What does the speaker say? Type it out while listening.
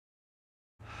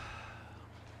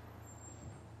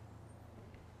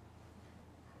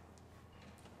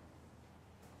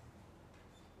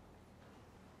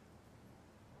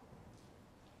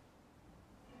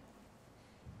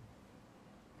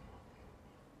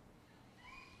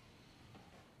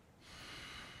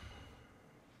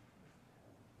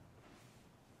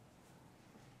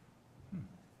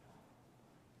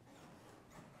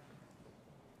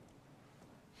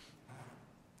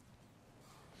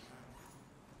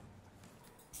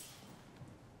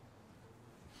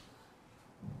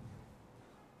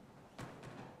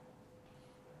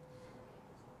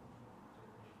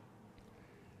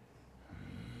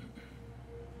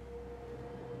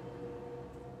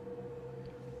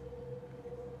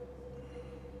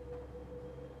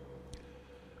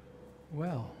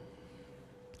Well,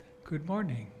 good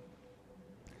morning.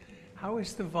 How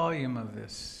is the volume of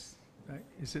this?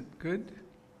 Is it good?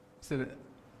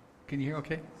 Can you hear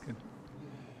okay? Good.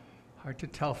 Hard to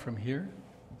tell from here.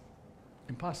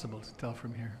 Impossible to tell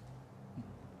from here.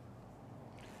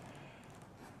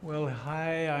 Well,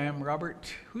 hi, I am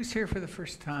Robert. Who's here for the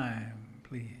first time,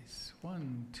 please?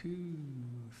 1, 2,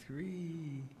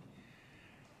 3.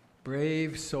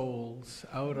 Brave souls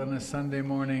out on a Sunday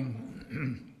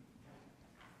morning.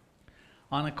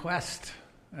 On a quest,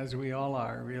 as we all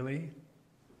are, really.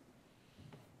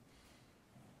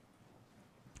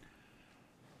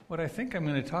 What I think I'm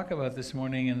going to talk about this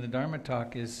morning in the Dharma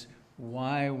talk is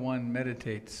why one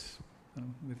meditates.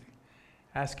 With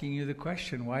asking you the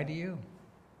question, why do you?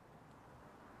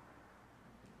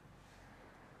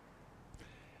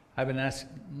 I've been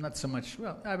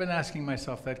asking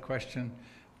myself that question,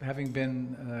 having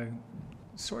been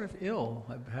sort of ill.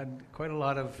 I've had quite a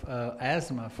lot of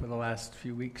asthma for the last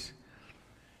few weeks,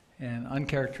 and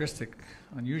uncharacteristic,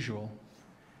 unusual,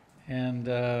 and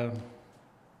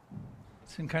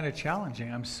it's been kind of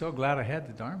challenging. I'm so glad I had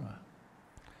the Dharma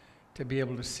to be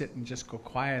able to sit and just go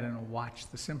quiet and watch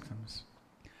the symptoms.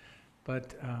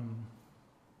 But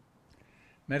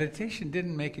meditation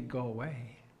didn't make it go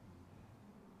away.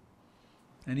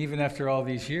 And even after all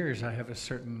these years, I have a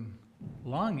certain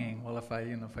longing. Well, if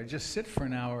I just sit for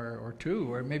an hour or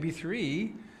two, or maybe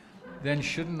 3, then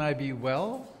shouldn't I be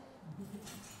well?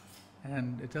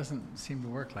 And it doesn't seem to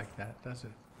work like that, does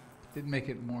it? It didn't make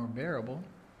it more bearable.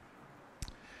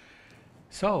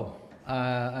 So,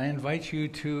 I invite you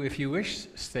to, if you wish,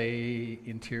 stay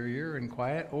interior and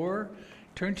quiet, or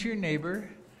turn to your neighbor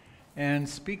and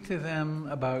speak to them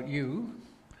about you.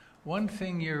 One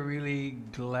thing you're really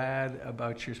glad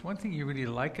about one thing you really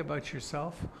like about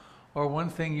yourself, or one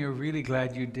thing you're really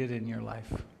glad you did in your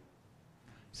life.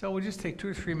 So we'll just take 2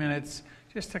 or 3 minutes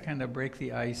just to kind of break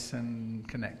the ice and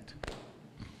connect.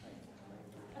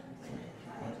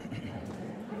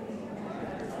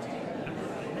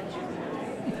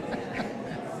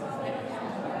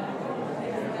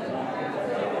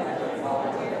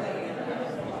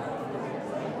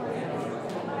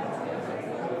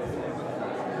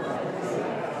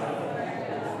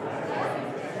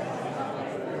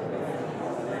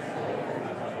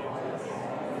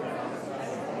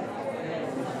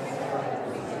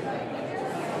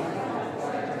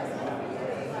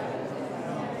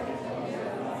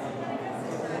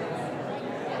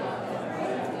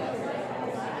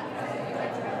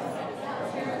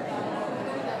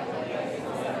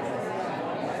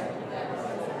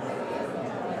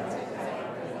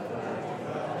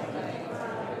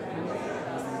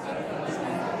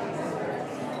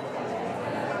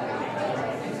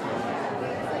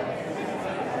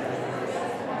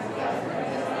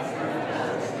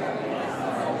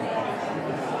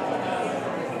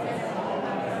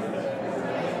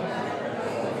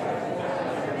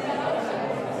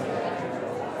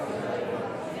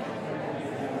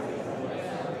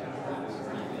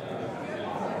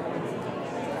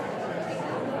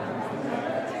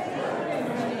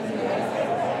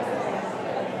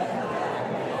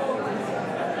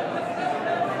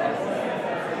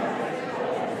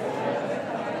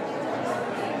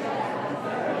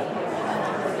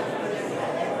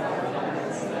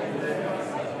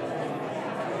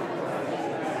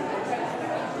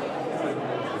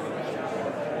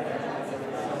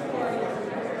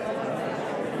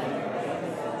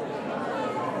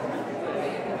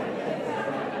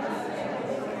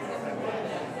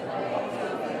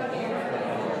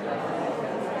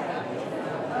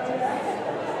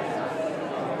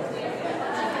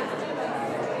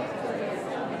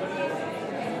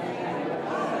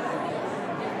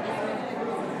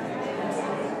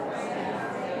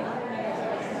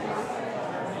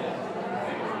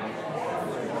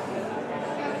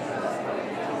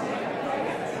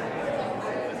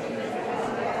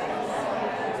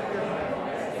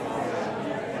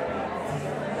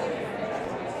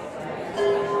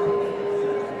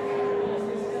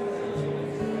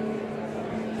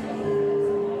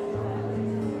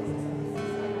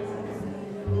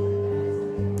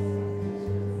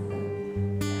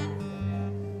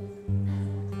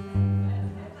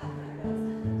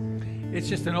 It's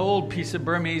just an old piece of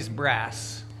Burmese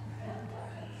brass.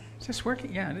 Is this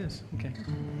working? Yeah, it is. Okay.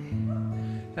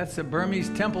 That's a Burmese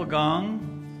temple gong.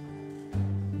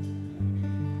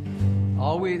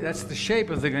 That's the shape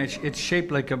of the gong. It's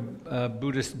shaped like a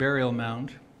Buddhist burial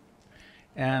mound.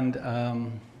 And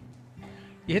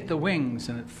you hit the wings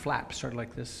and it flaps sort of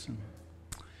like this.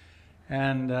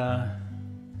 And the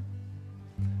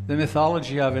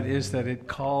mythology of it is that it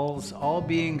calls all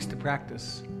beings to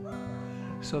practice.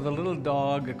 So the little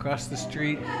dog across the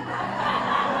street,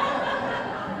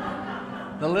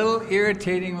 the little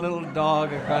irritating little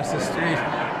dog across the street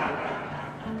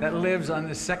that lives on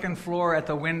the second floor at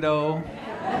the window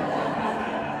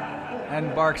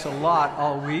and barks a lot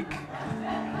all week,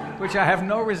 which I have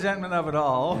no resentment of at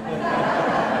all,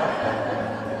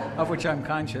 of which I'm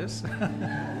conscious.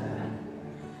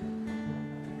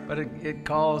 But it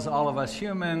calls all of us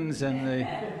humans and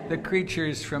the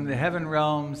creatures from the heaven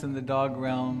realms and the dog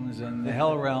realms and the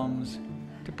hell realms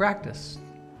to practice.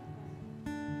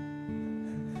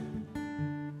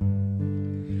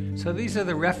 So these are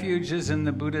the refuges in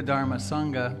the Buddha Dharma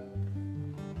Sangha.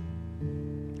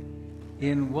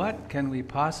 In what can we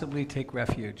possibly take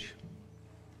refuge?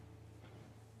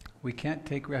 We can't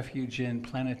take refuge in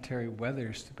planetary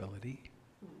weather stability,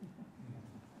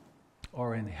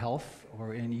 or in health,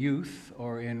 or in youth,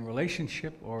 or in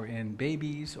relationship, or in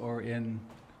babies, or in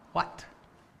what?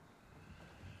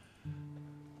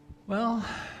 Well,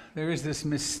 there is this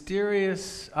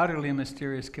mysterious, utterly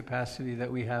mysterious capacity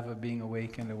that we have of being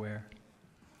awake and aware,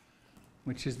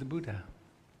 which is the Buddha.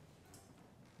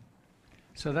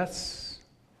 So that's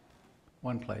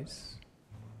one place.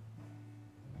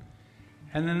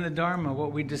 And then the Dharma,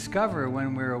 what we discover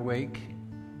when we're awake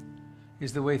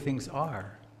is the way things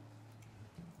are.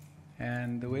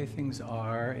 And the way things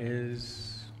are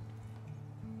is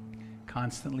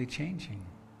constantly changing.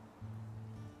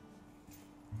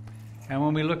 And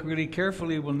when we look really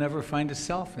carefully, we'll never find a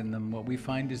self in them. What we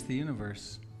find is the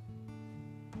universe.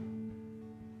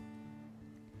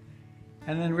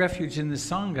 And then refuge in the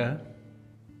Sangha,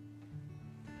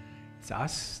 it's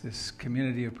us, this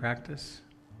community of practice.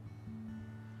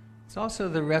 It's also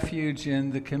the refuge in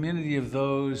the community of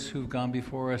those who've gone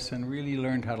before us and really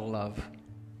learned how to love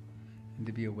and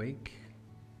to be awake.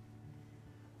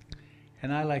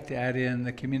 And I like to add in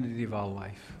the community of all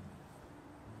life.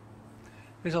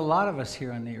 There's a lot of us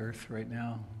here on the earth right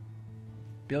now.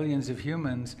 Billions of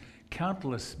humans,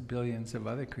 countless billions of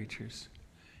other creatures.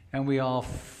 And we all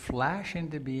flash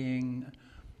into being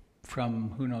from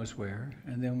who knows where,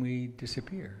 and then we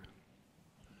disappear.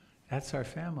 That's our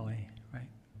family, right?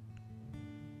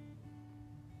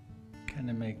 Kind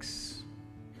of makes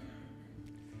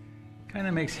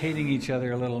hating each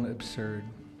other a little absurd.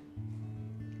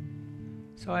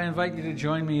 So I invite you to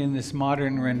join me in this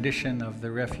modern rendition of the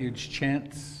refuge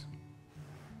chants.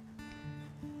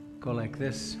 Go like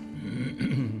this.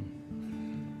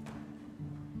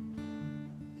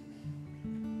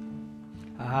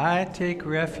 I take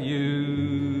refuge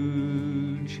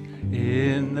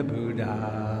in the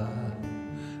Buddha,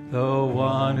 the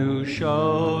one who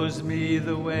shows me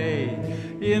the way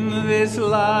in this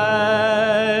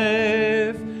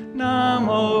life.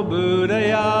 Namo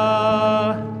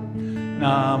Buddhaya,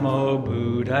 Namo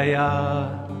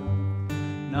Buddhaya,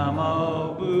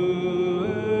 Namo Buddhaya.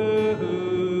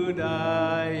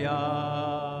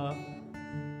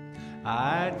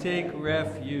 I take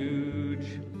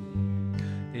refuge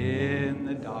in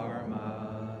the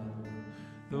Dharma,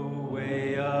 the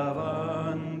way of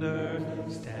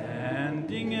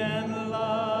understanding and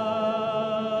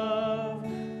love.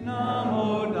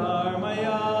 Namo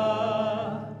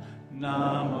Dharmaya,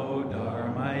 Namo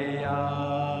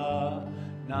Dharmaya,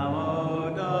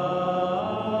 Namo Dharmaya.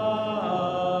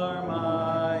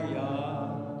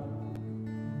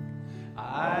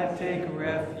 I take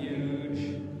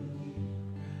refuge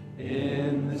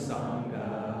in the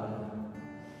Sangha,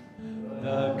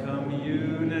 the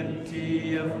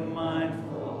community of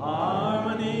mindful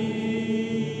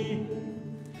harmony.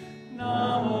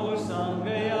 Namo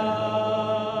Sanghaya,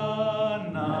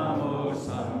 Namo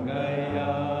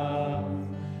Sanghaya,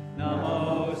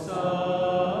 Namo Sanghaya.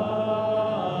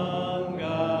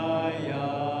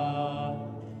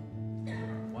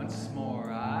 Once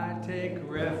more, I take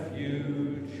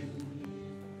refuge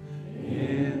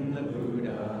in the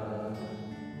Buddha,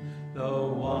 the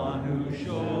one who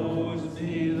shows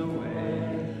me the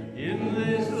way in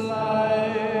this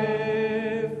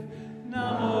life.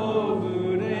 Namo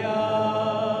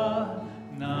Buddhaya,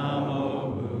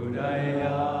 Namo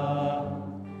Buddhaya,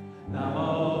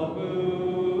 Namo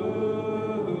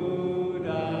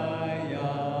Buddhaya.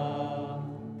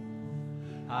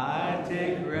 I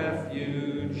take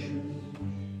refuge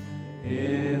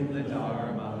in the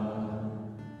Dharma,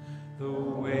 the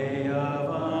way of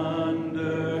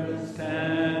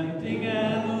understanding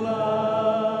and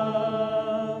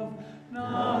love.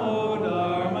 Namo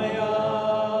Dharmaya,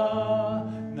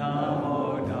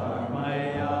 Namo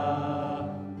Dharmaya,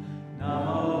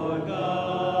 Namo Dharmaya.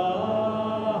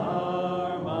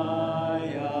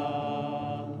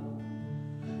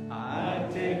 I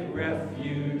take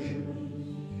refuge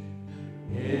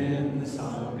in the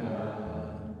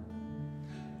Sangha,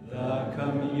 the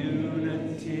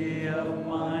community of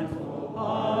mindful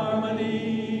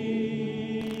harmony.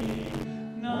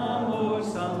 Namo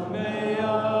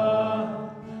Sanghaya,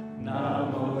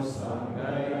 Namo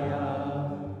Sanghaya,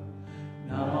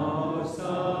 Namo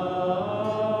Sanghaya.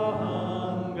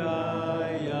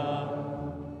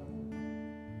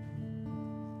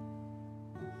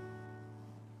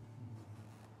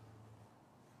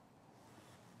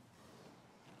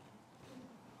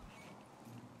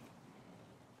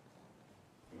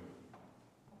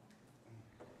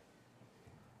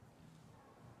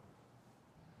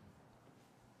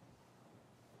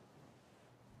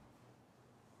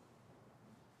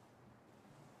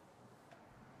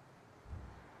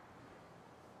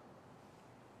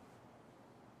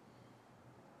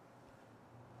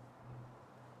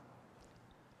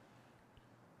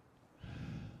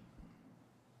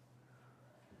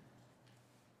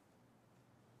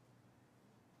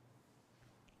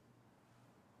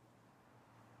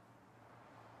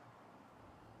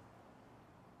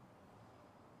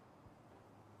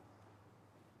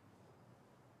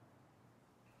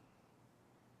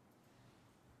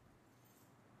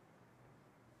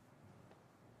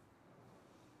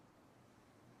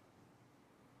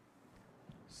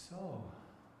 So,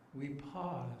 we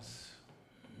pause.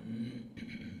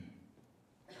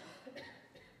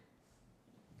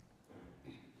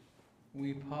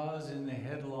 We pause in the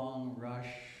headlong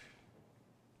rush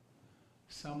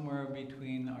somewhere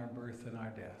between our birth and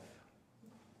our death.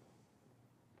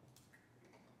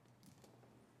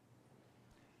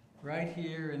 Right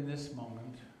here in this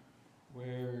moment,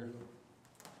 where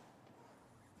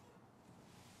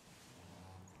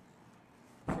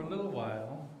for a little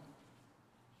while,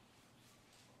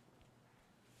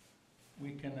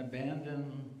 we can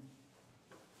abandon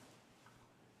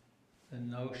the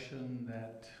notion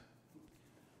that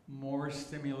more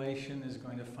stimulation is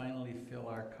going to finally fill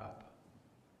our cup.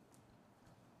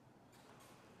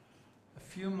 A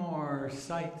few more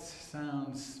sights,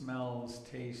 sounds, smells,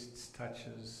 tastes,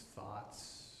 touches,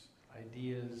 thoughts,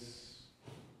 ideas.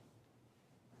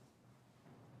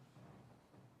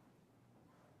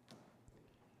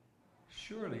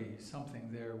 Surely something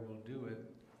there will do it.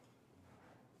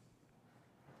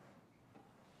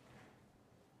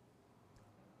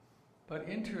 But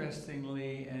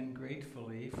interestingly and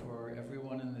gratefully for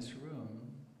everyone in this room,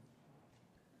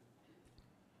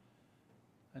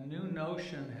 a new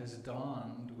notion has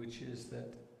dawned, which is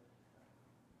that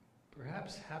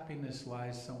perhaps happiness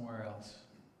lies somewhere else.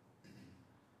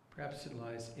 Perhaps it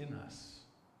lies in us.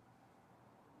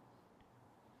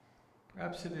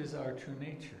 Perhaps it is our true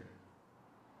nature.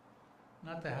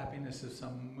 Not the happiness of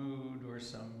some mood or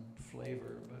some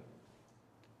flavor, but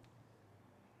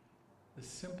the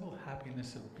simple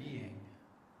happiness of being,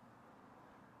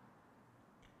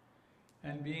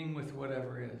 and being with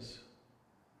whatever is.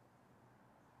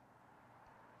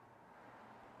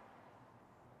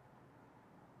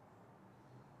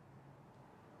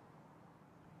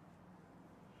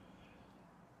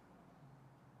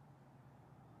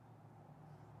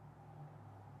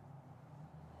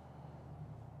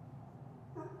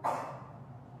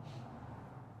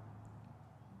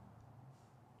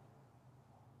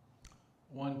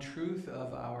 One truth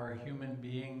of our human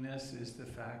beingness is the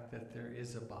fact that there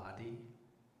is a body.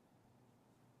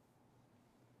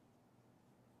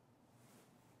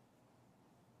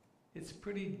 It's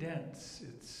pretty dense.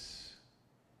 It's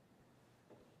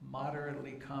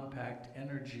moderately compact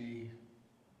energy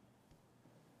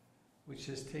which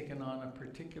has taken on a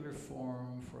particular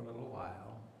form for a little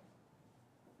while.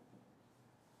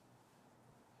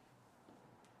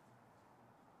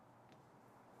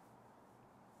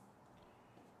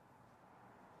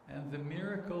 And the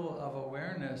miracle of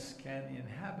awareness can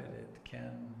inhabit it,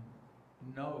 can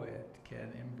know it,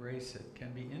 can embrace it,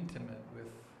 can be intimate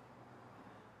with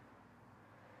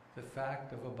the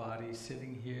fact of a body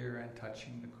sitting here and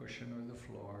touching the cushion or the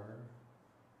floor.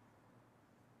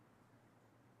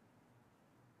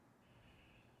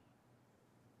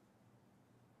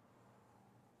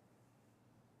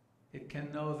 It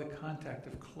can know the contact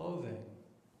of clothing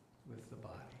with the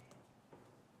body.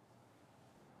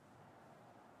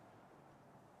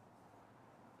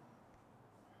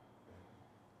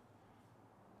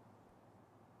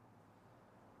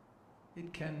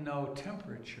 It can know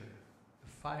temperature, the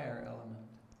fire element.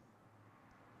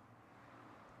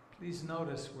 Please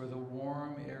notice where the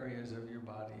warm areas of your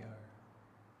body are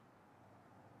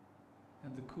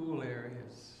and the cool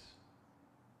areas.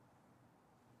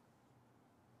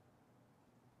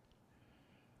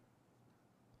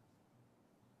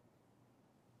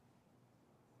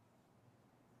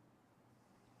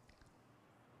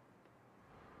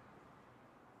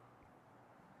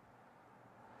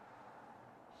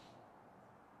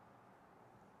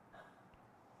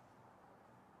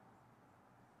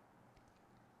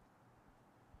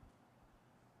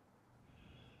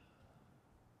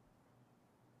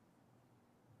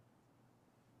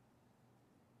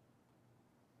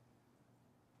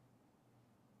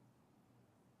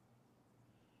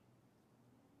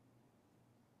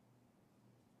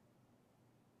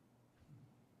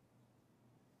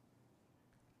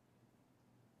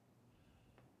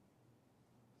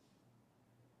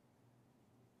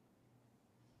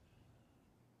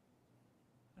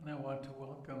 And I want to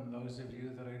welcome those of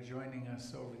you that are joining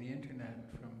us over the internet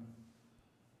from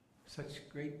such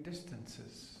great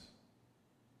distances.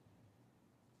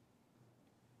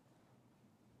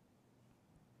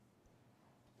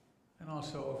 And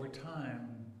also over time,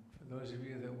 for those of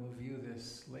you that will view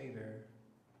this later,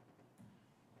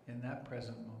 in that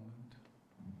present moment.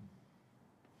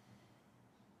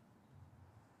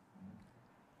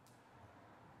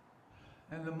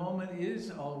 And the moment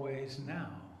is always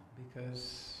now,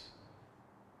 because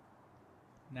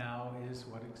now is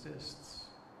what exists.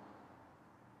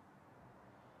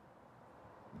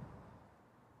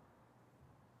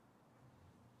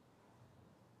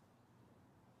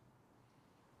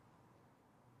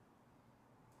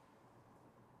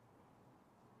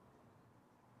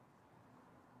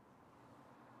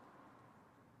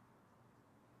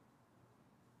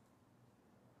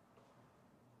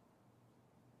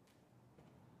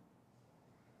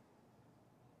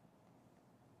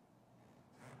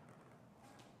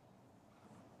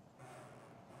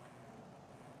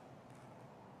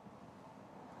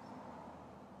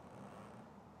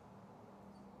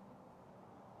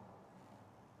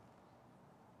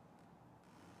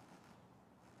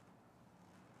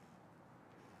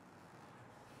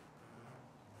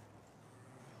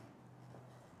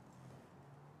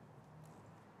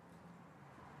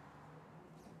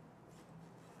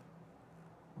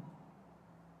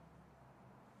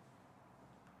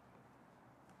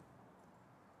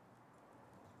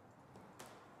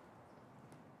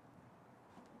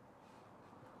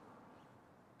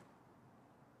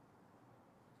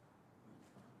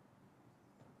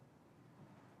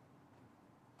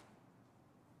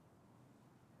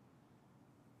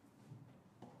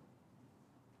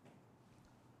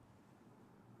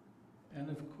 And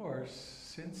of course,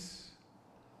 since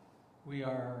we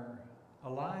are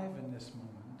alive in this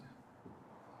moment,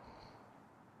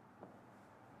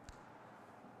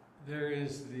 there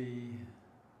is the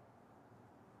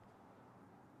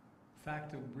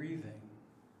fact of breathing.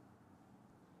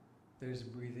 There's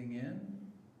breathing in,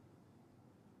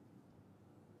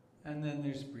 and then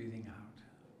there's breathing out.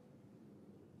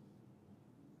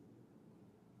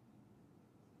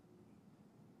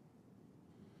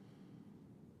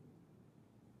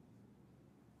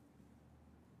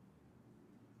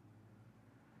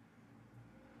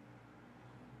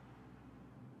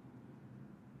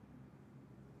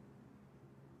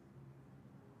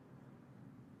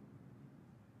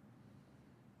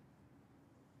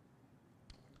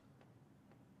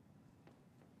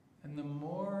 And the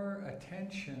more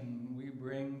attention we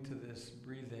bring to this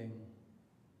breathing,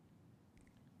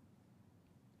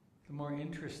 the more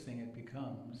interesting it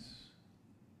becomes.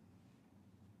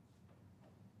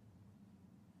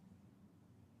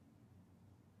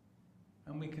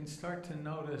 And we can start to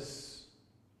notice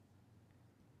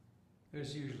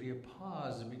there's usually a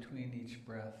pause between each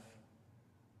breath.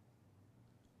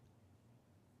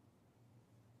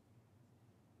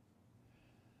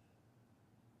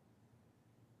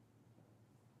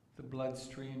 The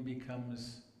bloodstream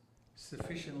becomes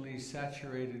sufficiently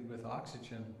saturated with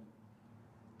oxygen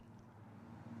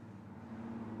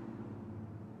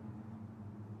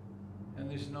and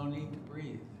there's no need to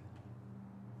breathe.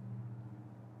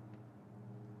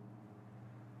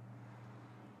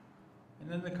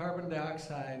 And then the carbon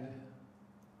dioxide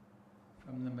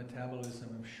from the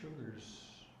metabolism of sugars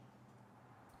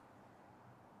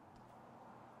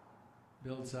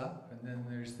builds up, and then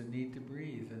there's the need to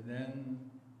breathe, and then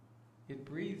it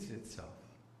breathes itself.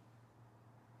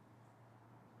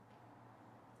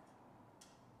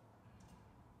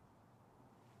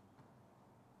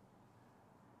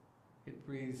 It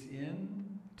breathes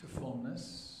in to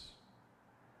fullness,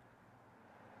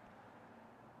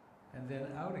 and then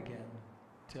out again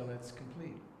till it's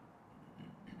complete.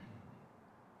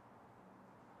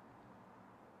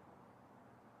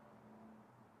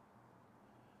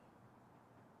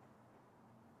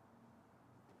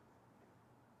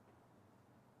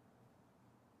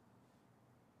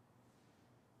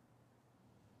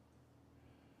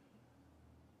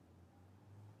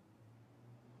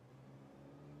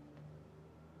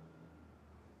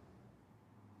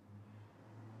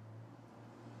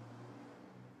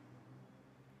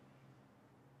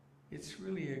 It's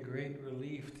really a great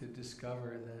relief to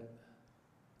discover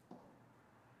that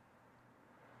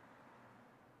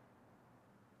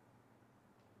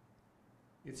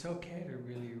it's okay to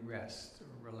really rest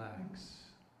or relax.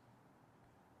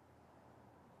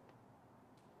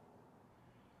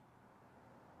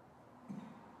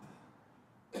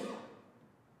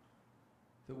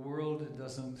 The world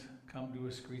doesn't come to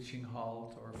a screeching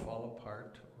halt or fall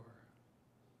apart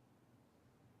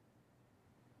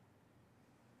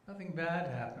or Nothing bad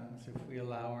happens if we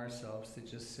allow ourselves to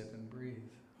just sit and breathe.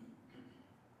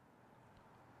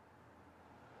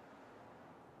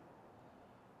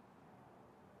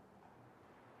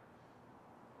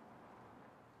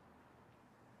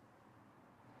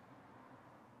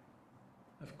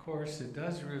 Of course, it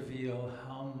does reveal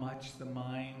how much the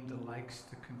mind likes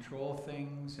to control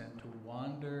things and to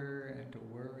wander and to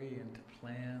worry and to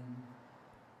plan.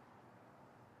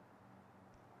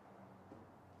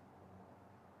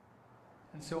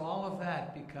 And so all of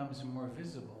that becomes more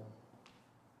visible,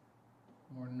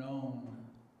 more known.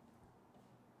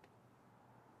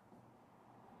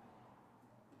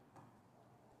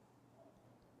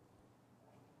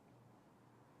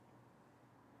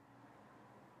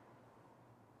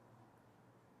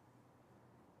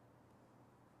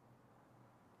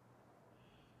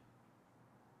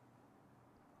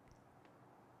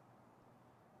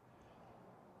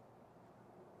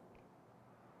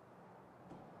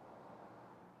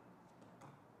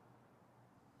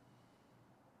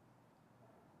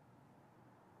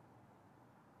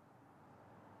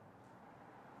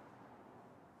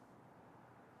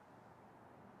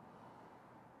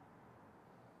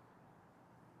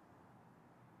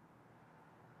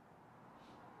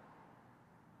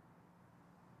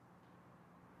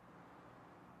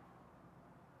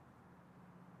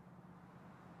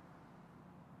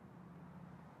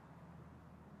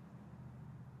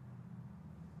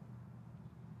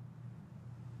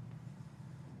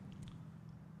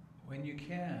 When you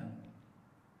can,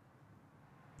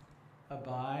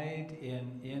 abide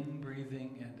in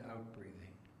in-breathing and out-breathing.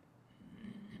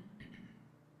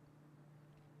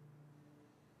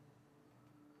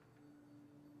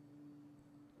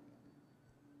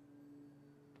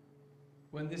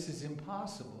 When this is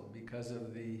impossible because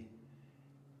of the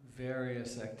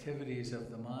various activities of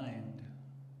the mind,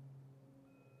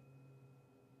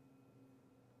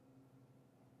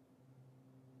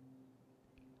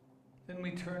 then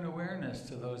we turn awareness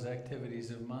to those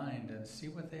activities of mind and see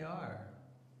what they are.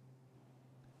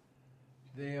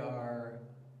 They are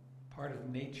part of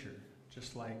nature,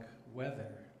 just like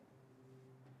weather.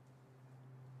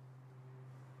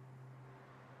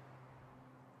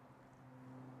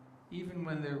 Even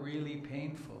when they're really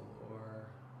painful or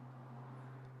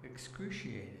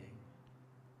excruciating,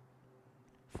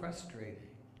 frustrating,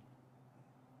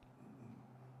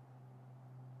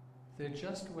 they're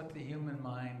just what the human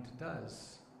mind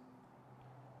does.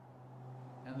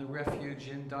 And the refuge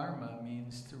in Dharma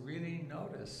means to really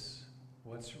notice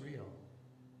what's real.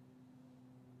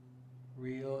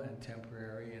 Real and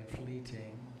temporary and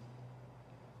fleeting.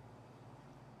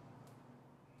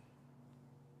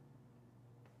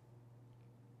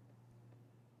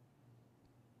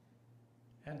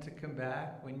 And to come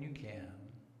back when you can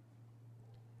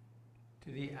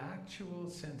to the actual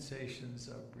sensations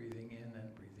of breathing in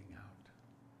and breathing out.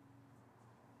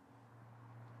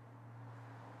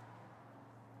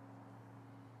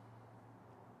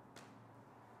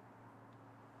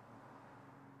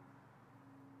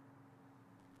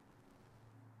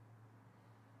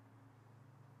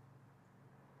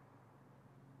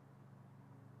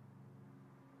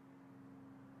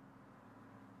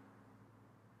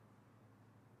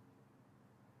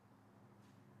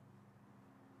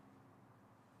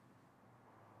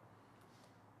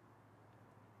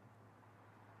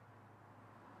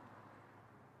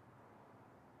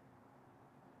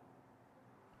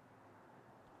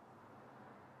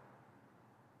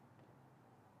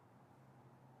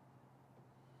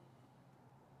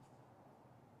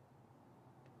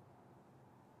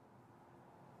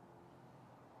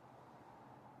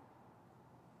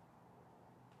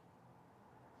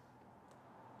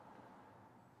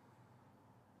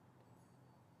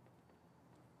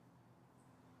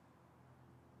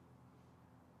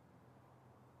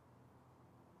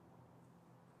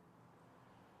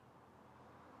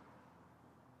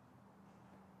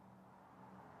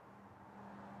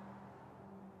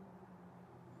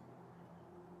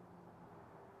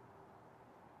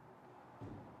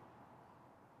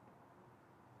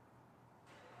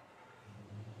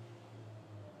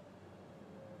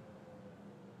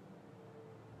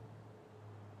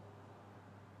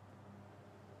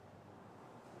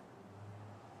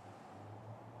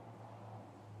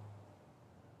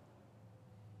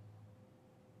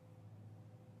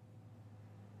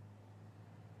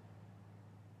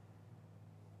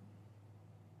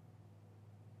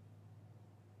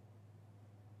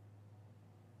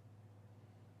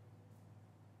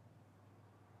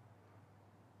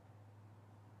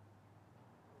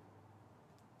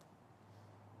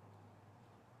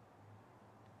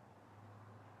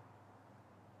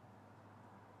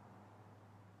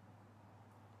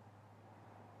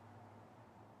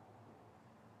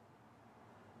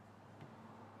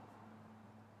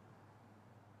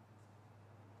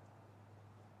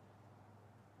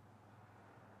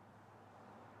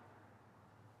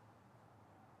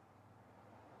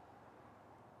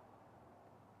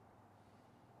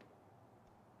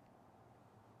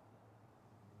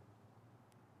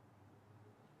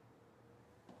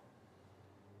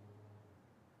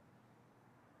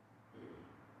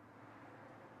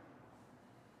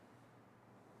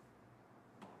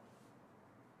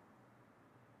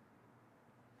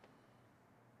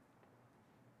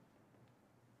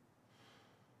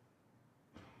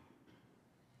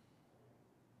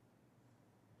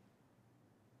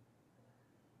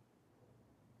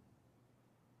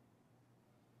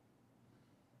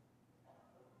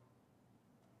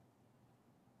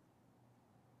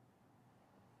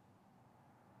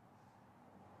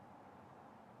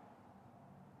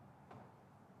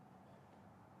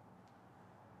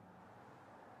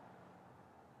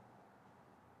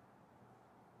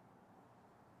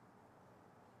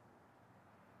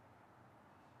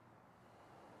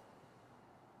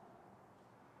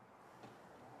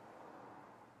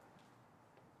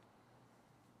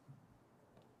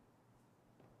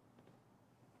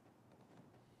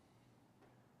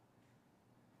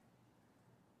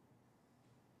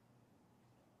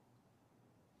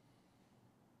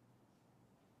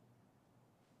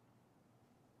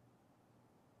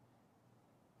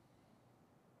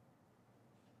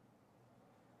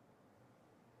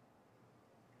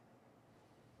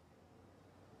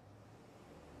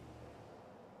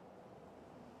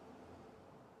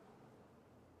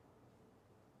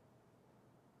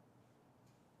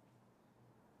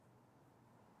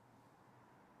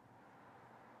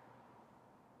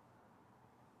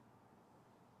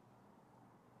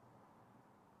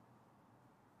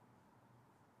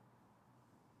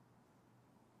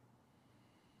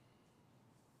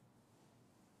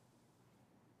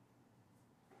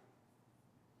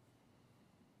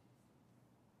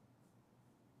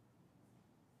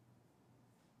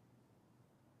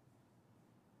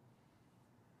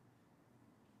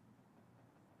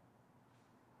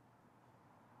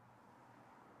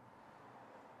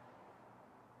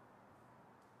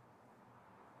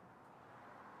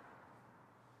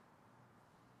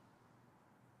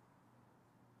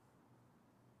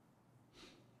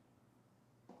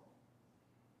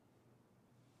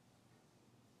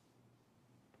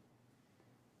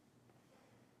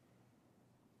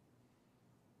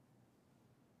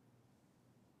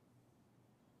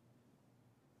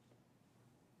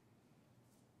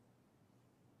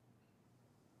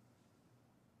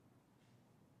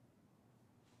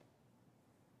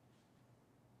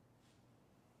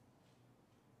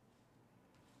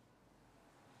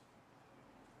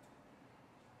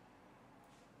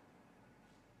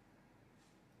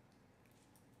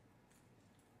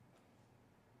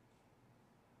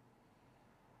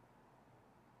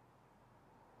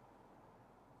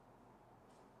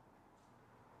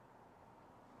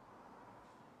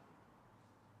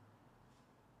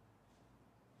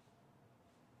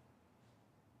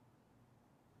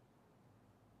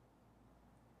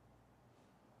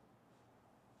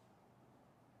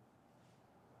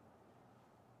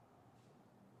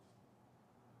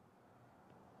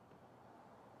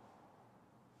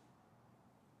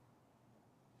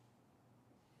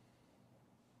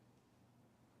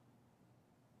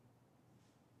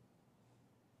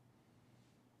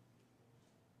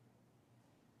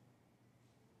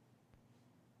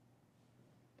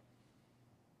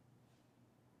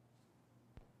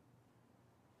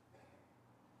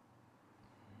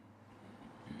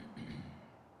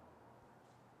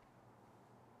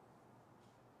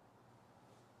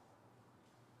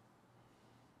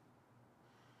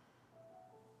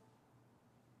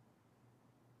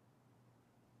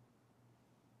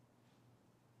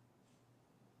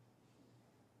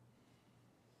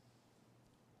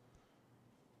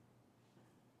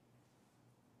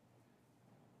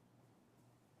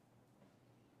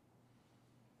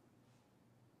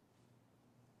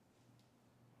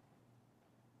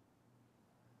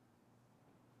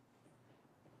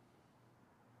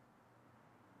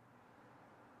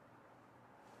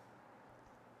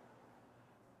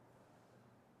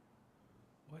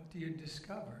 do you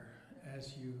discover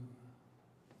as you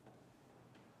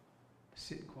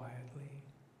sit quietly?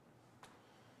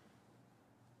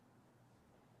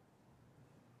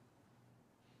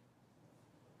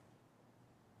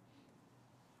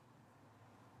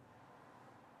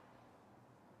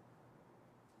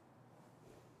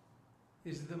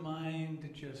 Is the mind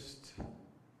just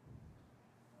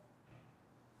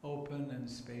open and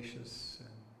spacious and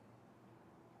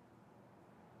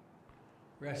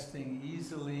resting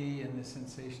easily in the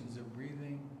sensations of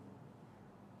breathing,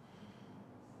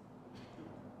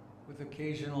 with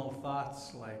occasional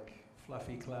thoughts like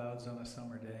fluffy clouds on a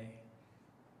summer day?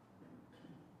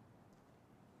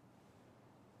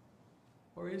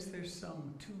 Or is there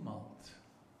some tumult?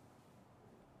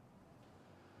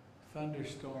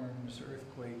 Thunderstorms,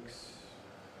 earthquakes,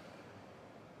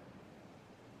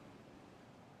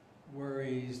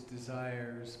 worries,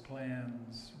 desires,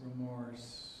 plans,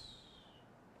 remorse,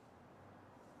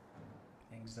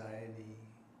 anxiety,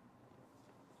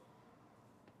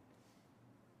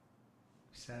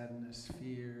 sadness,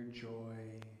 fear,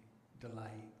 joy,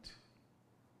 delight.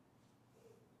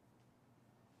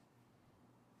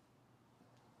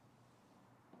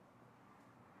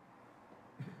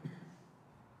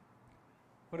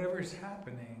 Whatever's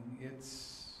happening,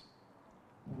 it's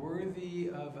worthy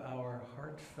of our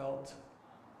heartfelt,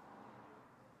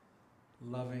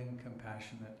 loving,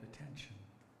 compassionate attention.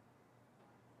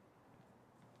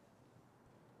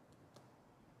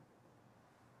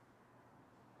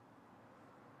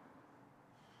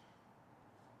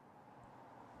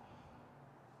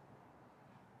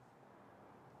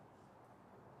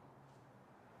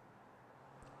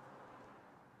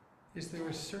 Is there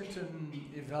a certain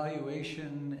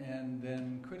evaluation and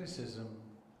then criticism?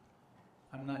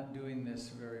 I'm not doing this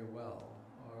very well,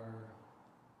 or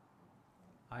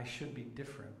I should be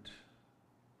different.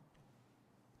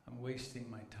 I'm wasting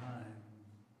my time.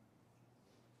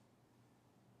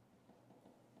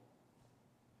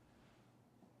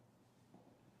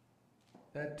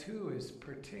 That too is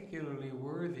particularly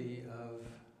worthy of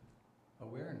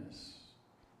awareness.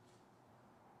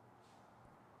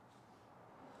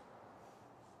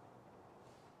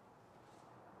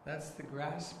 That's the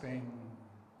grasping,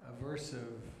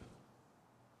 aversive,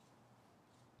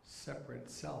 separate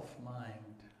self-mind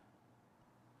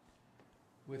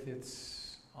with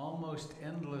its almost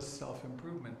endless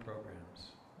self-improvement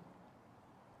programs.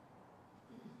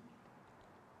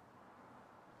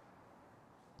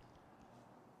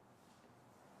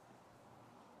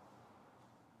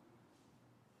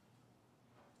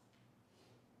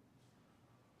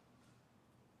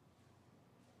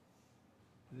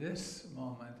 This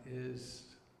moment is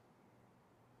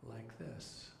like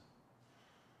this.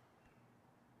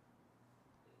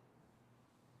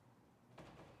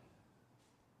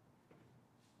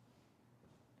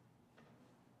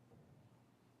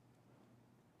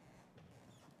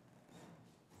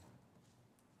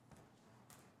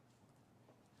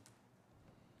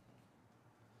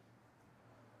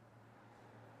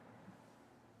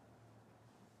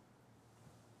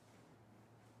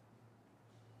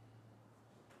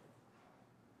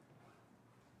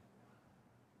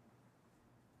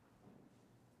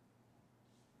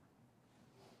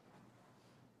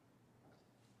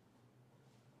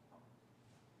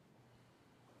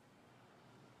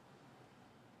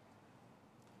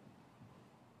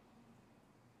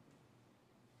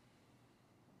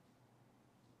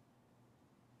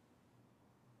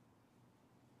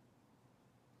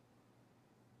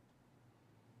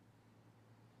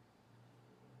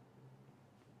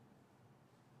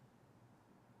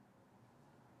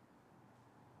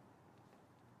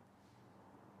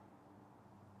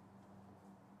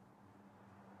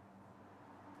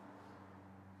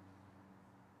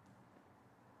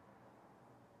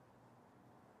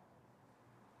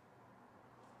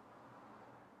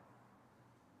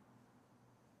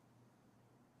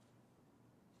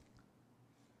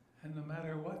 And no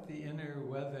matter what the inner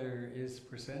weather is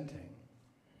presenting,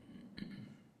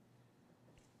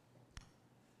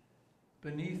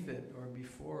 beneath it or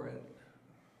before it,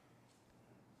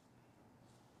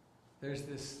 there's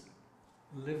this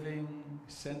living,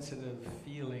 sensitive,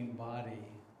 feeling body,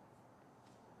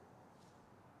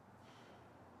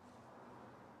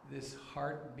 this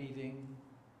heart beating,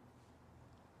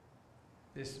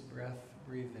 this breath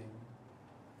breathing.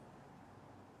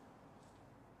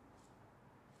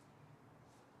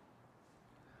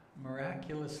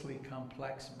 Miraculously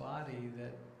complex body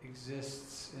that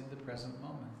exists in the present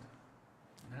moment.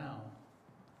 Now.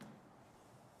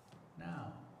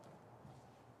 Now.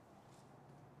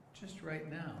 Just right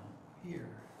now, here.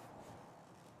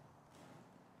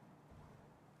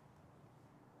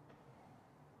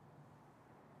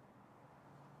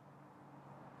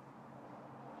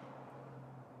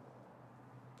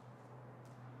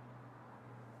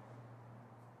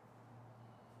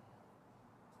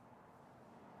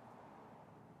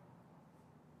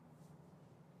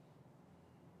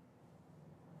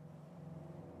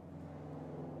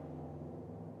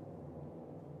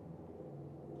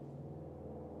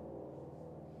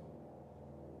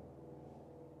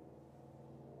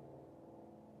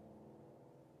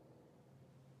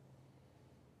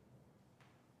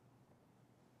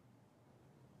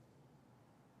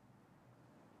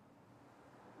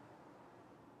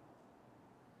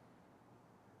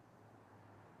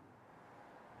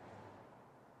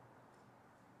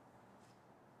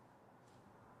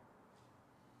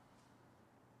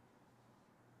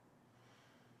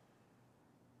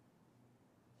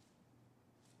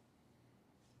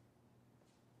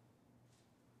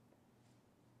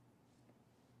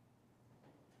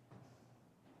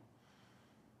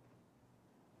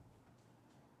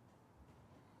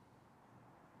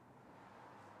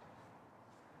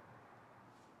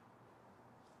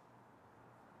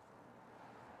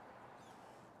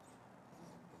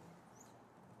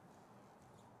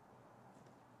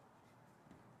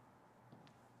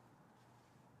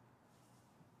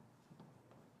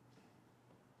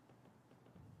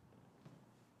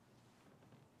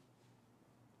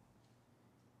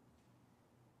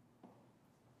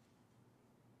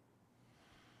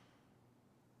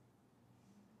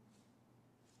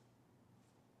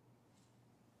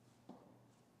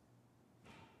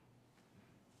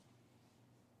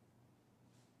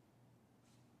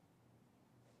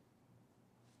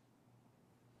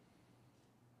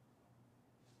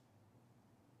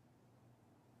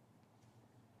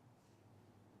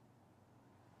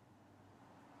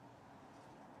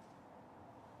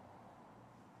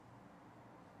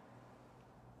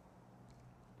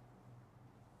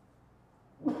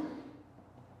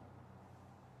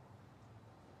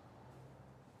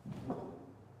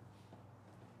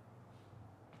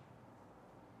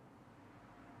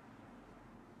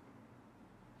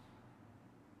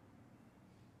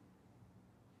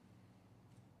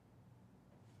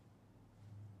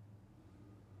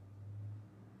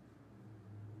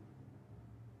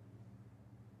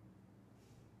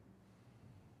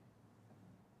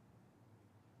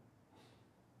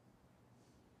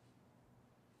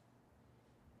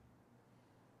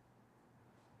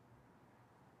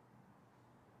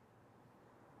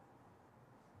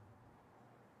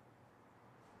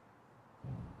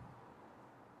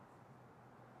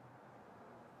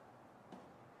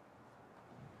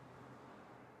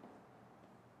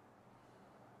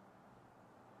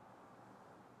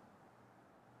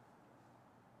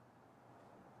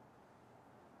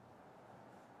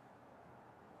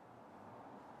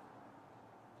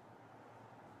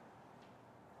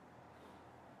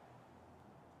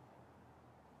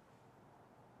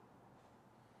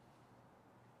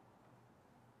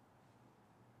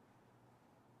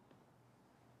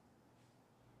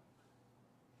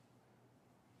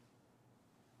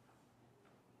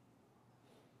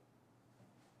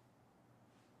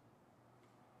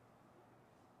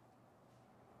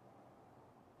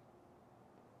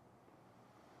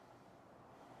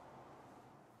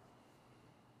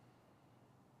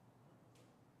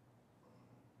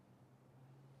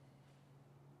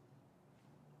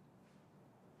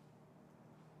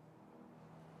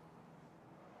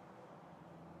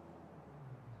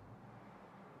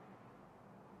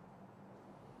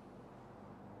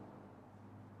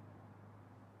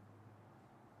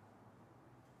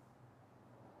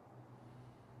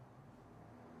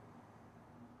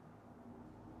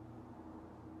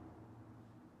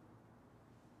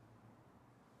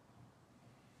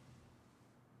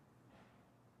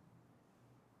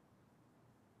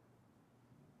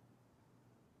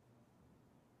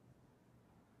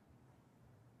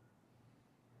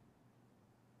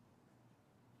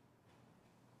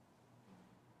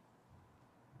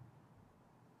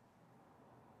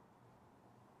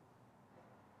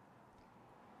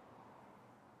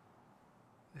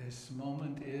 This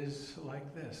moment is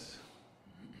like this,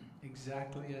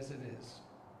 exactly as it is.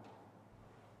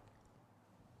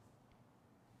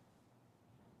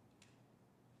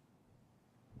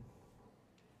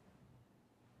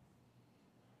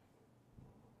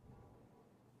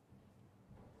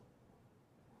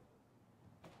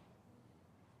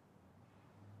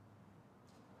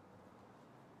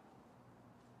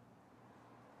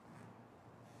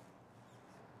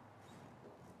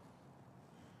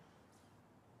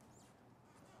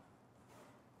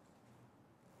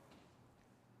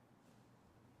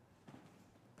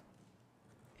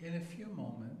 In a few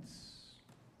moments,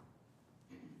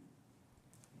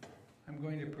 I'm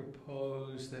going to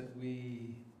propose that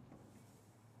we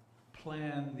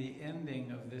plan the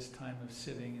ending of this time of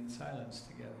sitting in silence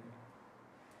together.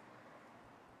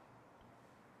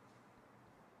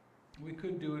 We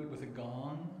could do it with a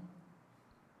gong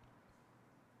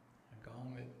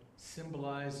that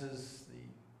symbolizes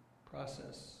the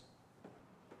process.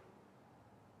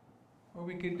 Or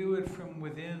we could do it from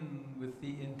within with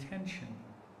the intention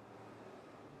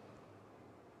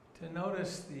to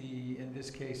notice the, in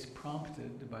this case,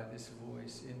 prompted by this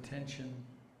voice, intention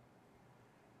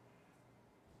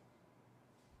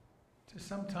to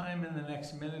sometime in the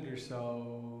next minute or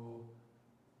so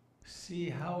see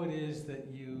how it is that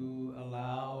you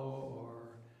allow or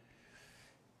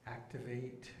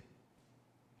activate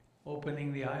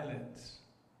opening the eyelids.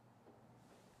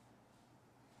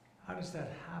 How does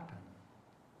that happen?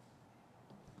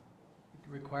 It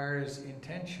requires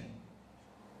intention.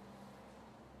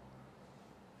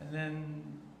 And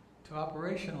then to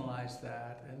operationalize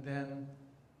that, and then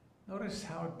notice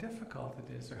how difficult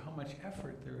it is, or how much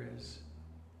effort there is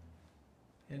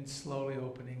in slowly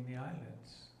opening the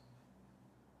eyelids.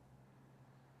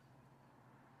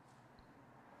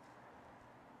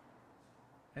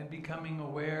 And becoming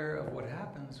aware of what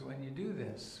happens when you do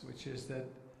this, which is that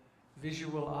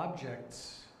visual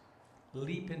objects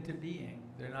leap into being.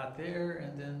 They're not there,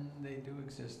 and then they do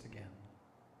exist again.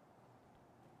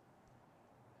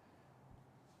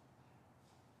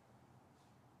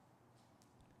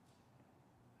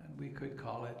 And we could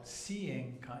call it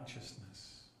seeing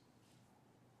consciousness.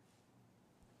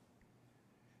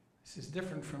 This is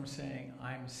different from saying,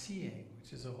 I'm seeing,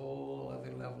 which is a whole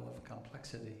other level of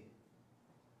complexity.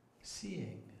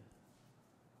 Seeing.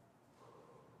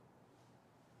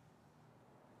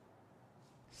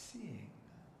 Seeing.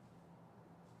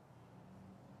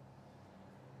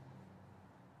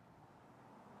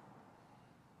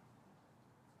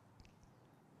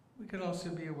 We could also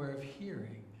be aware of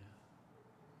hearing.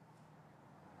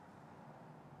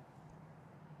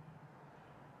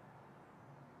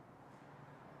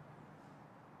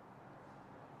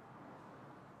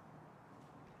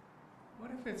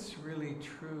 What if it's really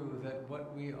true that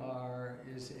what we are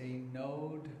is a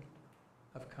node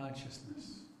of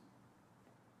consciousness?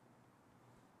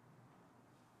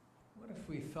 What if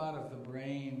we thought of the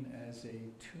brain as a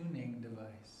tuning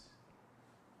device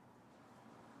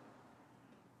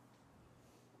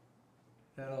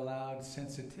that allowed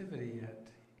sensitivity at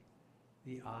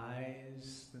the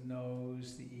eyes, the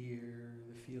nose, the ear,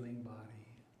 the feeling body?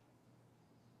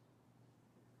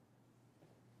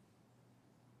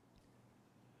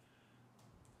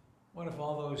 What if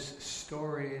all those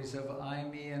stories of I,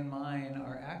 me, and mine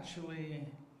are actually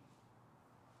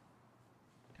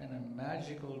kind of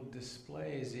magical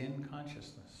displays in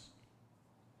consciousness?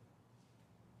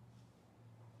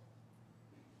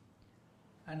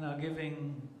 And now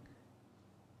giving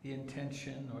the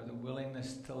intention or the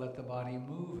willingness to let the body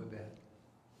move a bit,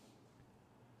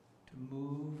 to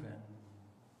move and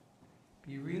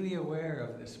be really aware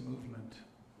of this movement.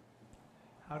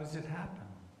 How does it happen?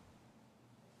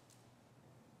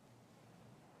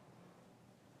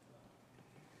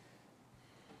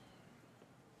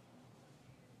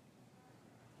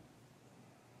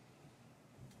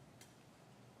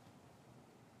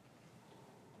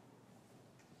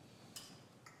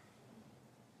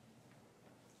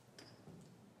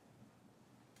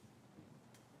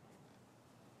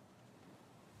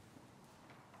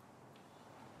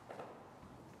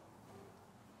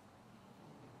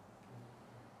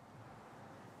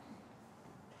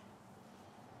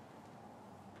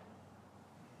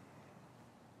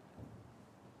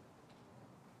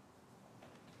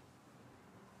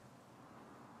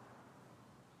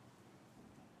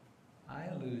 I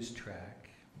lose track,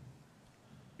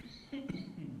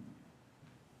 and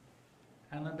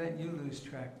I bet you lose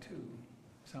track too,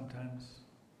 sometimes,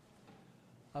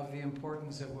 of the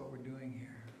importance of what we're doing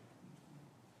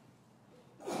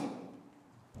here.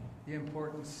 The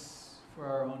importance for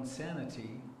our own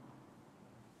sanity,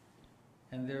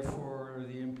 and therefore for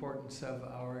the importance of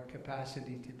our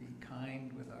capacity to be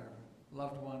kind with our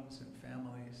loved ones and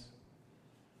families,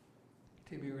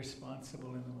 to be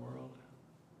responsible in the world.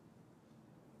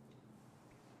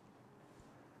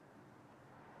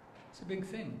 It's a big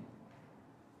thing.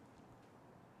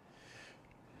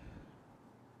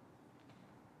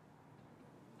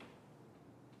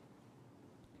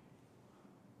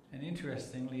 And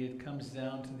interestingly, it comes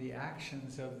down to the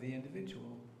actions of the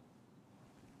individual,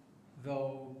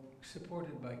 though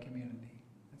supported by community.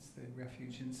 That's the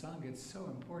refuge in Sangha. It's so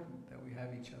important that we have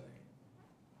each other.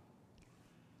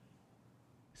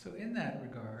 So in that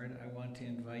regard, I want to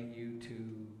invite you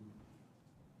to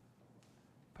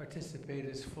participate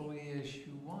as fully as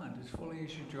you want, as fully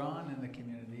as you're drawn in the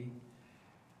community.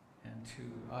 And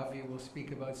Avi will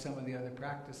speak about some of the other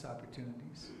practice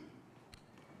opportunities.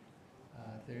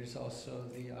 There's also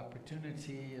the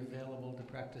opportunity available to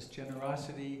practice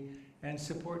generosity and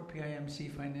support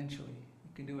PIMC financially.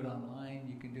 You can do it online,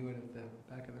 you can do it at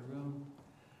the back of the room.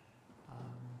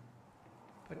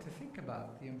 But to think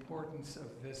about the importance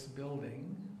of this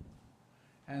building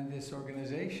and this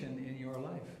organization in your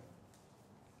life.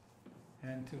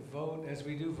 And to vote, as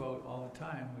we do vote all the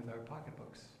time with our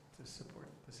pocketbooks, to support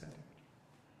the center.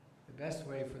 The best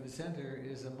way for the center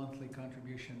is a monthly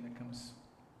contribution that comes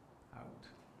out.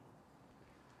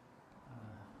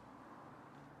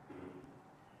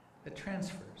 That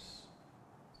transfers.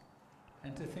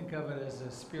 And to think of it as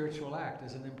a spiritual act,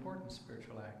 as an important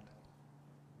spiritual act.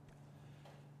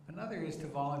 Another is to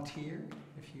volunteer.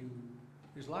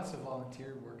 There's lots of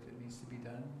volunteer work that needs to be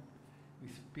done. We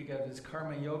speak of as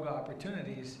karma yoga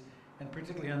opportunities, and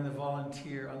particularly on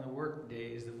the work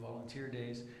days, the volunteer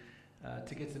days,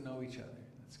 to get to know each other.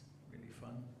 That's really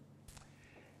fun.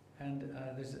 And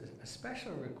there's a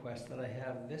special request that I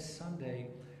have this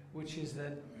Sunday, which is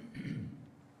that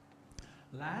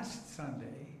last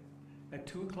Sunday at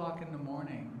 2 o'clock in the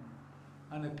morning,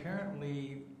 an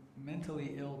apparently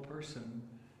mentally ill person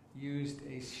used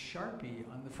a Sharpie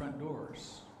on the front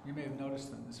doors. You may have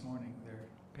noticed them this morning. They're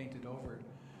painted over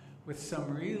with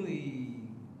some really,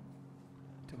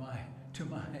 to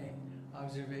my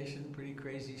observation, pretty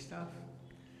crazy stuff.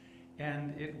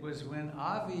 And it was when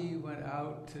Avi went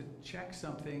out to check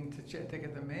something, to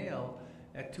get the mail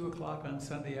at 2 o'clock on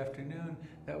Sunday afternoon,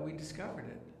 that we discovered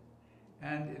it.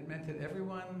 And it meant that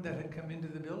everyone that had come into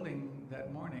the building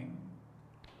that morning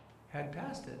had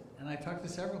passed it. And I talked to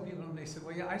several people and they said,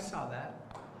 well, yeah, I saw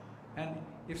that. And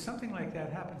if something like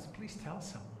that happens, please tell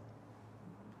someone.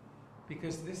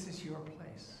 Because this is your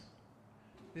place.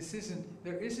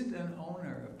 There isn't an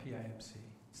owner of PIMC.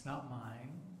 It's not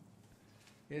mine.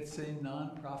 It's a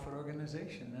non-profit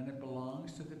organization, and it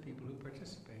belongs to the people who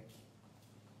participate.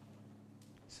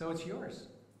 So it's yours.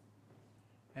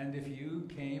 And if you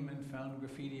came and found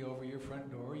graffiti over your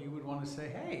front door, you would want to say,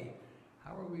 hey,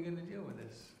 how are we going to deal with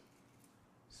this?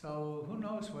 So who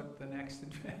knows what the next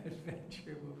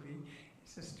adventure will be.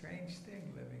 It's a strange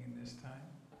thing living in this time.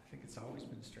 I think it's always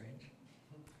been strange.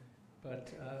 But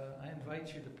I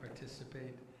invite you to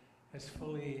participate as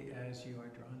fully as you are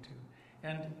drawn to.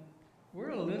 And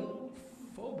we're a little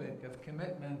phobic of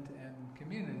commitment and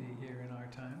community here in our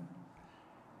time.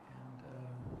 And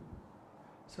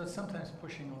so it's sometimes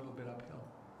pushing a little bit uphill.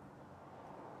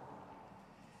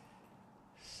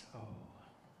 So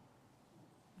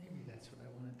maybe that's what I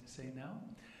wanted to say now.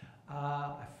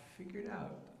 I figured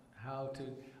out how to,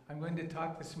 I'm going to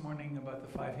talk this morning about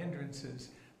the 5 hindrances,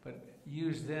 but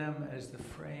use them as the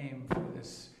frame for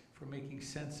this, for making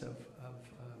sense of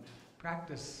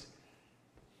practice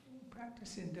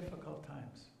in difficult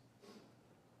times,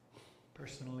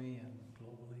 personally and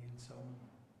globally and so on.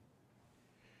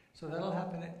 So that'll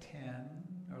happen at 10,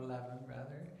 or 11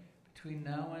 rather. Between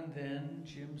now and then,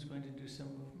 Jim's going to do some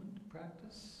movement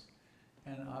practice,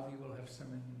 and Avi will have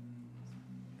some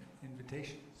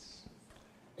invitations.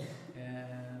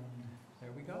 And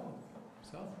there we go.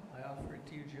 So I offer it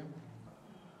to you, Jim.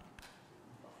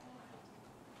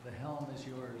 The helm is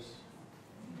yours.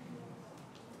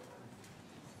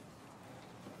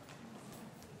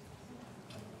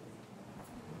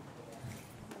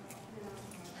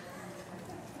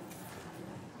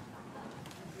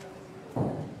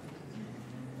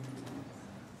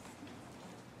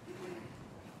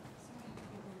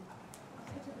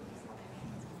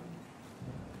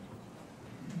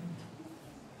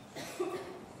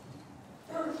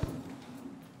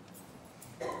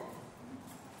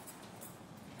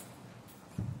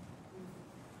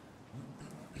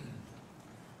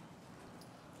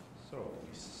 So, you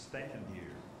stand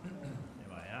here.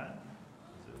 Am I on?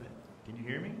 Can you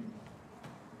hear me?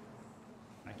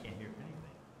 I can't hear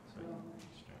anything. So,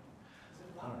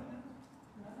 all right.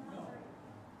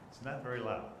 It's not very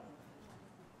loud.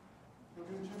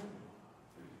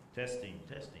 Testing,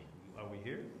 testing. Are we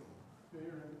here? Yeah,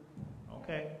 you're right.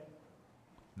 Okay.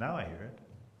 Now I hear it.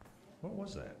 What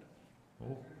was that?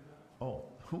 Oh,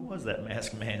 who was that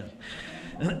masked man?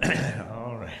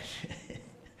 All right.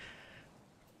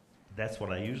 That's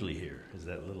what I usually hear, is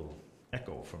that little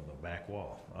echo from the back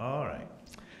wall. All right.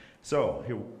 So,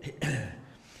 here,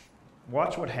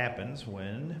 watch what happens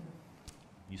when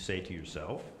you say to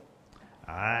yourself,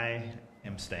 I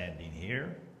am standing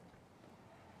here.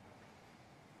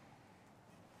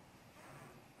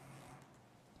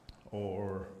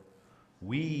 Or,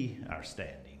 we are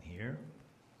standing here.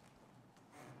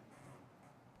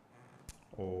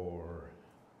 Or,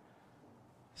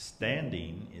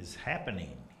 standing is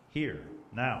happening here,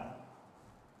 now.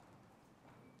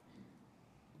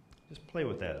 Just play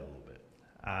with that a little bit.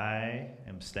 I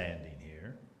am standing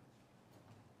here.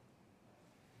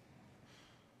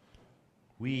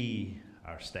 We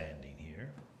are standing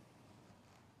here.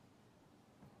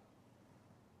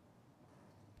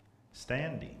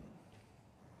 Standing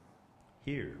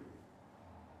here,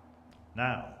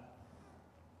 now.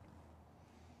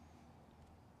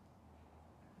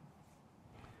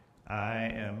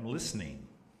 I am listening.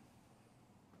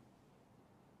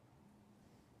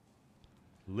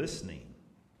 Listening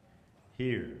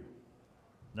here,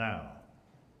 now.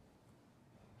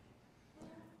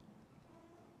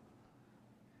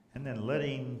 And then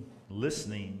letting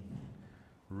listening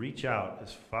reach out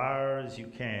as far as you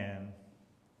can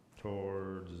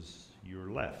towards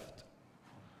your left.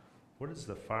 What is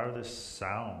the farthest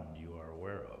sound you are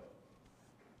aware of?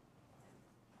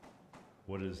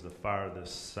 What is the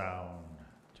farthest sound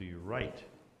to your right?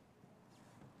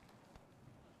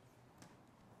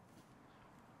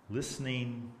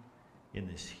 Listening in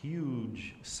this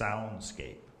huge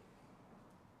soundscape.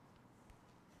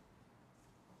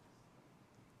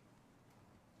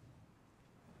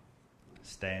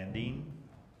 Standing,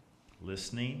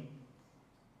 listening,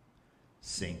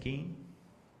 sinking,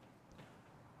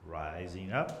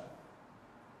 rising up,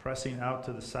 pressing out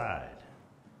to the side,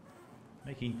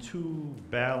 making two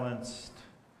balanced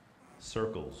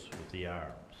circles with the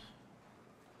arms,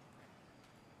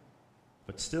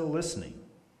 but still listening,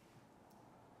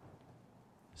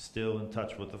 still in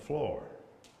touch with the floor.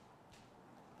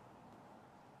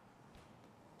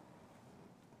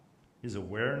 Is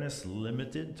awareness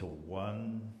limited to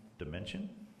one dimension?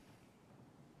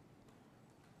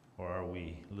 Or are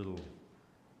we little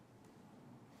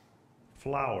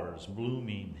flowers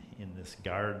blooming in this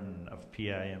garden of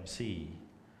PIMC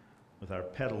with our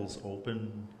petals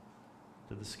open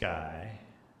to the sky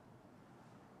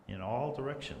in all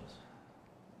directions?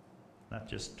 Not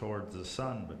just towards the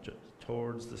sun, but just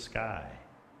towards the sky.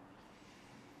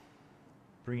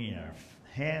 Bringing our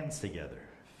hands together,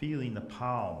 feeling the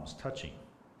palms touching,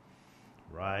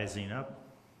 rising up,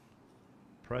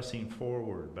 pressing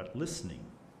forward, but listening,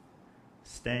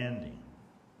 standing,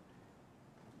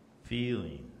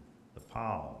 feeling the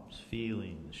palms,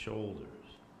 feeling the shoulders.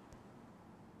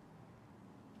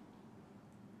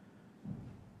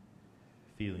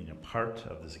 Feeling a part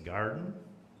of this garden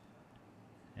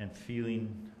and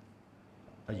feeling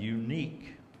a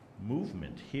unique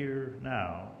movement here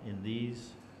now in these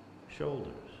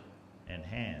shoulders and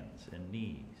hands and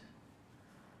knees.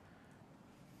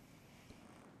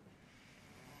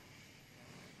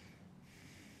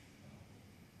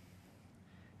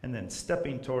 And then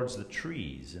stepping towards the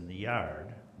trees in the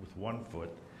yard with one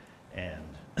foot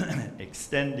and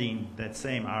extending that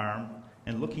same arm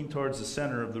and looking towards the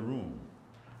center of the room.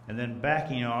 And then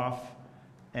backing off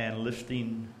and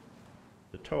lifting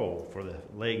the toe for the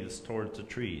leg that's towards the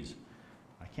trees.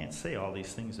 I can't say all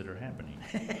these things that are happening.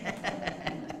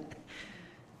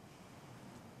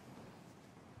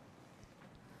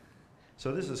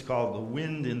 So this is called the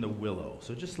wind in the willow.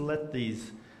 So just let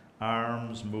these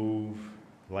arms move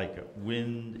like a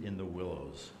wind in the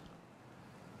willows.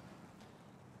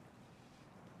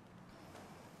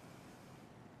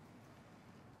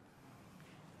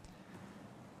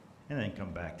 And then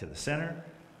come back to the center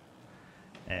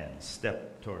and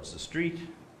step towards the street,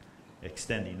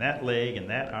 extending that leg and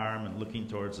that arm and looking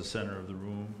towards the center of the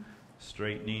room,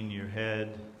 straightening your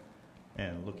head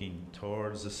and looking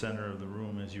towards the center of the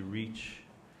room as you reach,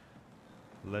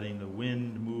 letting the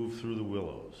wind move through the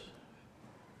willows.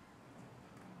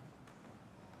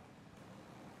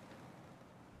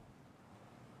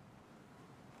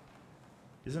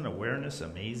 Isn't awareness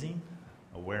amazing?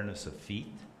 Awareness of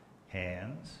feet,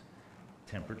 hands,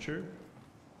 temperature,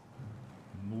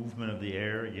 movement of the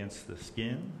air against the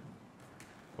skin,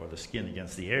 or the skin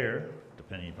against the air,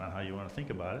 depending upon how you want to think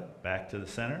about it. Back to the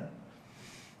center.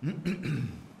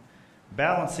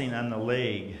 balancing on the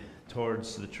leg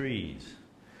towards the trees,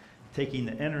 taking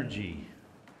the energy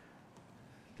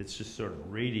that's just sort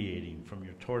of radiating from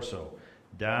your torso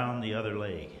down the other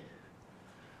leg,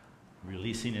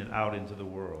 releasing it out into the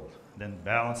world. Then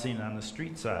balancing on the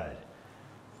street side,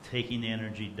 taking the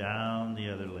energy down the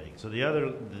other leg. So the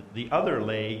other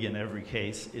leg in every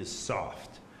case is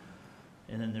soft.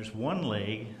 And then there's one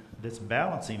leg that's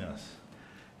balancing us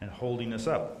and holding us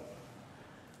up.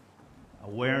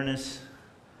 Awareness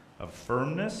of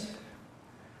firmness,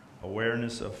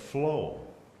 awareness of flow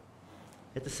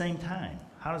at the same time.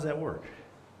 How does that work?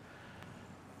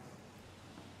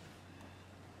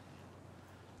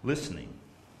 Listening.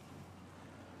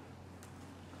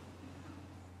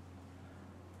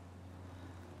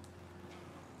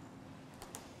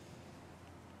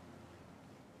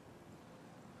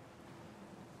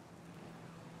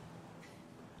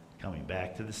 Coming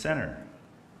back to the center.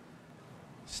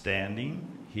 Standing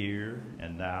here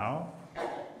and now.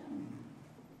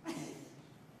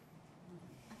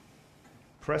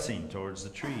 Pressing towards the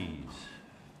trees.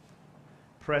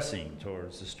 Pressing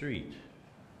towards the street.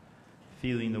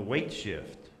 Feeling the weight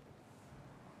shift.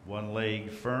 One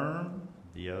leg firm,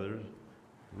 the other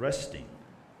resting.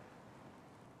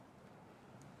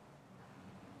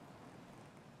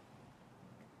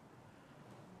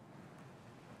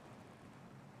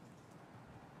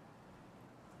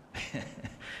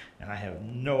 And I have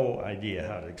no idea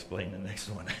how to explain the next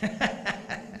one.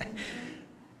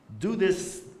 Do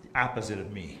this opposite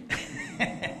of me.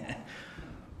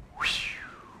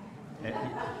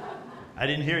 I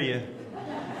didn't hear you.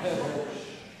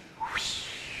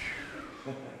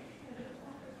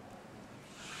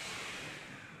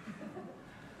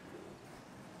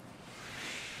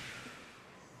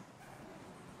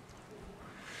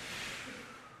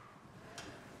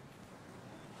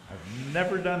 I've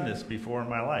never done this before in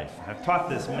my life. I've taught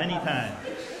this many times,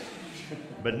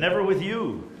 but never with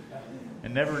you,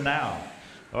 and never now.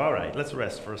 All right, let's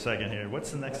rest for a second here.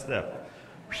 What's the next step?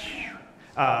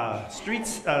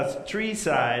 Tree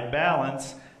side,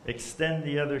 balance, extend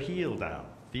the other heel down.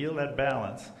 Feel that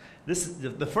balance.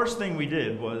 The first thing we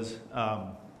did was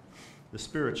the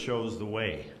Spirit shows the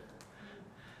way.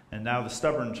 And now the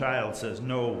stubborn child says,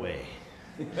 no way.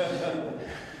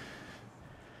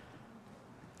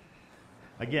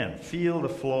 Again, feel the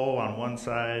flow on one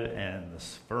side and the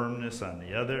firmness on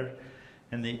the other.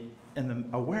 And the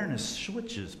awareness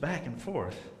switches back and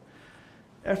forth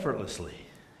effortlessly.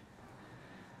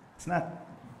 It's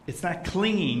not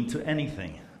clinging to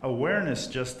anything. Awareness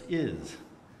just is.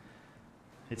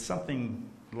 It's something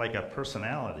like a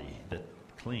personality that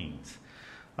clings.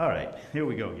 All right, here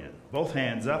we go again. Both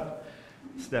hands up,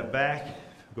 step back,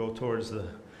 go towards the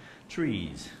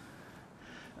trees.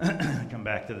 Come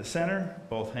back to the center,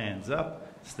 both hands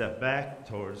up, step back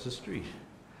towards the street.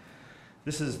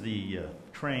 This is the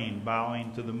train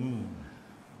bowing to the moon.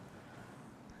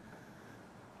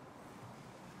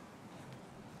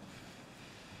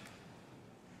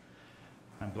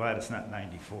 I'm glad it's not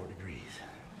 94 degrees.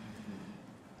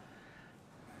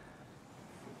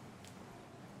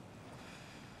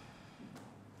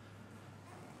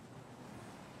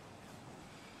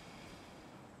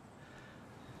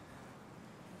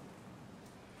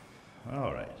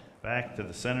 All right, back to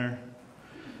the center.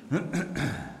 Does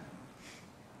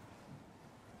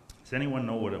anyone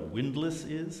know what a windlass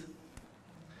is?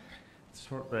 It's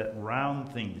sort of that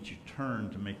round thing that you turn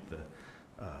to make the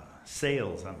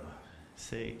sails on the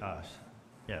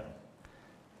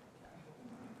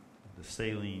the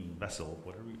sailing vessel,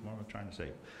 what am I trying to say?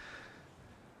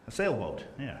 A sailboat,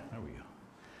 yeah, there we go.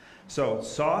 So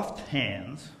soft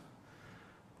hands,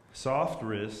 soft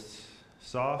wrists,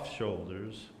 soft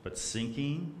shoulders, but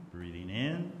sinking, breathing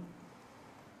in,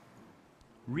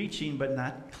 reaching but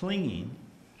not clinging,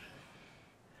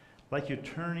 like you're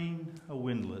turning a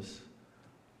windlass.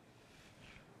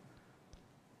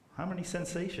 How many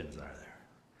sensations are there?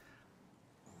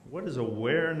 What is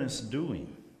awareness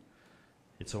doing?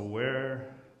 It's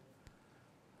aware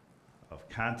of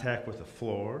contact with the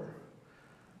floor,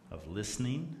 of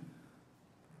listening,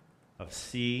 of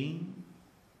seeing,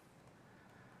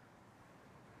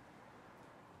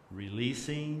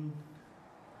 releasing,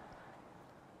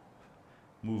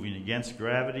 moving against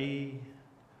gravity.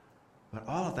 But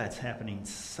all of that's happening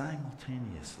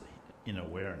simultaneously in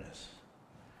awareness.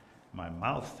 My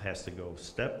mouth has to go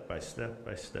step by step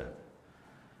by step.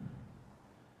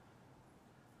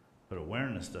 But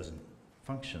awareness doesn't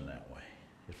function that way.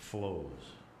 It flows.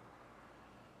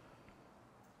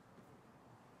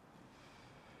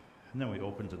 And then we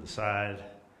open to the side.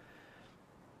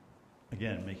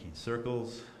 Again, making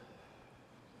circles.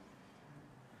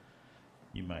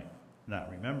 You might not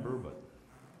remember, but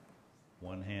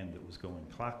one hand that was going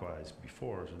clockwise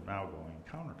before is now going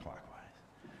counterclockwise.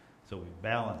 So we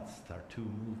balanced our two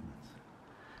movements.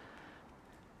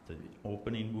 The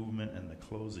opening movement and the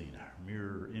closing are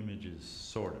mirror images,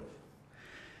 sort of.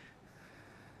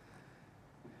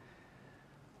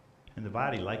 And the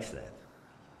body likes that.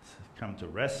 Come to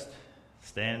rest,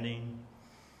 standing.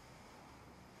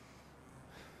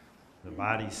 The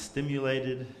body's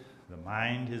stimulated, the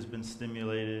mind has been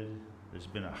stimulated. There's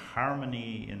been a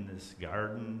harmony in this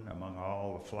garden among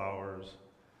all the flowers.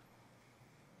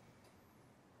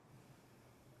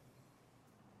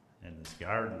 And this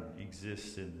garden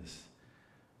exists in this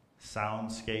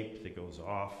soundscape that goes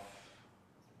off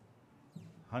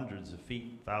hundreds of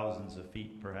feet, thousands of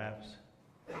feet perhaps.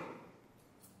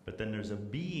 But then there's a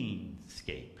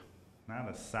being-scape, not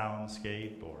a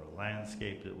soundscape or a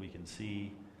landscape that we can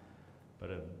see,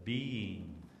 but a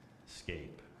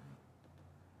being-scape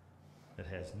that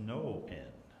has no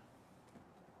end.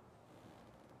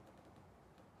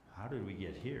 How did we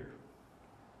get here?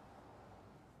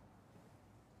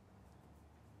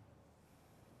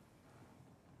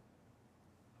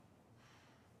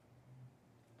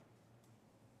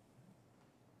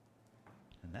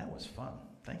 And that was fun.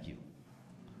 Thank you.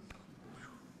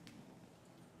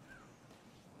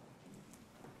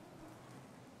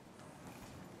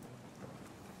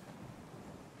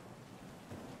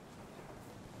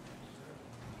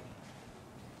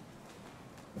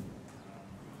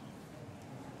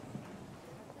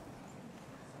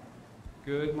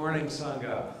 Good morning,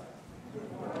 Sangha.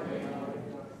 Good morning.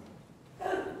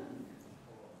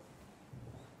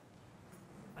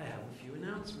 I have a few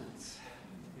announcements.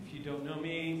 If you don't know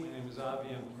me, my name is Avi.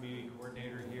 I'm community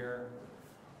coordinator here.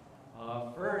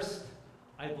 First,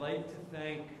 I'd like to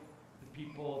thank the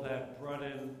people that brought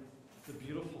in the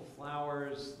beautiful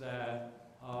flowers that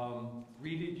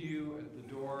greeted you at the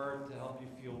door to help you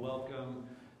feel welcome,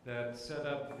 that set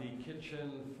up the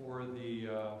kitchen for the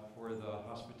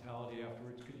hospitality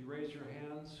afterwards. Could you raise your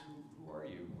hands? Who are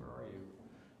you? Where are you?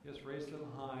 Yes, raise them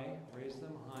high. Raise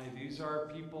them high. These are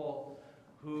people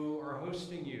who are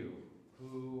hosting you,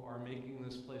 who are making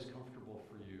this place comfortable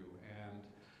for you, and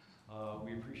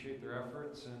we appreciate their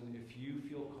efforts. And if you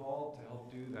feel called to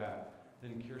help do that,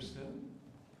 then Kirsten,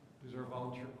 who's our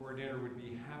volunteer coordinator, would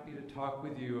be happy to talk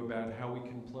with you about how we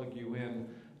can plug you in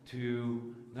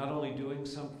to not only doing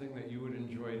something that you would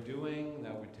enjoy doing,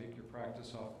 that would take your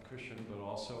practice off the cushion, but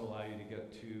also allow you to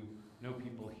get to know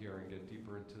people here and get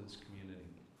deeper into this community.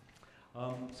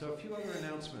 So a few other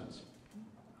announcements.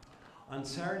 On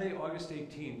Saturday, August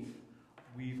 18th,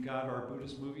 we've got our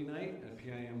Buddhist movie night at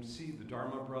PIMC, the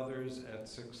Dharma Brothers at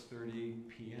 6:30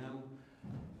 p.m.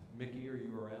 Mickey, are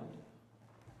you around?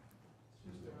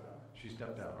 She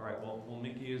stepped out. All right, well,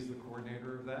 Mickey is the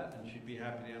coordinator of that, and she'd be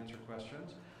happy to answer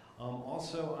questions.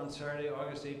 Also, on Saturday,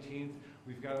 August 18th,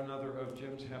 we've got another of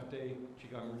Jim's half-day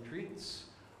Qigong retreats.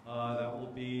 That will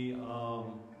be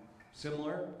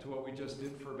similar to what we just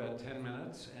did for about 10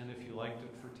 minutes, and if you liked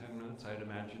it for 10 minutes, I'd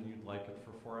imagine you'd like it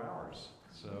for 4 hours.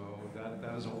 So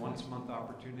that is a once-a-month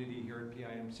opportunity here at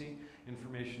PIMC.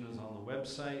 Information is on the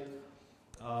website.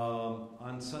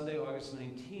 On Sunday, August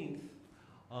 19th,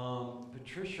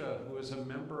 Patricia, who is a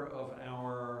member of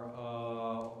our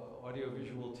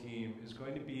audiovisual team, is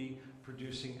going to be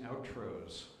producing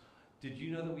outros. Did you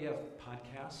know that we have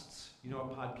podcasts? You know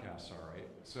what podcasts are, right?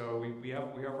 So we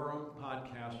have our own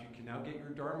podcast. You can now get your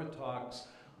Dharma talks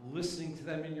listening to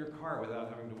them in your car without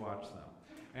having to watch them.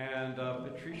 And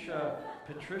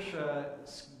Patricia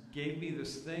gave me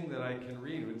this thing that I can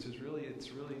read, which is really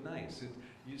nice.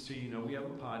 So you know we have a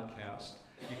podcast.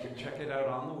 You can check it out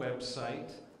on the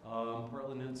website,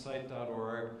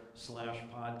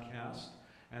 portlandinsight.org/podcast.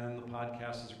 And the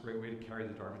podcast is a great way to carry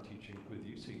the Dharma teaching with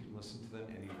you, so you can listen to them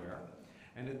anywhere.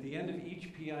 And at the end of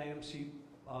each PIMC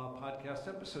podcast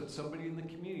episode, somebody in the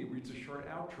community reads a short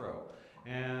outro.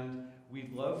 And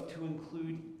we'd love to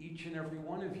include each and every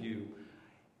one of you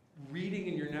reading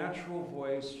in your natural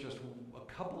voice just a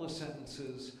couple of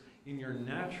sentences in your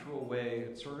natural way.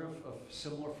 It's sort of a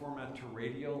similar format to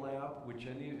Radiolab, which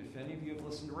if any of you have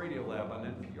listened to Radiolab on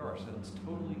NPR, so it's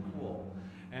totally cool.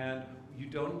 And we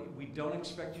don't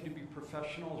expect you to be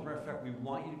professional. As a matter of fact, we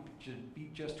want you to be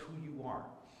just who you are.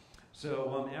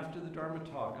 So after the Dharma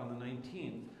talk on the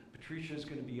 19th, Patricia is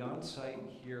going to be on site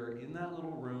here in that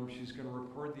little room. She's going to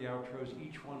record the outros.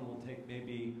 Each one will take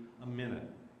maybe a minute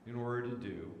in order to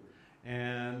do.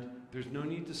 And there's no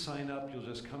need to sign up. You'll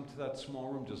just come to that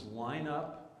small room, just line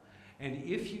up. And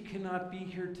if you cannot be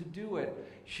here to do it,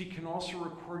 she can also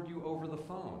record you over the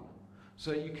phone.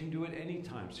 So you can do it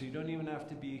anytime, so you don't even have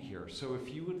to be here. So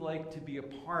if you would like to be a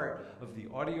part of the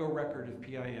audio record of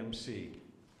PIMC,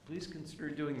 please consider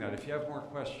doing that. If you have more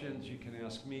questions, you can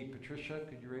ask me. Patricia,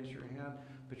 could you raise your hand?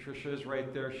 Patricia is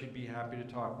right there. She'd be happy to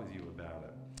talk with you about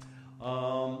it.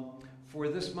 For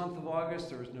this month of August,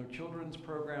 there is no children's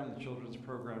program. The children's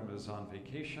program is on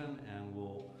vacation and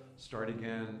will start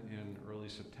again in early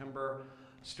September.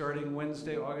 Starting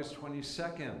Wednesday, August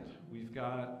 22nd, we've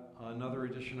got another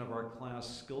edition of our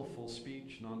class, Skillful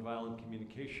Speech, Nonviolent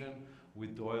Communication,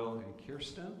 with Doyle and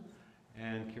Kirsten.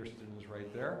 And Kirsten is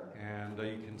right there. And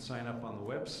you can sign up on the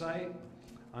website.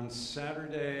 On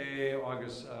Saturday,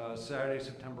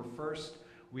 September 1st,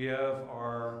 we have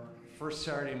our first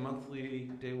Saturday monthly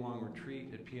day-long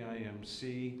retreat at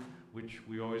PIMC, which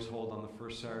we always hold on the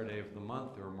first Saturday of the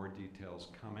month. There are more details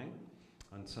coming.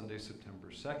 On Sunday, September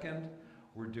 2nd,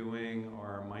 we're doing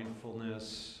our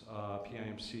mindfulness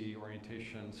PIMC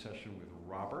orientation session with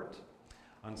Robert.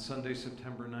 On Sunday,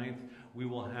 September 9th, we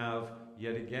will have,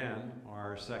 yet again,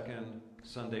 our second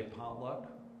Sunday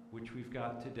potluck, which we've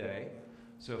got today.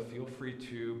 So feel free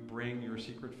to bring your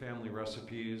secret family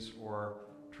recipes or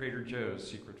Trader Joe's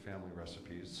secret family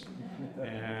recipes,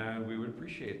 and we would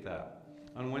appreciate that.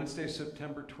 On Wednesday,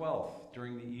 September 12th,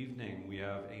 during the evening, we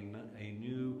have a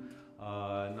new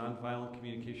nonviolent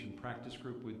communication practice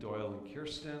group with Doyle and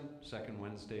Kirsten, second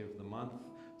Wednesday of the month.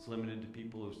 It's limited to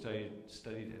people who've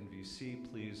studied NVC.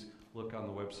 Please look on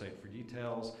the website for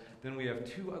details. Then we have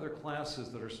two other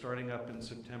classes that are starting up in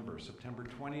September. September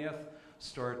 20th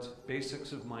starts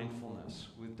Basics of Mindfulness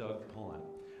with Doug Pullen.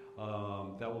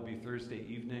 That will be Thursday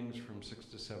evenings from 6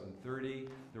 to 7:30.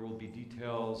 There will be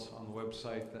details on the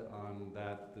website on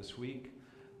that this week.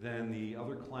 Then the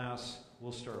other class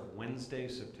will start Wednesday,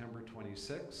 September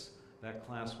 26th. That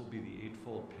class will be the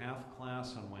Eightfold Path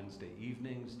class on Wednesday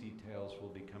evenings. Details will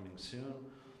be coming soon.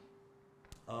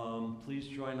 Please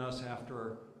join us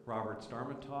after Robert's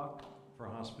Dharma talk for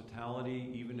hospitality.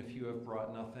 Even if you have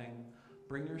brought nothing,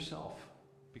 bring yourself,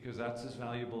 because that's as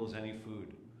valuable as any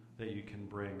food that you can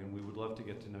bring, and we would love to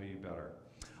get to know you better.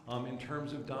 In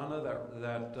terms of Donna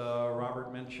that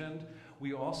Robert mentioned,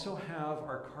 we also have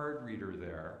our card reader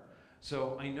there.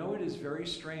 So I know it is very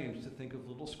strange to think of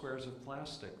little squares of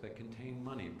plastic that contain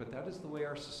money, but that is the way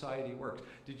our society works.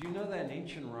 Did you know that in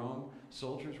ancient Rome,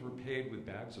 soldiers were paid with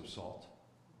bags of salt?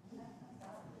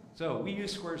 So we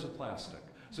use squares of plastic.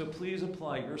 So please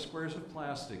apply your squares of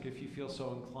plastic, if you feel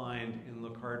so inclined, in the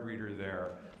card reader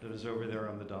there that is over there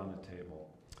on the Donna table.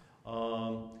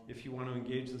 If you want to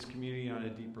engage this community on a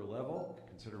deeper level,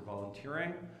 consider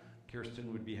volunteering.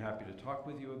 Kirsten would be happy to talk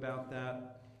with you about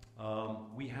that.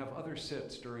 We have other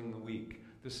sits during the week.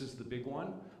 This is the big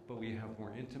one, but we have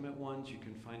more intimate ones. You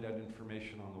can find out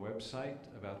information on the website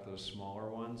about those smaller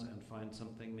ones and find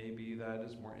something maybe that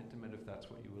is more intimate if that's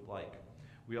what you would like.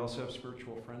 We also have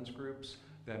spiritual friends groups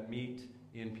that meet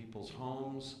in people's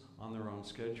homes on their own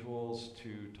schedules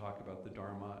to talk about the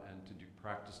Dharma and to do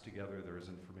practice together. There is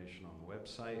information on the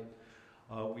website.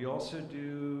 We also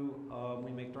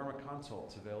we make Dharma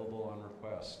consults available on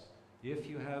request. If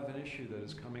you have an issue that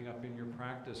is coming up in your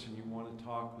practice and you want to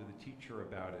talk with a teacher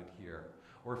about it here,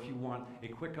 or if you want a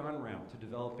quick on-ramp to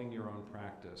developing your own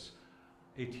practice,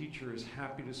 a teacher is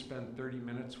happy to spend 30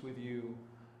 minutes with you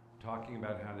talking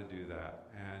about how to do that.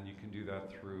 And you can do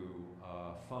that through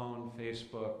phone,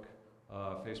 Facebook,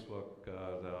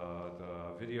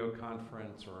 the video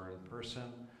conference, or in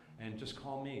person. And just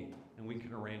call me, and we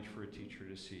can arrange for a teacher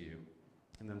to see you.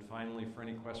 And then finally, for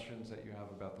any questions that you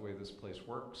have about the way this place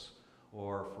works,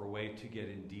 or for a way to get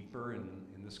in deeper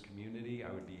in this community, I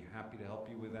would be happy to help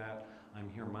you with that. I'm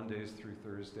here Mondays through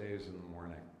Thursdays in the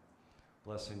morning.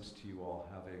 Blessings to you all.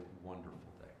 Have a wonderful day.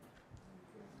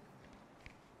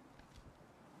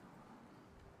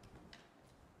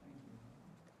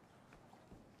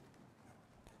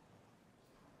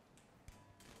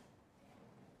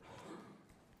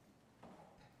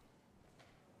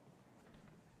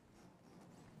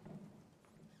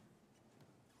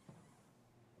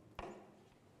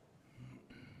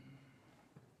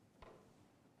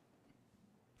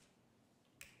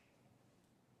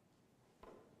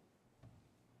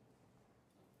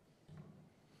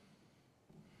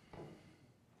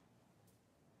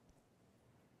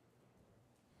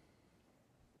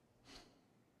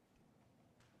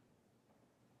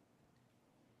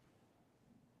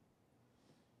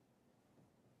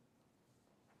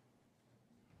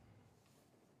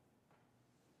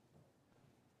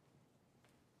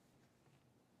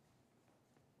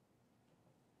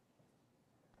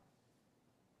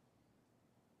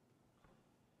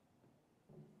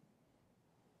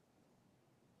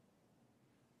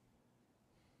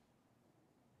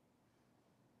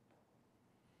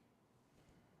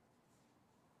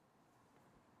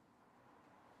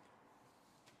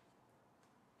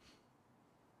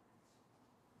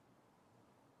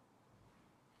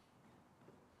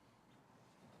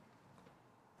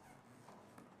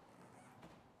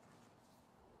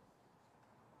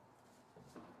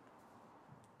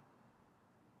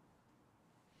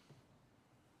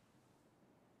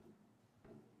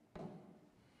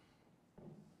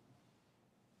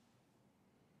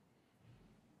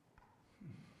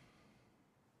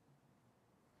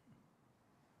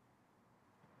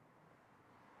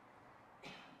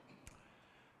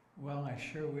 Well, I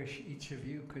sure wish each of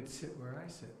you could sit where I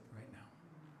sit right now.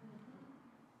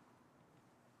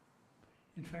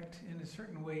 In fact, in a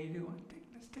certain way you do.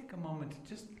 Let's take a moment to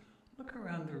just look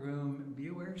around the room and be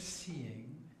aware of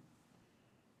seeing,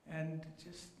 and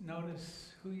just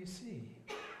notice who you see.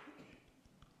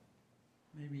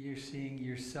 Maybe you're seeing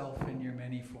yourself in your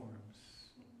many forms.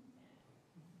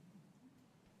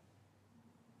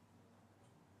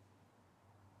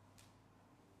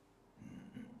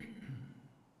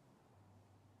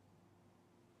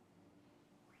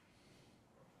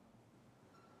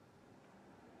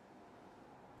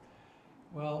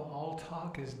 Well, all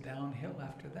talk is downhill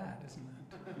after that, isn't it?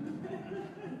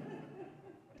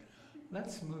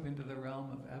 Let's move into the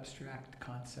realm of abstract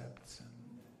concepts and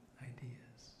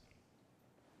ideas.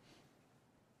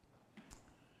 A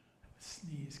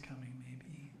sneeze coming,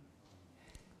 maybe.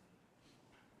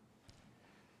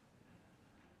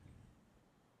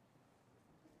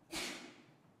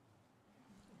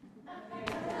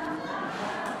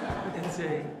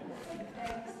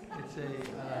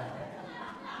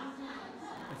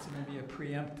 It's maybe a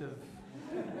preemptive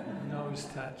nose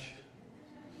touch.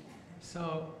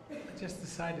 So I just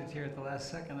decided here at the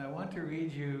last second, I want to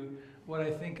read you what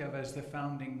I think of as the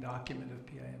founding document of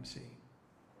PIMC.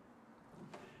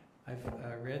 I've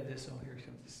read this, oh here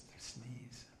comes this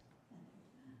sneeze.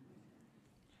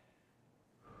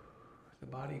 The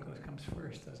body comes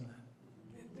first, doesn't it?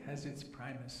 It has its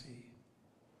primacy.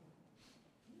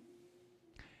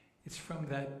 It's from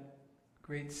that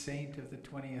great saint of the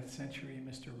 20th century,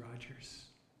 Mr. Rogers.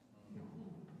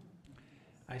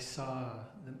 I saw,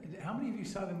 how many of you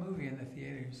saw the movie in the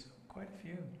theaters? Quite a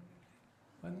few.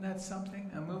 Wasn't that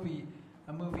something? A movie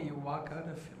you walk out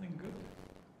of feeling good.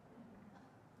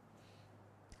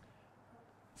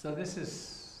 So this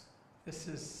is the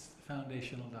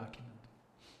foundational document.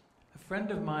 A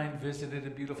friend of mine visited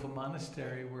a beautiful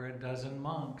monastery where a dozen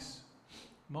monks,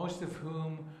 most of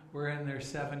whom were in their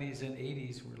 70s and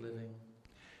 80s, were living.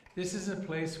 This is a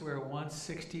place where once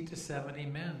 60 to 70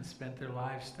 men spent their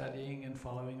lives studying and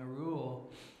following a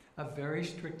rule of very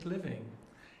strict living,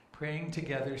 praying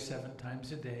together 7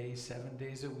 times a day, 7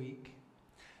 days a week.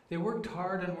 They worked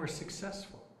hard and were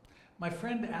successful. My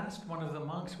friend asked one of the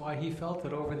monks why he felt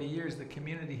that over the years the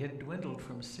community had dwindled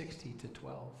from 60 to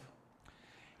 12.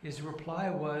 His reply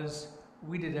was,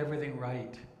 "We did everything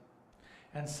right.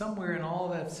 And somewhere in all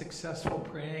that successful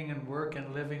praying and work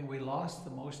and living, we lost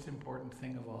the most important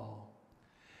thing of all.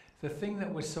 The thing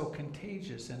that was so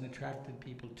contagious and attracted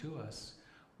people to us.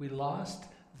 We lost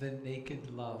the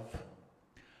naked love.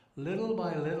 Little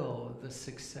by little, the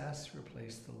success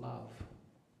replaced the love."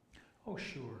 Oh,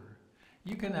 sure.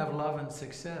 You can have love and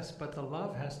success, but the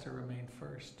love has to remain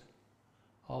first.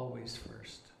 Always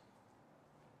first.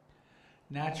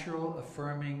 Natural,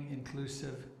 affirming,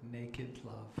 inclusive, naked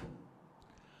love.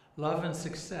 Love and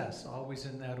success, always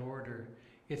in that order.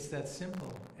 It's that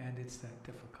simple and it's that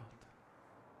difficult.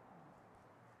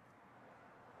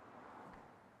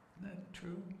 Isn't that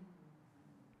true?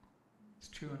 It's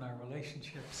true in our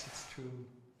relationships. It's true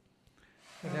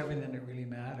with everything that really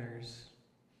matters.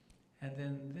 And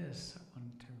then this I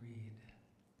wanted to read.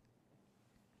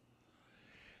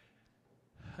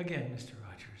 Again, Mr.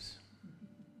 Rogers.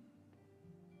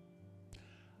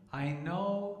 I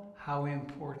know how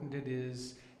important it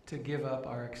is to give up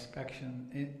our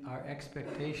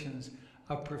expectations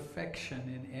of perfection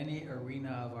in any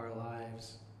arena of our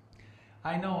lives.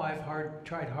 I know I've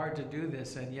tried hard to do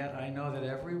this, and yet I know that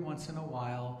every once in a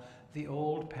while the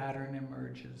old pattern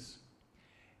emerges.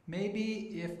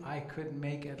 Maybe if I could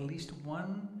make at least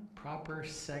one proper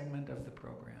segment of the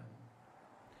program.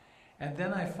 And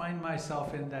then I find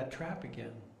myself in that trap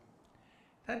again.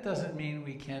 That doesn't mean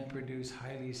we can't produce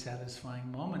highly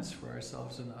satisfying moments for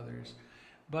ourselves and others,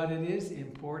 but it is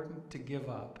important to give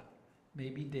up,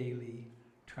 maybe daily,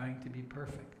 trying to be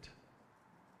perfect.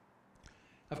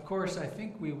 Of course, I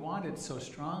think we want it so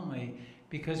strongly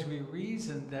because we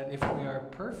reason that if we are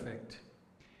perfect,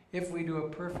 if we do a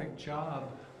perfect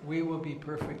job, we will be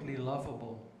perfectly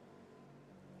lovable.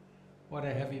 What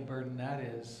a heavy burden that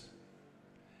is.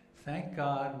 Thank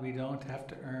God we don't have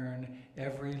to earn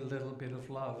every little bit of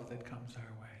love that comes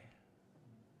our way.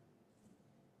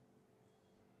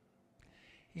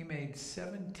 He made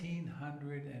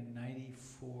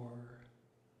 1,794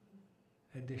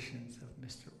 editions of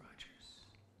Mr. Rogers.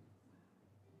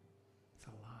 It's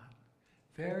a lot.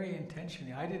 Very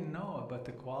intentionally. I didn't know about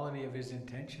the quality of his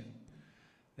intention,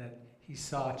 that he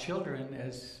saw children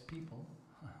as people.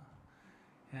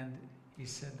 And he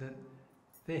said that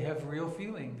they have real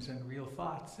feelings and real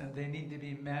thoughts, and they need to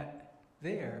be met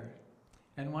there.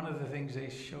 And one of the things they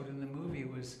showed in the movie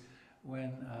was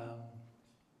when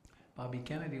Bobby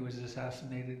Kennedy was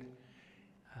assassinated,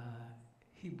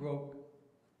 he broke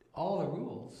all the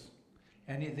rules,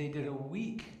 and they did a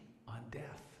week on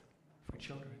death for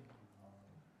children.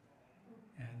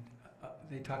 And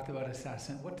they talked about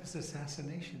what does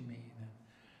assassination mean? And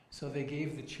so they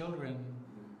gave the children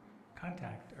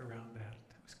contact around that.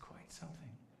 It was quite something.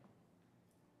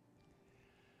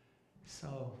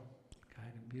 So,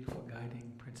 a beautiful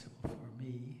guiding principle for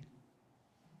me.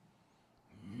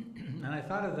 And I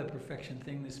thought of the perfection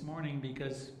thing this morning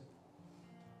because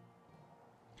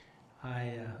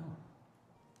I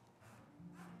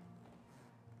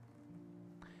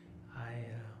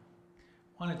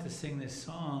wanted to sing this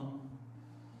song,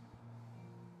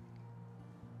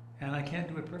 and I can't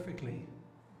do it perfectly.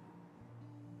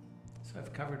 So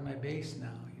I've covered my bass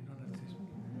now. You don't have to.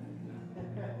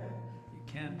 You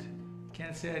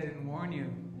can't say I didn't warn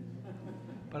you.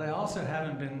 But I also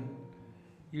haven't been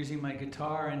using my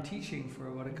guitar and teaching for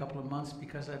a couple of months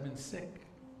because I've been sick.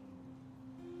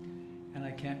 And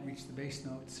I can't reach the bass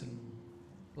notes and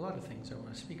a lot of things I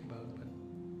want to speak about.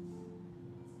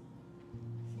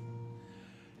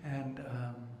 And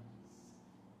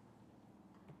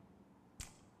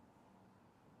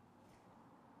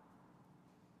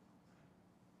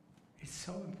it's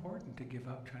so important to give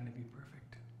up trying to be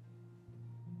perfect.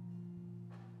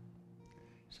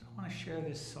 So I want to share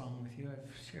this song with you.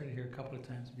 I've shared it here a couple of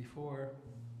times before.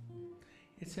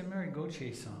 It's a Mary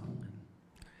Gauthier song, and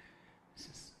this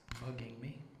is bugging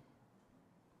me.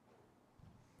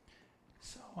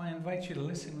 So I invite you to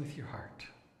listen with your heart.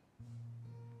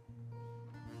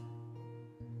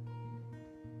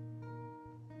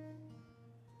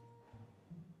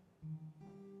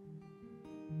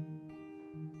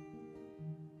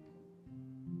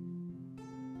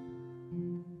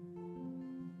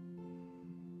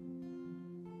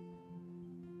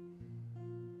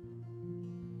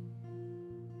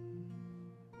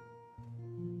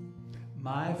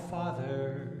 My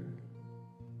Father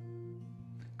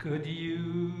could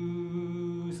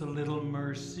use a little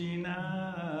mercy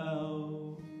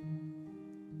now.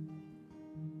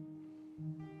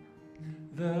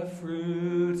 The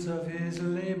fruits of his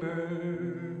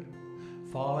labor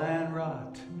fall and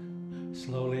rot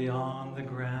slowly on the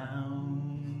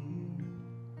ground.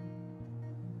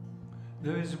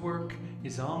 His work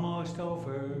is almost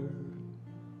over.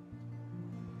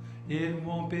 It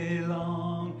won't be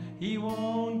long, he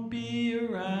won't be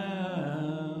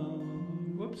around.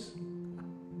 Whoops.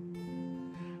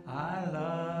 I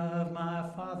love my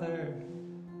Father.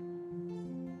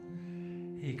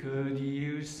 He could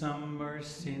use some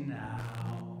mercy now.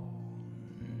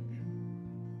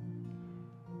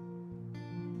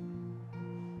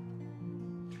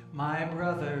 My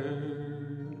brother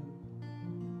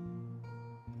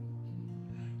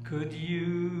could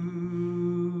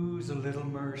use a little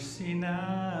mercy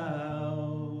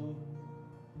now.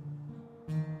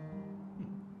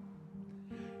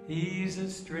 He's a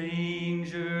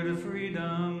stranger to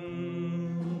freedom.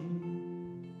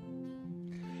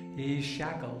 He's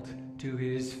shackled to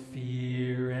his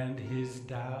fear and his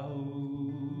doubt.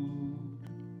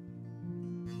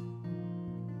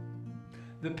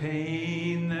 The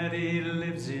pain that he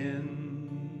lives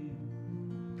in,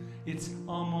 it's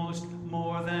almost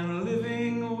more than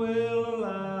living will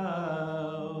allow.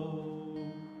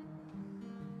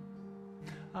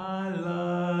 I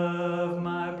love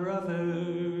my brother.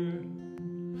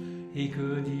 He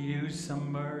could use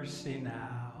some mercy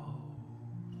now.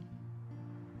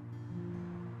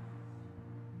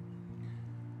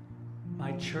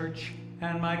 My church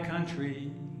and my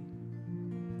country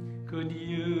could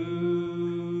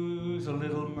use a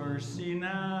little mercy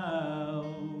now.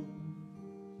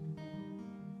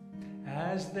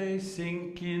 As they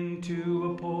sink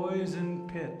into a poison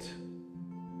pit,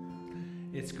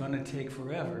 it's gonna take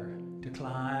forever to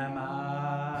climb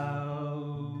out.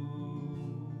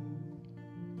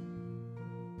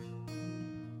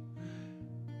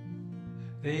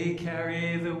 They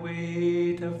carry the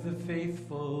weight of the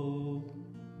faithful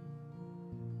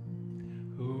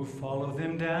who follow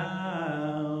them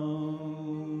down.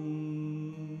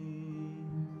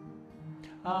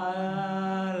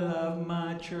 I love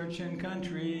my church and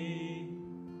country.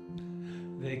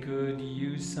 They could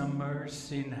use some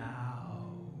mercy now.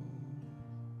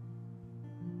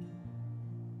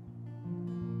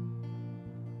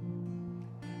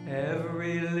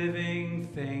 Every living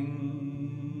thing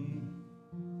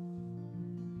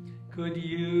could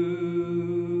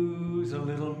use a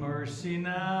little mercy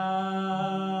now.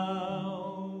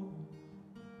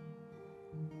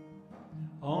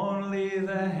 Only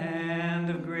the hand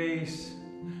of grace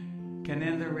can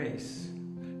end the race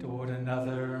toward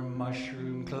another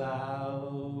mushroom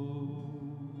cloud.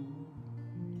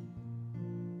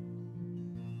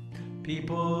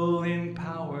 People in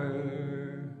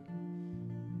power,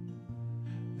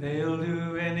 they'll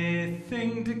do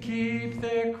anything to keep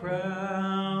their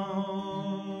crown.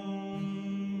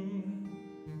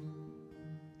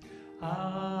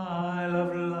 I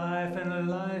love life, and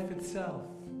life itself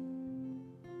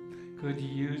could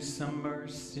use some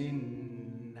mercy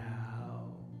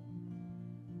now.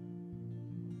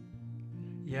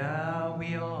 Yeah,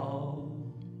 we all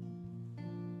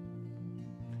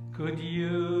could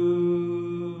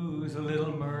use a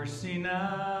little mercy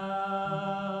now.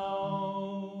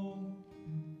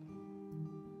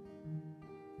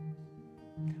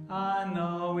 I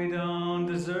know we don't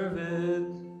deserve it,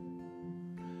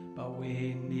 but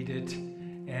we need it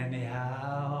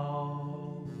anyhow.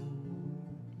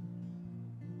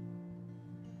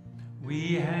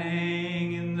 We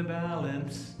hang in the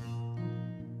balance,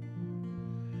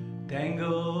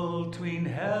 dangle between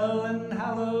hell and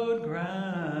hallowed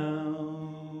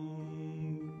ground,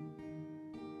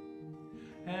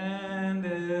 and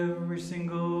every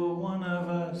single one of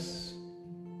us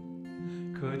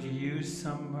could use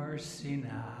some mercy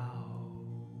now.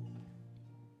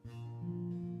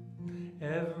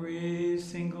 Every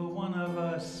single one of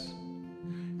us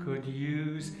could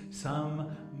use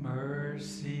some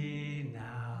mercy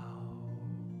now.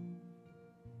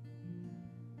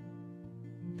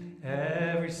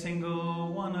 Every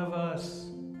single one of us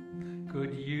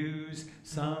could use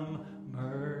some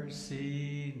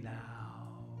mercy now.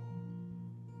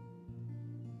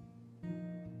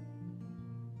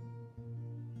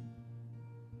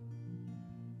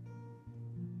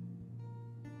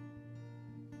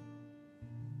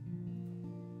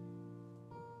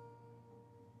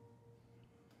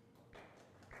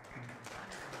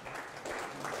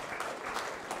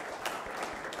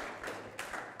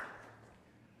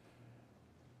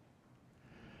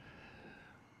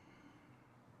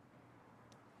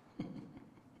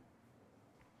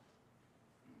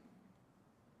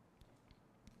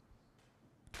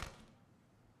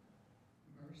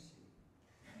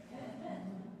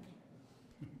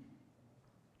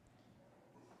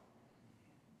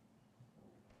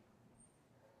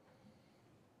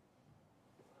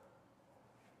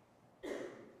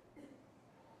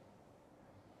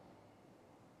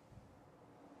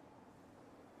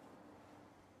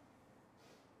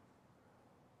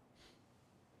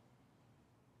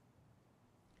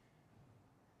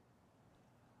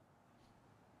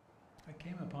 I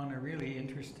came upon a really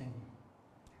interesting,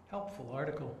 helpful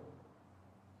article.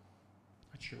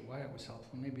 Not sure why it was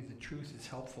helpful. Maybe the truth is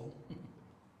helpful.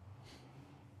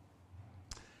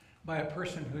 By a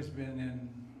person who's been in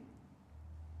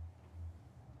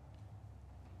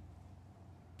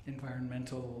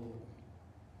environmental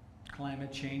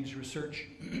climate change research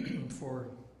for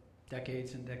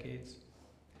decades and decades.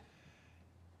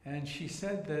 And she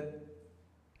said that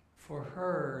for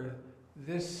her,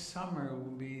 this summer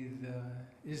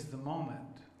is the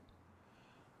moment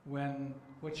when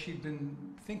what she'd been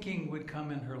thinking would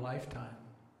come in her lifetime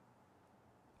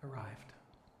arrived.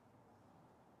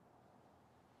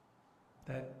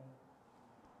 That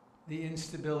the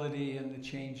instability and the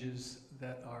changes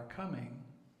that are coming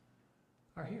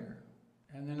are here.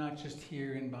 And they're not just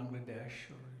here in Bangladesh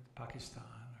or Pakistan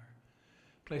or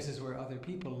places where other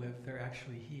people live, they're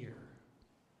actually here.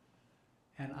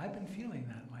 And I've been feeling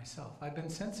that myself. I've been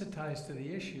sensitized to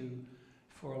the issue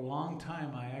for a long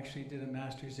time. I actually did a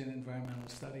master's in environmental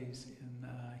studies.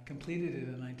 I completed it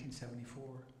in 1974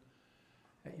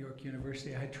 at York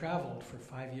University. I had traveled for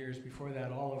 5 years before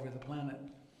that all over the planet.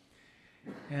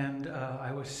 And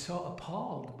I was so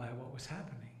appalled by what was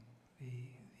happening.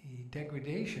 The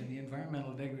degradation, the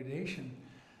environmental degradation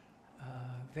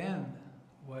then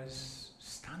was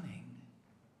stunning.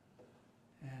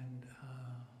 And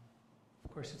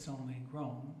of course, it's only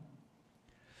grown.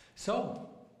 So,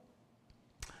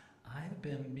 I've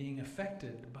been being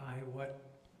affected by what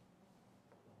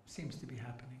seems to be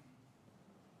happening,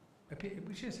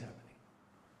 which is happening.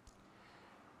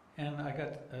 And I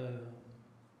got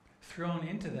thrown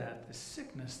into that, the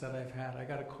sickness that I've had. I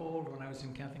got a cold when I was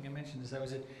in Canada. I think I mentioned this. I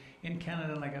was in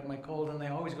Canada and I got my cold, and they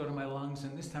always go to my lungs,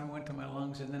 and this time it went to my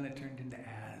lungs, and then it turned into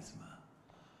asthma,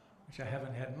 which I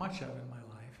haven't had much of in my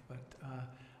life, but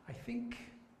I think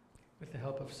with the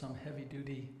help of some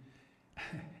heavy-duty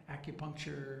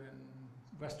acupuncture and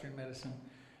Western medicine,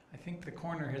 I think the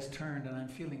corner has turned and I'm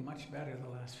feeling much better the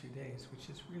last few days, which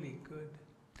is really good.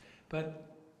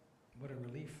 But what a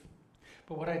relief.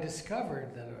 But what I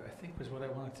discovered that I think was what I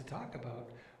wanted to talk about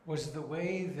was the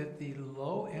way that the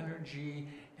low energy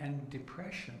and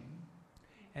depression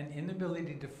and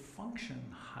inability to function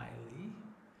highly,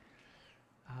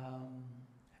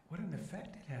 what an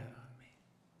effect it had on me.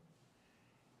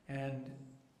 And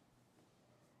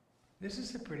this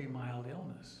is a pretty mild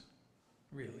illness,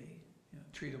 really.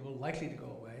 Treatable, likely to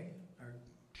go away or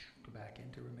go back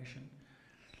into remission.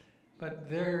 But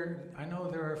I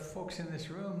know there are folks in this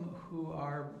room who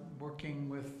are working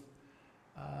with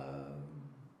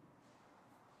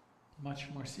much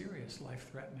more serious,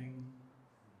 life-threatening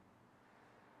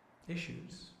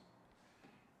issues.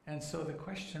 And so the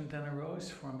question then arose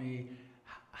for me,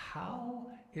 how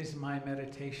is my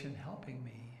meditation helping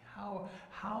me?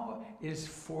 How is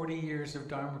 40 years of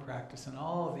Dharma practice and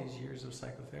all of these years of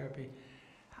psychotherapy,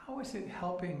 how is it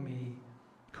helping me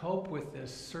cope with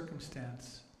this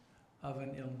circumstance of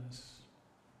an illness?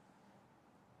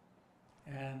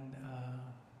 And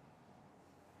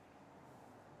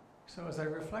so as I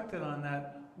reflected on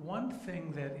that, one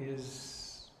thing that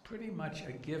is pretty much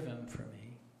a given for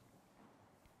me,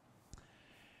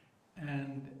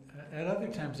 and at other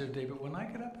times of the day, but when I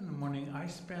get up in the morning, I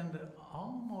spend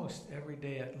almost every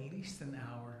day at least an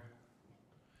hour,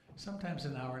 sometimes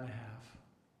an hour and a half,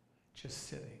 just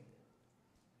sitting.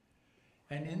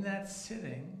 And in that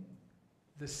sitting,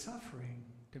 the suffering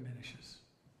diminishes.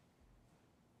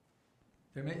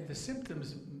 The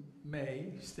symptoms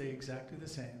may stay exactly the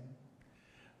same,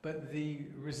 but the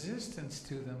resistance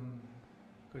to them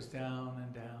goes down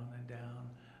and down and down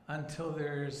until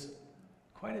there's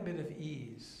quite a bit of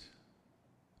ease.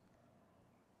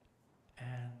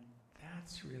 And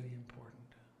that's really important.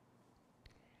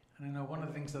 And I know one of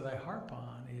the things that I harp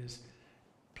on is,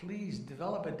 please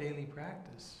develop a daily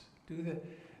practice.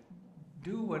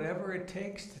 Do whatever it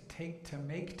takes to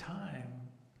make time,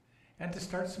 and to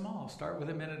start small. Start with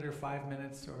a minute or 5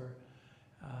 minutes, or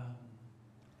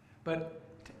but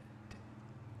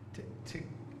to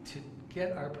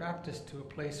get our practice to a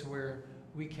place where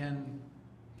we can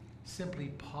simply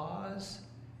pause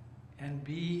and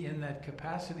be in that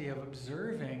capacity of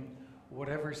observing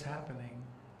whatever's happening,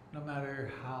 no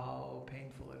matter how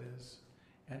painful it is,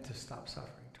 and to stop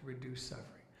suffering, to reduce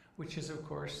suffering, which is, of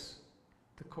course,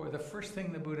 the first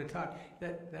thing the Buddha taught.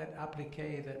 That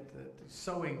applique, that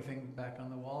sewing thing back on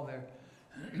the wall there,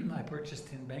 I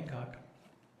purchased in Bangkok.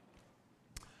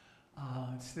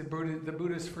 It's the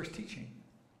Buddha's first teaching,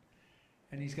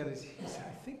 and I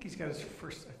think he's got his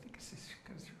first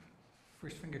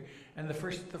finger, and the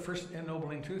first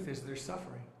ennobling truth is there's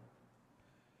suffering.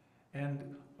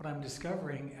 And what I'm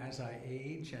discovering as I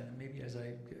age, and maybe as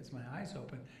my eyes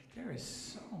open, there is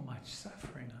so much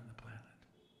suffering on the planet.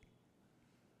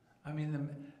 I mean,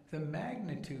 the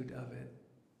magnitude of it,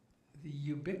 the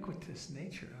ubiquitous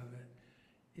nature of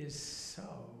it, is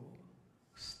so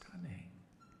stunning.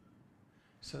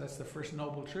 So that's the first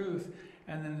noble truth.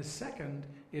 And then the second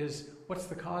is, what's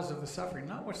the cause of the suffering?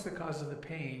 Not what's the cause of the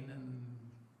pain and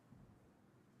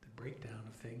the breakdown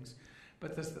of things,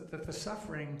 but that the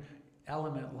suffering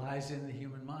element lies in the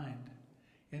human mind,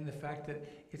 in the fact that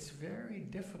it's very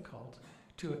difficult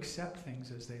to accept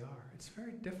things as they are. It's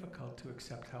very difficult to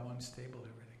accept how unstable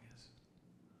everything is.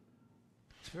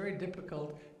 It's very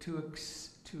difficult to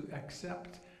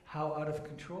accept how out of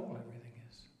control everything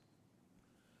is.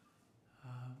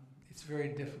 It's very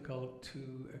difficult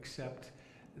to accept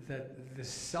that the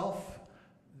self,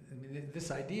 I mean, this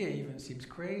idea even seems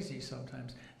crazy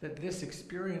sometimes, that this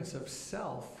experience of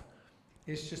self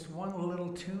is just one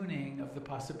little tuning of the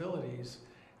possibilities,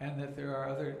 and that there are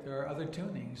other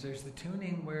tunings. There's the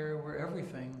tuning where we're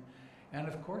everything, and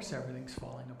of course everything's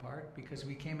falling apart because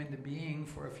we came into being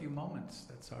for a few moments.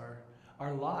 That's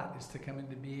our lot, is to come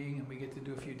into being, and we get to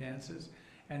do a few dances,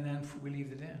 and then we leave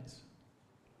the dance.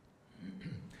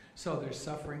 So there's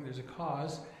suffering, there's a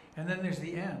cause, and then there's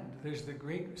the end. There's the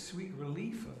great sweet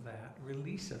release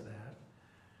of that,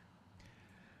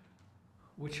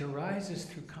 which arises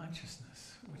through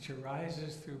consciousness, which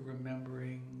arises through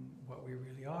remembering what we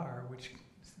really are, which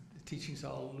the teachings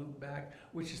all loop back,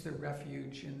 which is the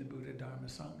refuge in the Buddha, Dharma,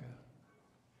 Sangha,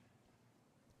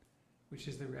 which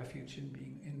is the refuge in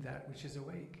being in that which is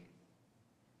awake.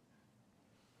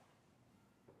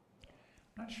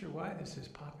 I'm not sure why this is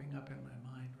popping up in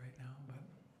my mind right now, but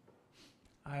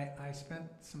I spent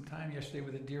some time yesterday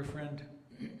with a dear friend.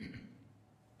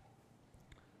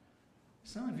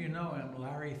 Some of you know him,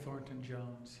 Larry Thornton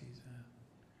Jones.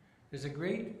 There's a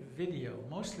great video,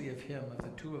 mostly of him, of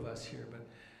the two of us here, but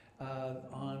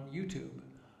on YouTube,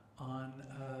 on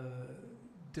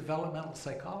developmental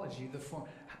psychology,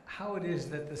 how it is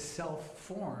that the self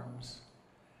forms,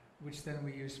 which then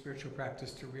we use spiritual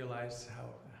practice to realize how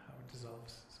it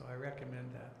dissolves. So I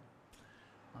recommend that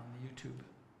on the YouTube,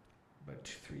 about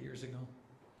 3 years ago.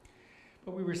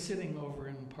 But we were sitting over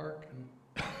in the park, and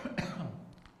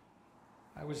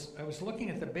I was looking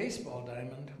at the baseball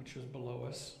diamond, which was below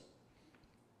us,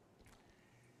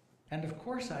 And of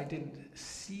course I didn't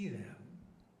see them,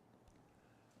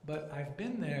 but I've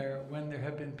been there when there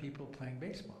have been people playing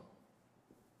baseball.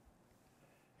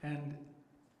 And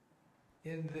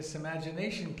in this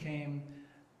imagination came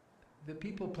the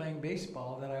people playing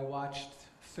baseball that I watched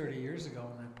 30 years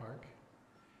ago in that park.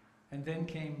 And then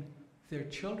came their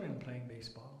children playing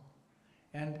baseball.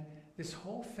 And this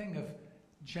whole thing of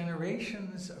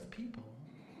generations of people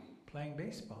playing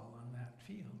baseball on that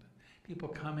field. People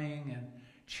coming and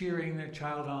cheering their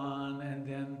child on, and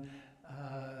then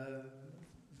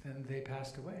they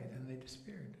passed away, then they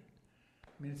disappeared.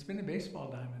 I mean, it's been a baseball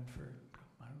diamond for,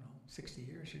 I don't know, 60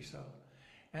 years or so.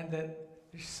 And that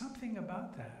there's something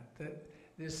about that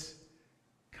this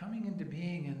coming into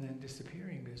being and then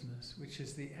disappearing business, which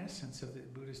is the essence of the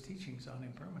Buddha's teachings on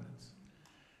impermanence,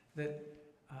 that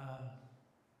I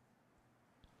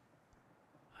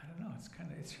don't know,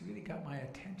 it's really got my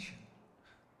attention.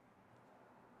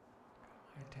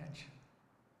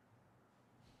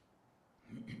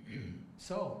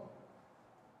 So,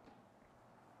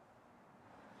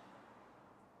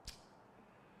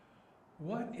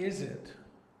 what is it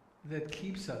that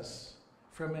keeps us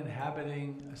from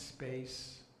inhabiting a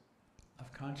space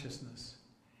of consciousness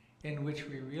in which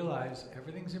we realize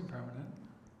everything's impermanent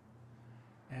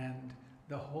and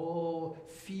the whole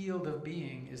field of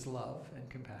being is love and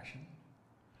compassion?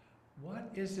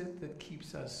 What is it that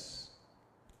keeps us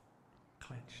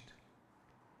clenched?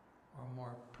 Or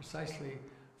more precisely,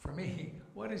 for me,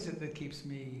 what is it that keeps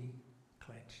me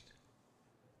clenched?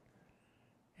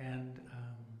 And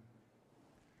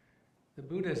the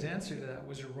Buddha's answer to that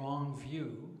was a wrong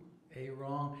view,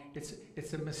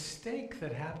 it's a mistake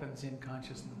that happens in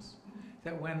consciousness,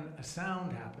 that when a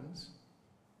sound happens,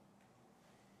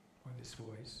 or this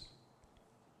voice,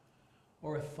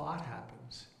 or a thought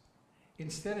happens,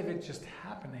 instead of it just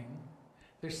happening,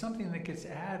 there's something that gets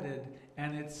added,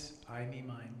 and it's I, me,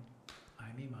 mine,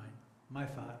 my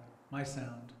thought, my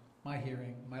sound, my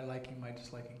hearing, my liking, my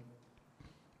disliking.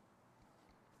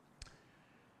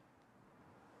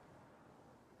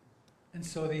 And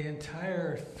so the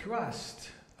entire thrust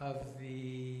of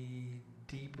the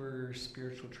deeper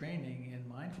spiritual training in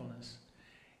mindfulness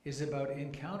is about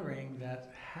encountering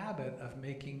that habit of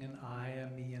making an I, a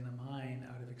me, and a mine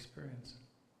out of experience.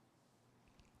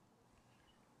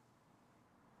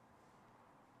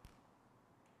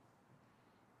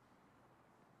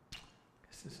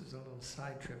 This is a little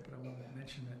side trip, but I want to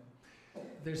mention it.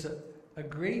 There's a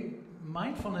great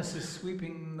mindfulness is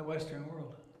sweeping the Western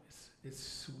world. It's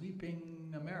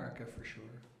sweeping America for sure.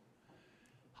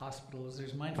 Hospitals,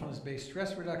 there's mindfulness-based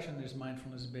stress reduction, there's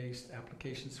mindfulness-based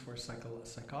applications for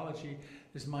psychology.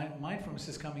 There's mindfulness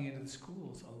is coming into the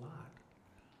schools a lot.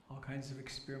 All kinds of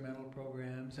experimental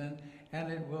programs, and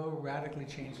it will radically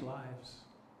change lives.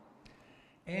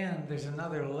 And there's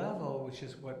another level, which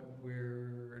is what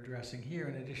we're addressing here,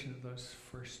 in addition to those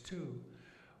first two,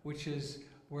 which is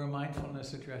where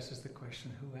mindfulness addresses the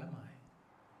question, who am I?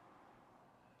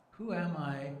 Who am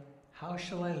I? How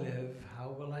shall I live? How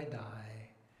will I die?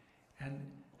 And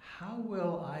how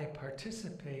will I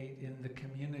participate in the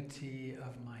community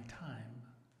of my time?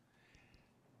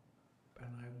 And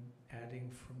I'm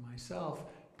adding for myself,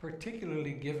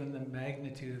 particularly given the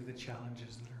magnitude of the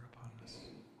challenges that are upon us.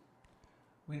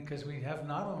 Because we have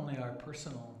not only our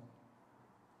personal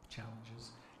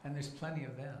challenges, and there's plenty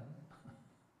of them,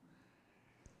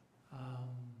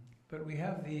 but we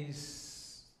have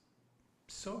these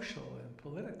social and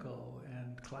political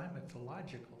and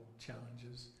climatological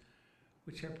challenges,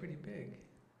 which are pretty big.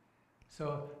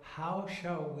 So how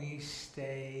shall we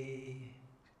stay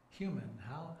human?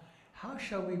 How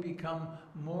shall we become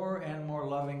more and more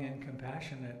loving and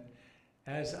compassionate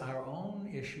as our own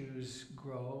issues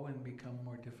grow and become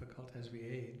more difficult as we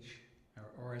age,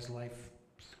 or as life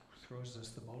throws us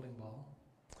the bowling ball?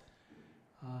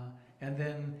 And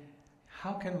then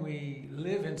how can we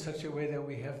live in such a way that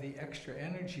we have the extra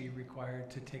energy required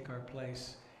to take our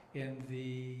place in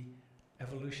the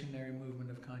evolutionary movement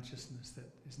of consciousness that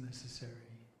is necessary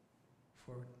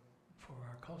for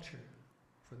our culture,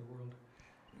 for the world?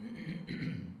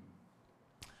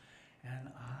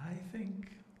 And I think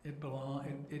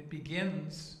it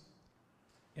begins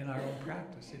in our own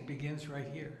practice. It begins right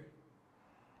here.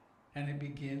 And it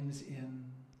begins in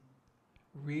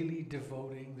really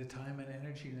devoting the time and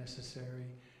energy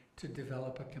necessary to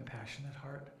develop a compassionate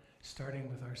heart, starting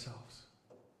with ourselves.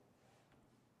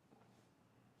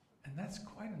 And that's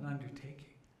quite an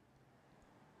undertaking.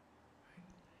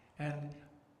 Right? And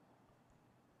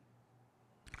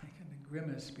I kind of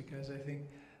grimace because I think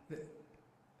that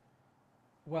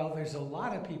while there's a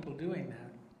lot of people doing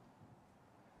that,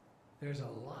 there's a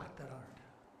lot that aren't.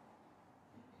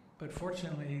 But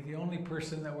fortunately, the only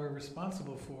person that we're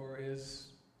responsible for is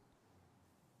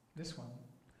this one.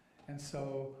 And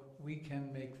so we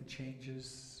can make the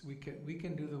changes, we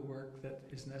can do the work that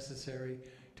is necessary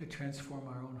to transform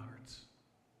our own hearts.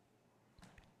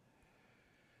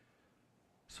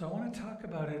 So I want to talk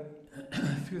about it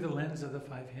through the lens of the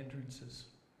 5 hindrances.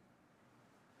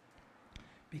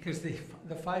 Because the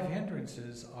 5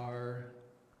 hindrances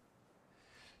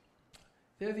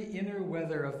they're the inner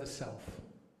weather of the self.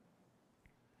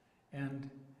 And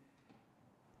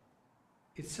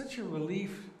it's such a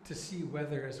relief to see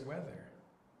weather as weather,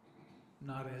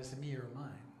 not as me or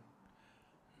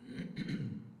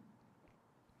mine.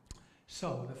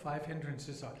 So, the 5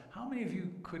 hindrances are, how many of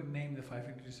you could name the 5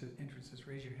 hindrances?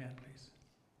 Raise your hand, please.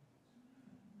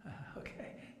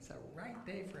 Okay, it's the right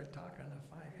day for a talk on the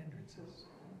 5 hindrances.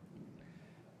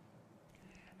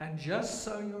 And just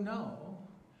so you know,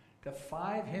 the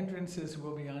 5 hindrances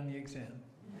will be on the exam.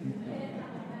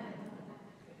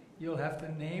 You'll have to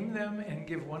name them and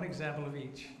give one example of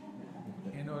each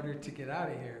in order to get out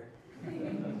of here.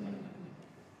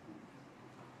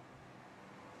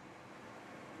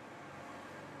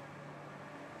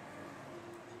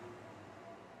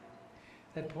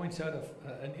 That points out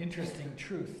an interesting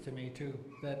truth to me, too,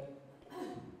 that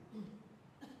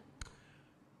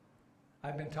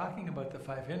I've been talking about the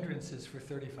 5 hindrances for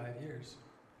 35 years,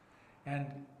 and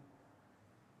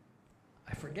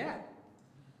I forget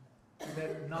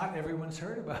that not everyone's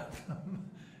heard about them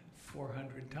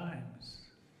 400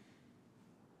 times.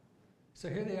 So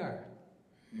here they are.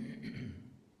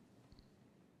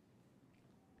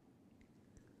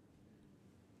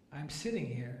 I'm sitting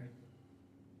here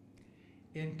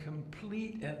in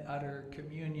complete and utter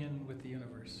communion with the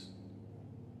universe.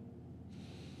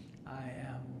 I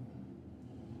am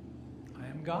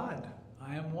God.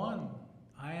 I am one.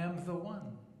 I am the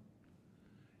one.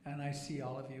 And I see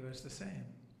all of you as the same.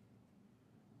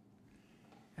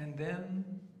 And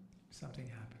then something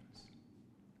happens.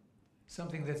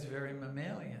 Something that's very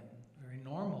mammalian, very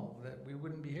normal, that we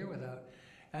wouldn't be here without.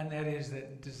 And that is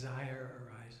that desire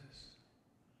arises.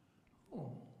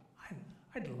 Oh,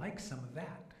 I'd like some of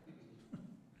that.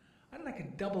 I'd like a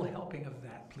double helping of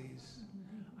that, please.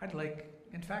 I'd like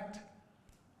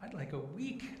a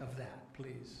week of that,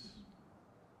 please.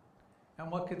 And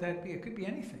what could that be? It could be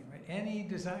anything, right? Any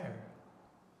desire.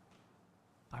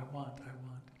 I want.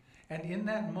 And in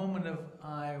that moment of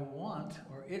I want,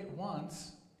 or it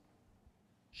wants,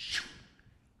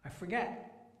 I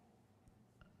forget.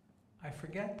 I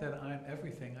forget that I'm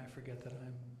everything. I forget that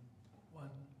I'm one.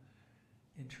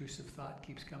 Intrusive thought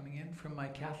keeps coming in from my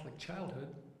Catholic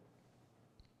childhood.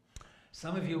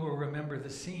 Some of you will remember the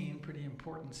scene, pretty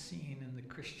important scene in the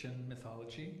Christian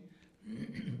mythology.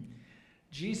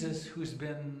 Jesus, who's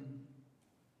been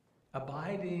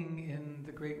abiding in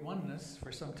the great oneness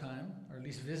for some time, or at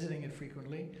least visiting it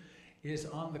frequently, is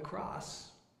on the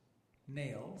cross,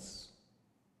 nails.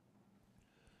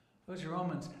 Those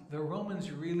Romans, the Romans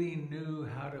really knew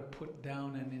how to put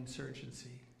down an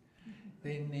insurgency.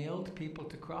 They nailed people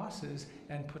to crosses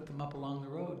and put them up along the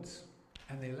roads,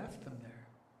 and they left them there.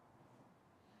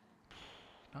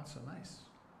 Not so nice.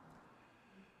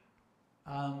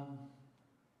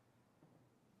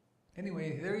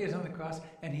 Anyway, there he is on the cross,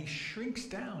 and he shrinks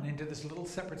down into this little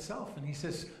separate self, and he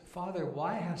says, Father,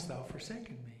 why hast thou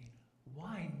forsaken me?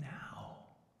 Why now?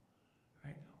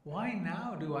 Right? Why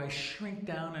now do I shrink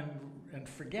down and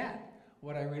forget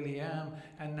what I really am,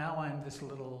 and now I'm this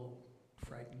little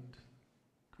frightened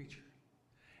creature?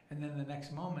 And then the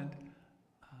next moment,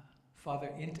 Father,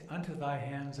 unto thy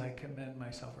hands I commend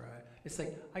myself. It's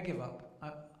like, I give up.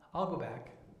 I'll go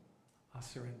back. I'll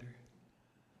surrender.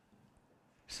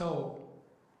 So,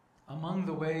 among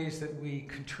the ways that we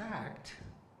contract,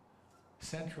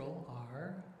 central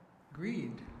are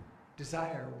greed,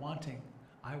 desire, wanting.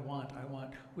 I want.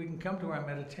 We can come to our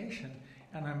meditation,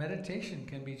 and our meditation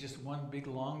can be just one big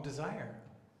long desire.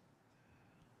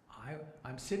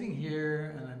 I'm sitting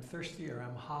here, and I'm thirsty, or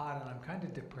I'm hot, and I'm kind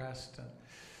of depressed, and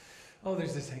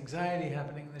there's this anxiety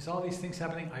happening, there's all these things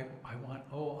happening. I want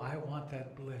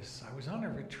that bliss. I was on a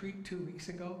retreat 2 weeks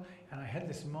ago, and I had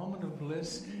this moment of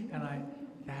bliss, and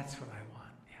that's what I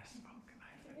want. Yes, can I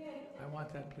have that? I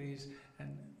want that, please.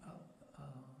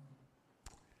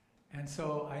 And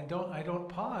so I don't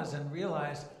pause and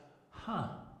realize,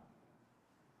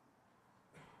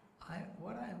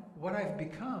 what I've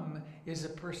become is a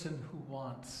person who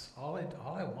wants. All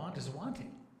I want is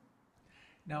wanting.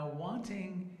 Now,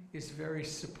 wanting is very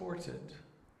supported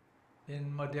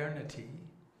in modernity,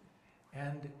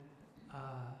 and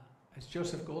as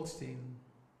Joseph Goldstein,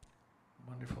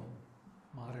 wonderful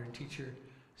modern teacher,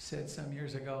 said some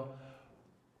years ago,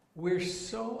 we're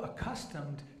so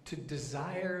accustomed to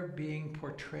desire being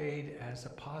portrayed as a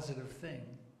positive thing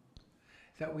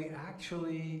that we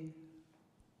actually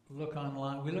look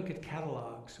online, we look at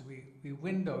catalogs, we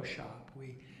window shop,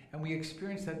 and we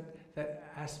experience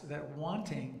that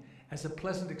wanting as a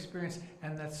pleasant experience,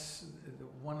 and that's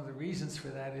one of the reasons for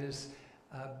that is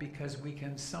because we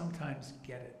can sometimes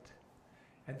get it.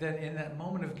 And then in that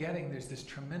moment of getting, there's this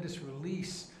tremendous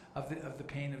release of the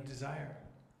pain of desire.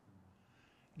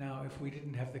 Now, if we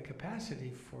didn't have the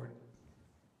capacity for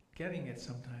getting it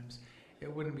sometimes,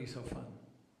 it wouldn't be so fun.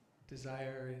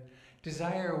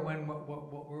 Desire when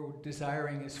what we're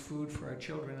desiring is food for our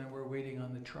children and we're waiting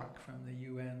on the truck from the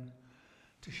UN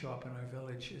to show up in our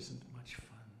village isn't much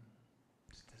fun.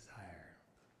 It's desire.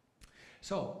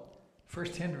 So,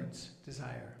 first hindrance,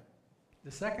 desire.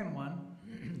 The second one,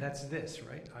 that's this,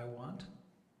 right? I want.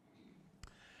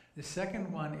 The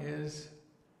second one is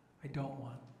I don't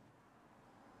want.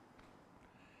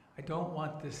 I don't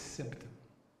want this symptom.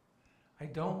 I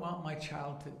don't want my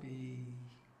child to be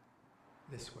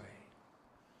this way.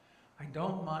 I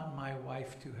don't want my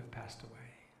wife to have passed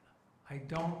away. I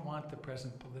don't want the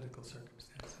present political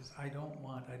circumstances. I don't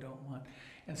want.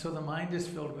 And so the mind is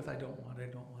filled with I don't want.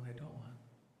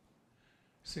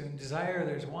 So in desire,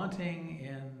 there's wanting.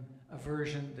 In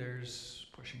aversion, there's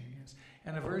pushing against.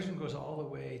 And aversion goes all the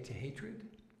way to hatred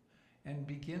and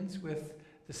begins with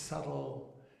the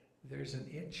subtle, there's an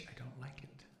itch, I don't like it.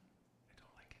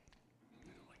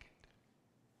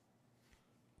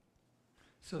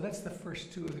 So that's the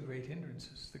first two of the great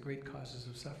hindrances, the great causes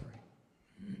of suffering.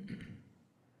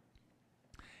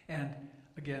 And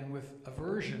again, with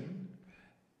aversion,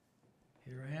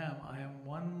 here I am.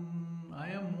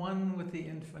 I am one with the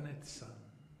infinite sun.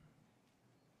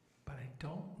 But I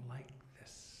don't like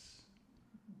this.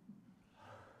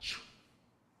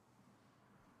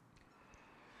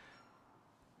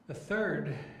 The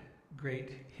third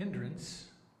great hindrance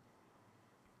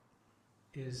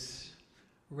is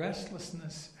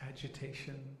restlessness,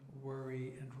 agitation,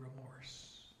 worry, and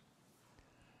remorse.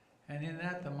 And in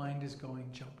that, the mind is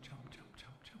going jump.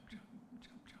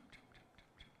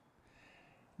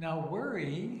 Now,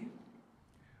 worry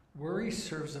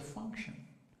serves a function.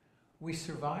 We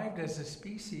survived as a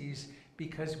species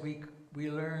because we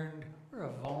learned we're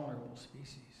a vulnerable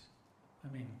species. I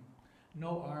mean,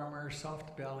 no armor,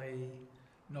 soft belly,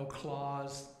 no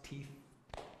claws, teeth,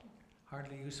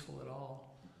 hardly useful at all.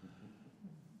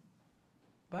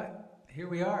 But here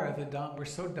we are, we're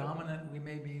so dominant we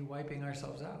may be wiping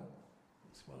ourselves out,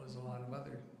 as well as a lot of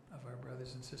our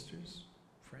brothers and sisters,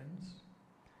 friends.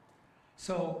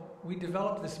 So we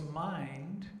develop this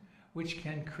mind which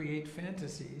can create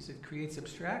fantasies, it creates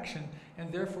abstraction,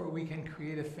 and therefore we can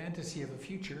create a fantasy of a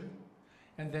future,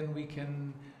 and then we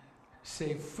can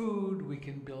save food, we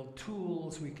can build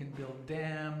tools, we can build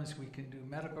dams, we can do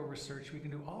medical research, we can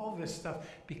do all this stuff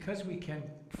because we can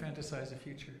fantasize a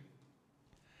future.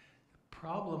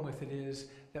 Problem with it is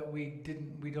that we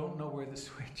don't know where the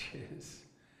switch is,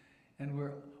 and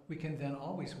we can then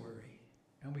always worry,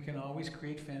 and we can always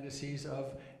create fantasies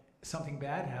of something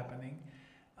bad happening,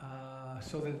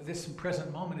 so that this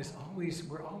present moment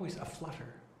we're always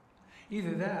aflutter.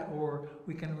 Either that, or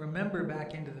we can remember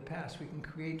back into the past. We can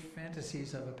create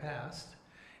fantasies of a past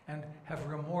and have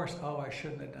remorse. Oh, I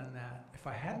shouldn't have done that. If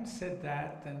I hadn't said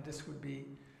that, then this would be.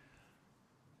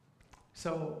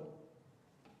 So.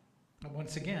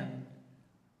 Once again,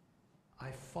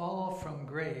 I fall from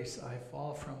grace, I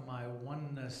fall from my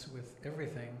oneness with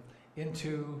everything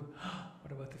into,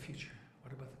 what about the future?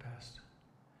 What about the past?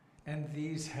 And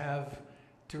these have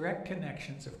direct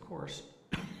connections, of course,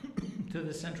 to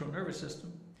the central nervous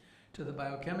system, to the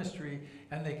biochemistry,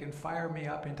 and they can fire me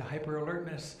up into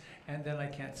hyper-alertness, and then I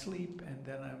can't sleep, and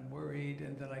then I'm worried,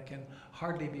 and then I can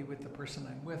hardly be with the person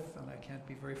I'm with, and I can't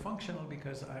be very functional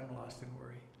because I'm lost in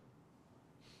worry.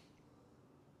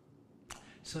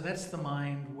 So that's the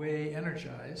mind way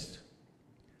energized.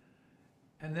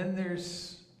 And then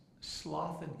there's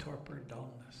sloth and torpor,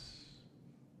 dullness,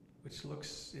 which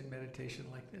looks in meditation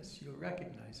like this. You'll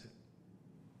recognize it.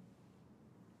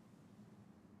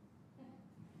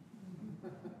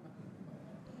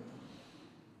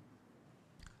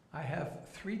 I have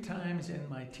 3 times in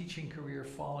my teaching career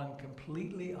fallen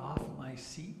completely off my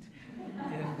seat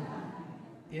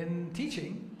in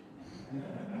teaching.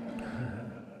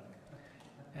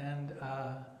 And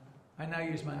I now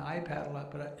use my iPad a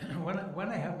lot, but when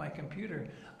I have my computer,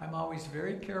 I'm always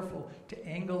very careful to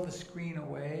angle the screen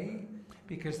away,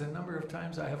 because the number of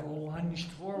times I have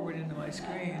lunged forward into my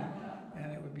screen,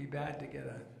 and it would be bad to get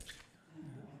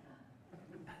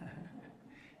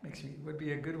would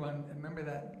be a good one. Remember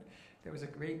that there was a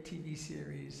great TV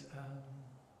series.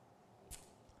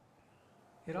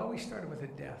 It always started with a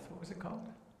death. What was it called?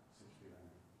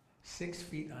 6 feet 6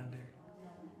 feet under. Under.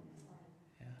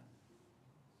 Yeah.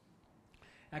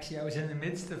 Actually, I was in the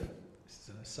midst of, this is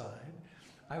an aside,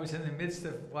 I was in the midst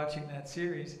of watching that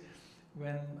series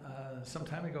when some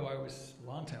time ago, a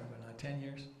long time ago, not 10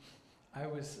 years, I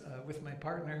was with my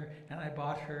partner and I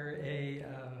bought her a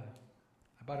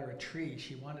tree.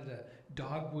 She wanted a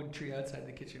dogwood tree outside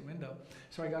the kitchen window.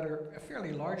 So I got her a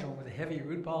fairly large one with a heavy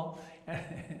root ball.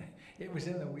 And it was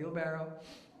in the wheelbarrow.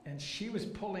 And she was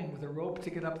pulling with a rope to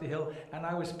get up the hill. And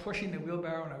I was pushing the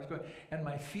wheelbarrow and I was going. And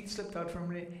my feet slipped out from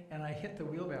me and I hit the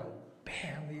wheelbarrow.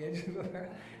 Bam! The edge of the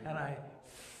wheelbarrow. And I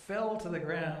fell to the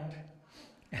ground.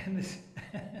 And this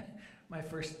my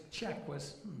first check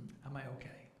was, am I okay?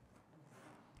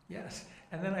 Yes.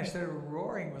 And then I started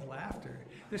roaring with laughter.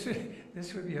 This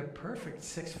would be a perfect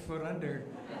 6 foot under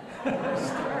story.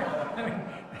 I mean,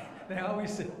 they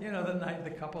always say, the night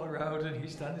the couple are out and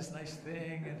he's done this nice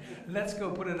thing and let's go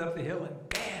put it up the hill and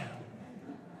bam.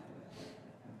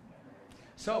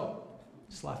 So,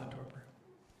 sloth and torpor.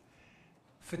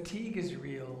 Fatigue is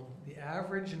real. The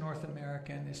average North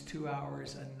American is 2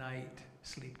 hours a night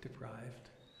sleep deprived.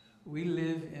 We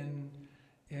live in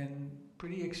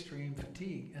pretty extreme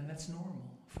fatigue, and that's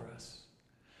normal for us.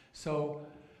 So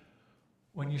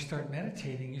when you start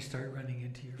meditating, you start running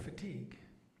into your fatigue.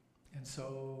 And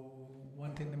so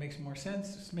one thing that makes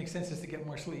sense is to get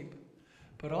more sleep,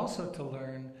 but also to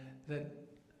learn that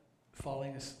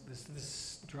falling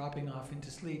this dropping off into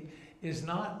sleep is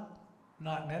not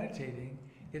meditating,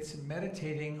 it's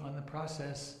meditating on the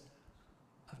process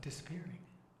of disappearing.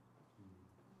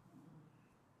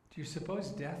 Do you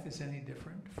suppose death is any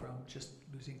different from just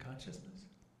losing consciousness?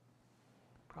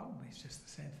 Probably it's just the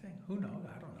same thing. Who knows?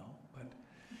 I don't know.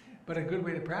 But a good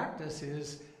way to practice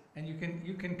is, and you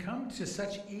can come to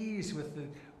such ease with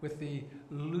the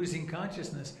losing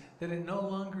consciousness that it no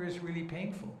longer is really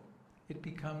painful. It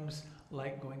becomes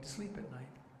like going to sleep at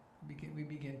night. We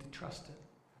begin to trust it.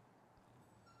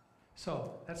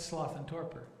 So that's sloth and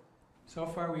torpor. So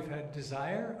far we've had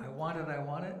desire, I want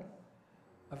it.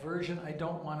 Aversion, I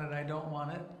don't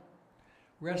want it.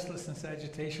 Restlessness,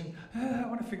 agitation, I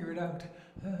want to figure it out.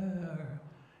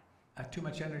 Too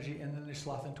much energy, and then there's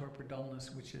sloth and torpor,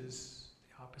 dullness, which is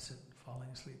the opposite, falling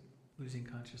asleep, losing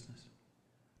consciousness.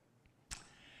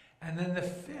 And then the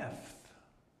fifth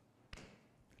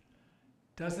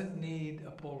doesn't need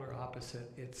a polar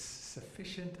opposite. It's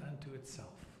sufficient unto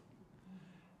itself,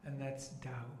 and that's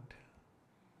doubt.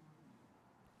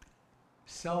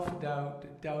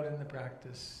 Self-doubt, doubt in the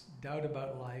practice, doubt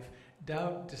about life,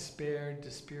 doubt, despair,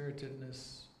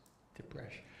 dispiritedness,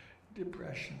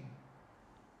 depression.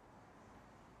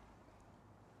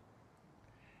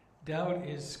 Doubt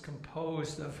is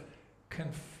composed of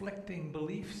conflicting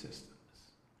belief systems.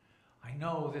 I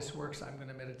know this works, I'm going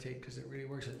to meditate because it really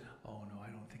works. Oh no, I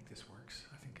don't think this works.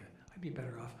 I think I'd be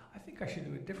better off. I think I should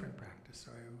do a different practice.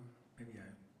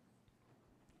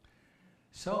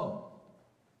 So,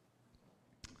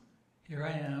 here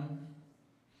I am,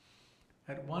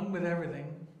 at one with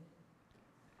everything,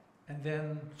 and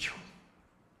then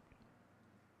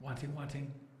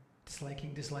wanting,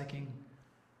 disliking,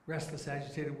 restless,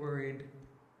 agitated, worried,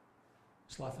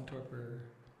 sloth and torpor,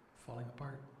 falling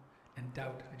apart, and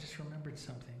doubt. I just remembered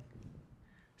something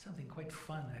quite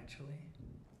fun actually.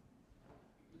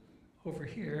 Over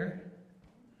here,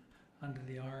 under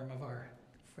the arm of our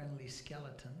friendly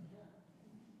skeleton.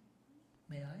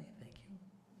 May I? Thank you.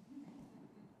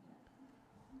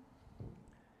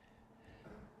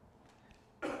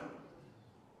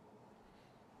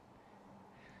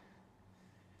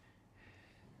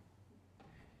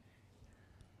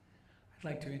 I'd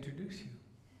like to introduce you.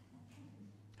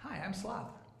 Hi, I'm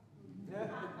Sloth.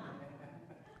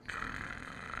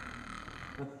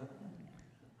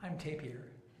 I'm Tapir.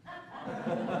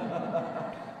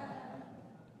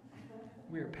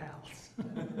 We're pals.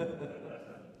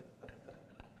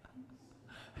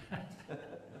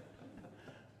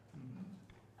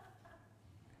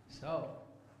 So,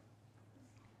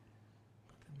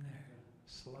 put them there.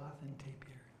 Sloth and Tapir.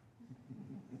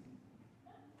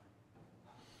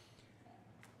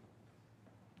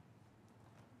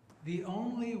 The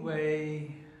only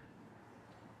way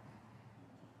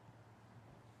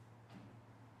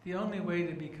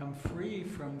to become free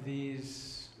from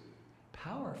these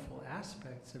powerful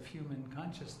aspects of human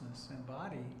consciousness and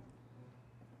body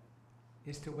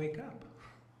is to wake up.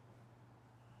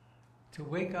 To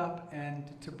wake up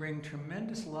and to bring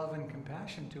tremendous love and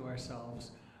compassion to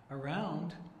ourselves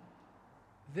around,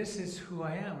 this is who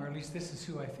I am, or at least this is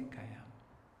who I think I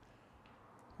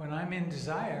am. When I'm in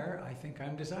desire, I think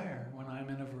I'm desire. When I'm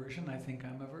in aversion, I think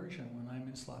I'm aversion. When I'm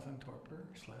in sloth and torpor,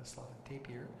 sloth and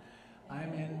tapir,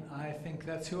 I think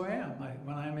that's who I am.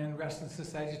 When I'm in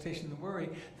restlessness, agitation, and worry,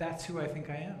 that's who I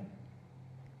think I am.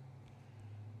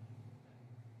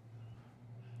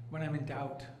 When I'm in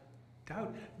doubt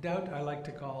I like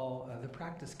to call the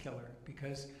practice killer,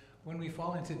 because when we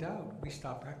fall into doubt, we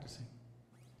stop practicing.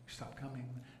 We stop coming.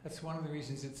 That's one of the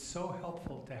reasons it's so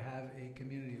helpful to have a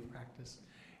community of practice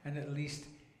and at least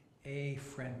a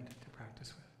friend to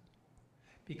practice with.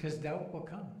 Because doubt will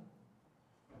come.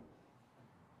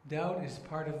 Doubt is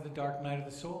part of the dark night of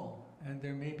the soul, and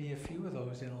there may be a few of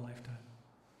those in a lifetime.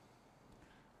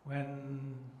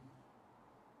 When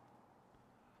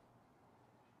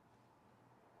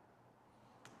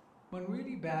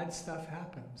really bad stuff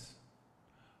happens,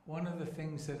 one of the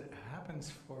things that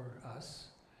happens for us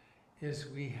is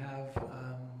we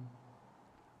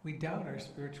doubt our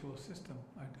spiritual system.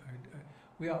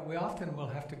 We often will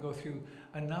have to go through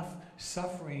enough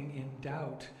suffering in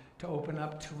doubt to open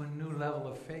up to a new level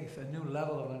of faith, a new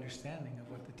level of understanding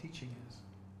of what the teaching is.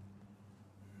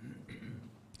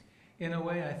 In a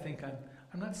way, I think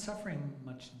I'm not suffering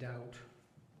much doubt,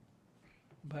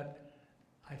 but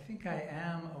I think I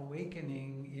am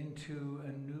awakening into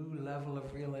a new level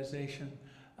of realization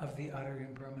of the utter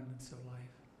impermanence of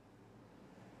life.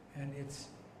 And it's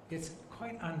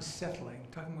quite unsettling.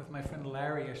 Talking with my friend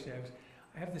Larry yesterday,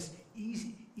 I have this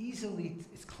easily,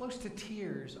 it's close to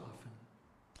tears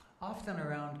often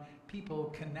around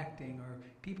people connecting or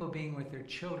people being with their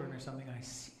children or something. I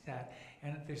see that,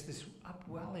 and there's this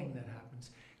upwelling that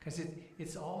happens, because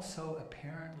it's also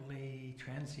apparently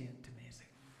transient to me.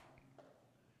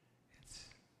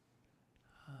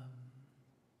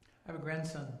 I have a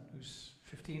grandson who's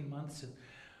 15 months and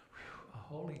a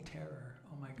holy terror.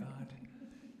 Oh my God.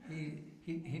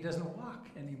 He doesn't walk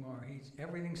anymore.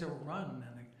 Everything's a run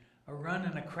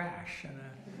and a crash and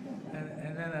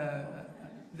then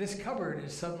this cupboard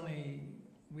is suddenly,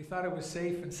 we thought it was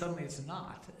safe and suddenly it's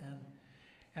not.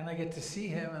 And I get to see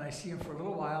him, and I see him for a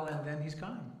little while, and then he's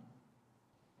gone.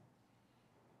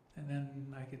 And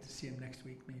then I get to see him next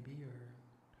week maybe,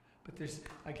 but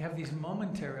I have these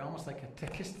momentary, almost like a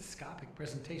tachistoscopic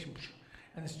presentation,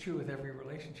 and it's true with every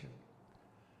relationship.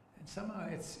 And somehow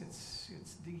it's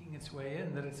digging its way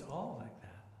in that it's all like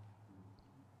that.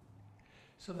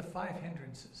 So the 5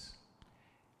 hindrances,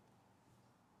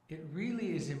 it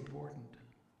really is important.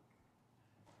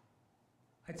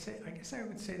 I guess I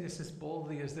would say this as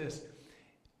boldly as this.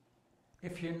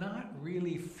 If you're not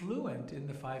really fluent in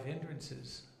the 5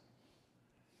 hindrances,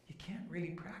 you can't really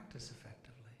practice effectively.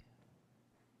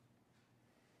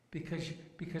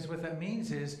 Because what that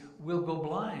means is we'll go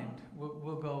blind.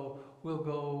 We'll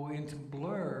go into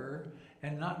blur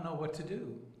and not know what to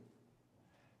do.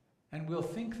 And we'll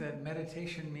think that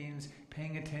meditation means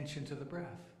paying attention to the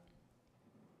breath.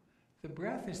 The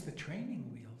breath is the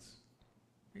training wheels,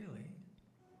 really.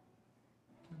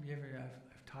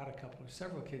 I've taught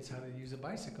several kids how to use a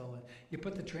bicycle. And you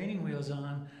put the training wheels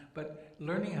on, but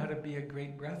learning how to be a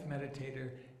great breath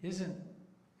meditator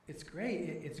it's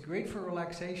great. It's great for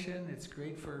relaxation. It's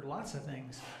great for lots of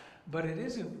things. But it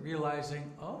isn't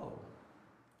realizing,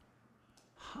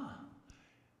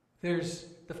 there's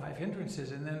the 5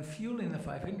 hindrances, and then fueling the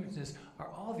 5 hindrances are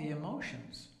all the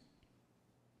emotions,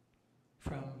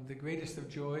 from the greatest of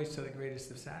joys to the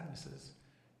greatest of sadnesses,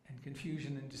 and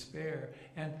confusion and despair.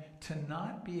 And to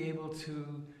not be able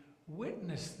to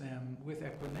witness them with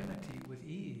equanimity, with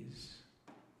ease,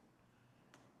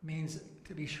 means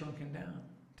to be shrunken down,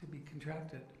 to be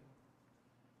contracted.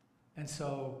 And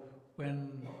so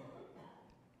when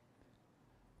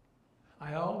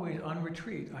on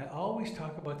retreat, I always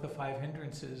talk about the 5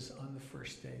 hindrances on the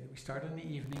first day. We start in the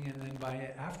evening, and then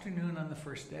by afternoon on the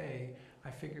first day,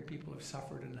 I figure people have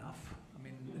suffered enough. I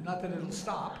mean, not that it'll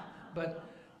stop, but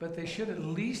they should at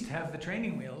least have the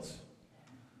training wheels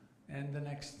and the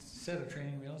next set of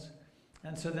training wheels.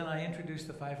 And so then I introduce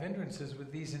the 5 hindrances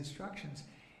with these instructions.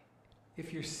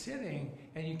 If you're sitting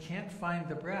and you can't find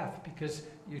the breath because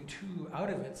you're too out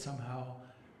of it somehow,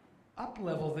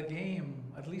 up-level the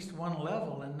game at least one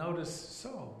level and notice,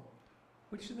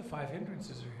 which of the 5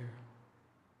 hindrances are here?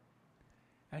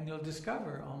 And you'll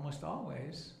discover almost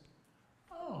always,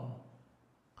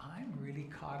 I'm really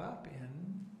caught up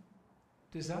in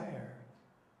desire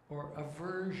or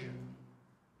aversion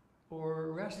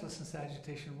or restlessness,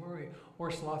 agitation, worry,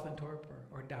 or sloth and torpor,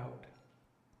 or doubt.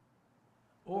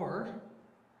 Or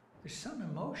there's some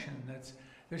emotion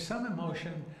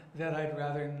that I'd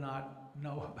rather not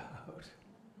know about.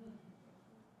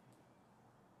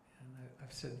 And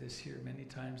I've said this here many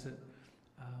times, that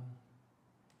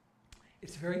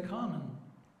it's very common,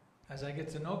 as I get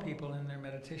to know people in their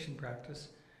meditation practice,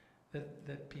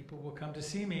 that people will come to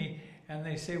see me and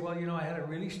they say, well, I had a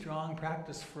really strong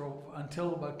practice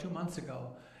until about 2 months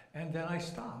ago, and then I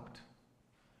stopped.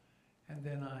 And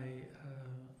then I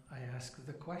ask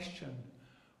the question,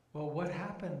 well, what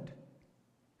happened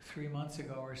 3 months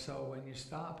ago or so when you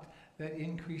stopped that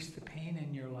increased the pain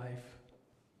in your life?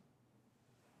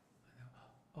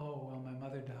 Oh, well, my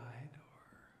mother died,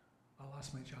 or I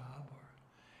lost my job,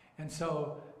 and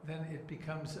so then it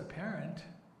becomes apparent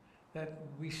that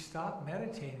we stop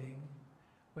meditating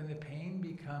when the pain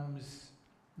becomes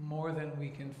more than we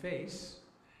can face,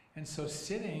 and so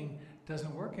sitting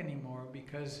doesn't work anymore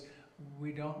because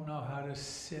we don't know how to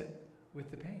sit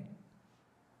with the pain.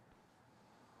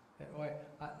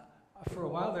 For a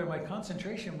while there, my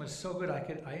concentration was so good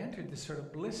I entered this sort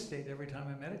of bliss state every time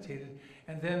I meditated,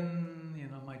 and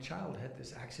then my child had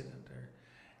this accident,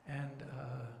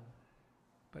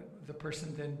 but the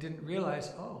person then didn't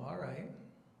realize, oh, all right,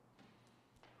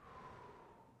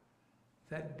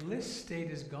 that bliss state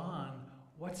is gone.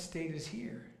 What state is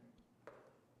here?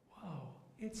 Whoa,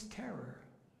 it's terror,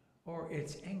 or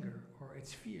it's anger, or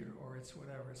it's fear, or it's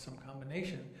whatever. It's some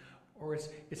combination, or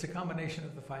it's a combination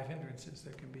of the 5 hindrances.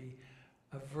 There can be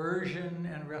aversion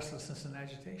and restlessness and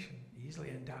agitation, easily,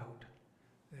 and doubt.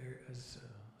 There, as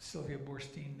Sylvia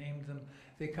Boorstein named them,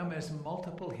 they come as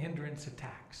multiple hindrance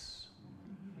attacks.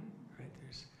 Right?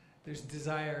 There's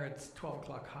desire at 12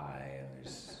 o'clock high, and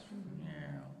there's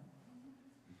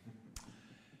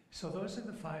So those are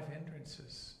the 5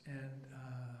 hindrances, and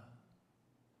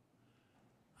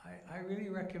I really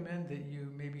recommend that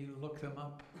you maybe look them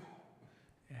up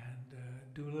and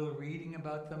do a little reading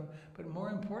about them, but more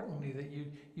importantly that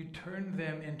you turn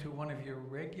them into one of your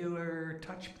regular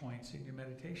touch points in your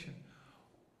meditation.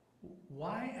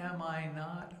 Why am I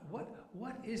not,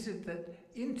 what is it that,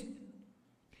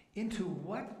 into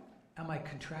what am I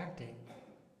contracting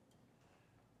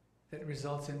that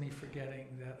results in me forgetting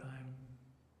that I'm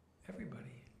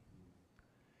everybody?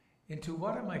 Into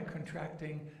what am I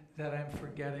contracting that I'm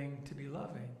forgetting to be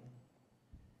loving?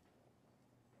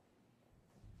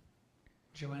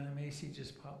 Joanna Macy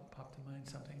just popped to mind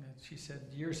something that she said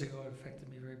years ago. It affected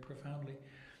me very profoundly.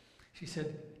 She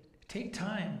said, take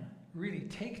time, really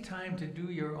take time to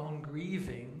do your own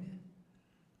grieving,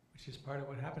 which is part of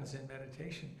what happens in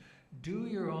meditation. Do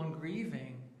your own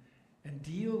grieving and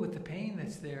deal with the pain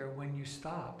that's there when you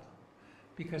stop.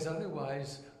 Because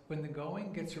otherwise, when the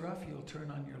going gets rough, you'll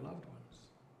turn on your loved ones.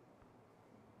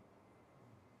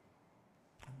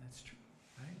 And that's true,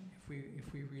 right?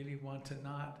 If we really want to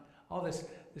not, all this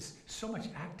so much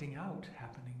acting out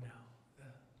happening now.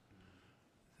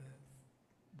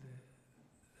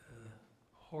 The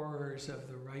horrors of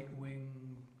the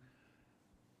right-wing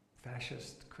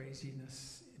fascist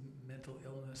craziness, mental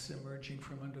illness emerging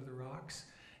from under the rocks,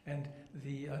 and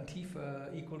the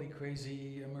Antifa, equally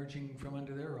crazy, emerging from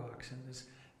under their rocks, and this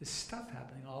stuff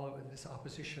happening all over, this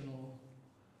oppositional,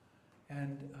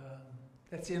 and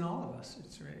that's in all of us.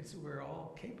 We're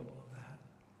all capable of that,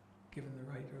 given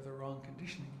the right or the wrong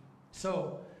conditioning.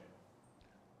 So,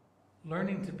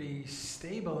 learning to be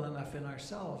stable enough in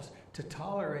ourselves to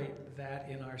tolerate that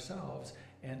in ourselves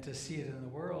and to see it in the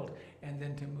world, and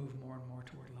then to move more and more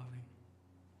toward loving.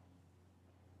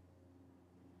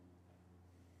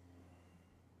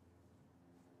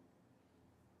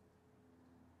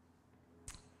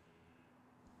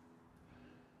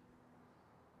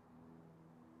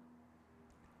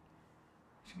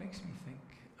 Which makes me think,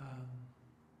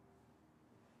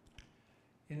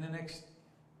 in the next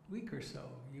week or so,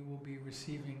 you will be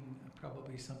receiving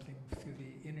probably something through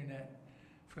the internet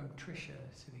from Tricia,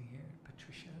 sitting here,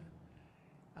 Patricia,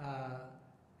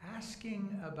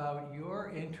 asking about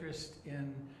your interest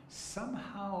in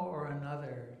somehow or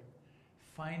another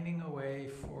finding a way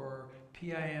for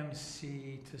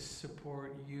PIMC to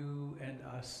support you and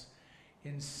us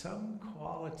in some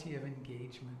quality of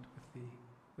engagement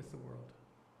with the world.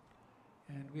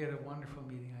 And we had a wonderful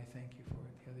meeting. I thank you for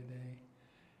it the other day.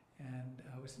 And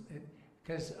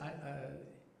because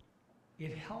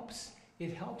it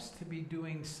helps to be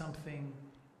doing something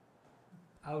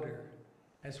outer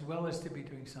as well as to be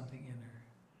doing something inner.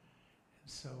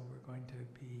 And so we're going to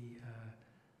be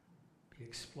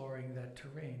exploring that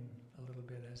terrain a little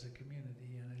bit as a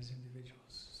community and as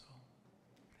individuals. So,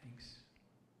 thanks.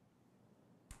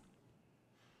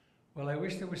 Well, I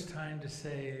wish there was time to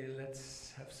say,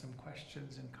 let's have some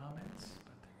questions and comments,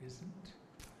 but there isn't.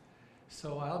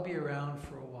 So I'll be around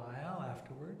for a while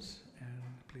afterwards, and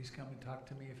please come and talk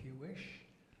to me if you wish.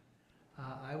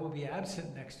 I will be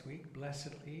absent next week,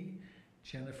 blessedly,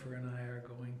 Jennifer and I are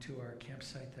going to our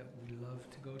campsite that we love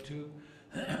to go to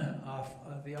off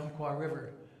the Umpqua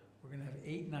River. We're going to have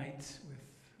 8 nights with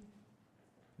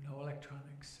no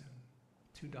electronics and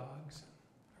 2 dogs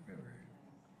and a river.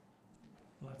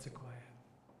 Lots of quiet.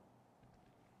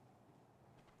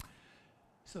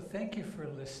 So thank you for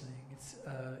listening.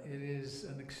 It is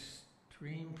an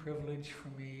extreme privilege for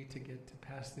me to get to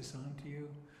pass this on to you.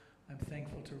 I'm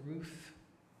thankful to Ruth,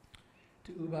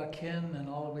 to Uba Ken, and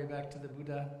all the way back to the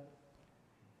Buddha.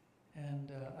 And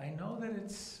I know that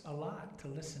it's a lot to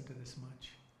listen to this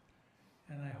much.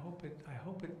 And I hope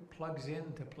it plugs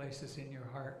into places in your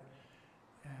heart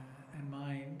and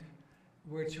mind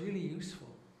where it's really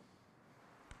useful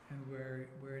and where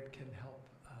it can help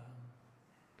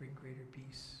bring greater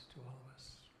peace to all of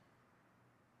us.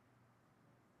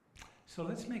 So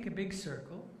let's make a big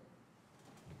circle,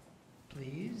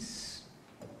 please.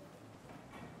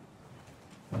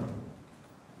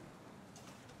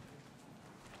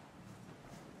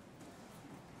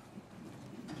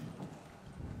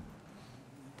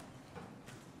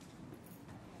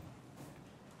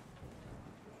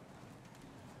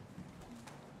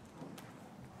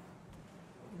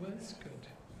 Well, that's good.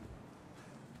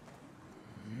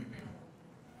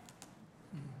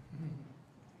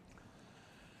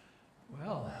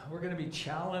 Well, we're going to be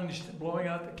challenged blowing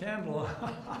out the candle.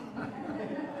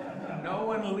 No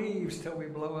one leaves till we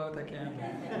blow out the candle.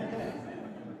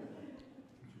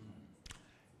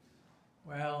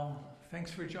 Well, thanks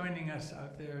for joining us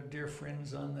out there, dear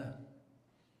friends on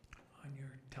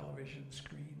your television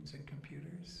screens and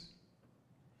computers,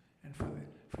 and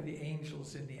for the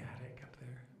angels in the attic up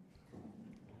there.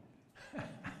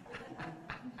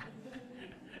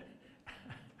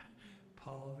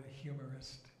 Paul the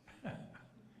humorist.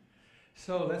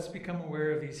 So let's become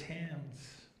aware of these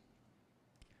hands.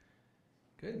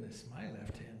 Goodness, my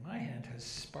left hand. My hand has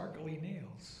sparkly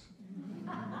nails.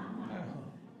 Oh,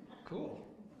 cool.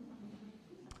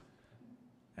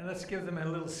 And let's give them a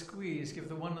little squeeze. Give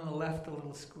the one on the left a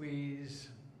little squeeze,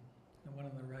 the one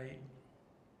on the right.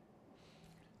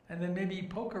 And then maybe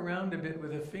poke around a bit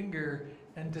with a finger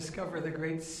and discover the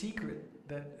great secret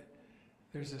that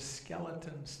there's a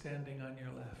skeleton standing on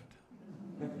your left.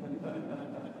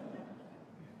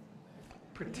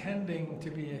 Pretending to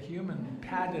be a human,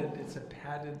 padded, it's a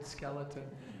padded skeleton.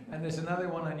 And there's another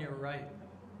one on your right.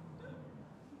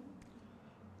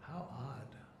 How odd.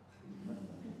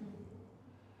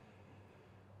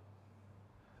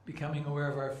 Becoming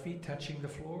aware of our feet touching the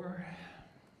floor.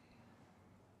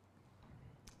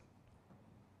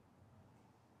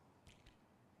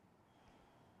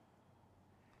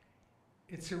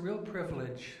 It's a real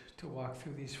privilege to walk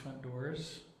through these front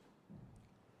doors,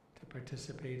 to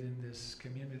participate in this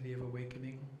community of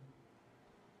awakening,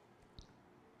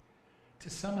 to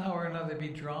somehow or another be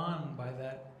drawn by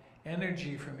that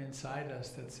energy from inside us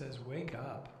that says, wake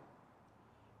up.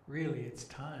 Really, it's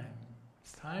time.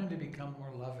 It's time to become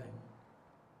more loving.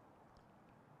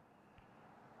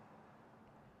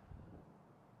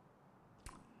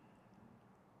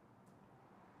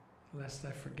 Lest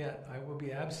I forget, I will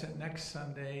be absent next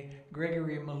Sunday.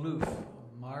 Gregory Malouf,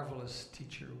 a marvelous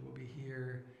teacher, will be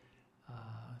here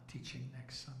teaching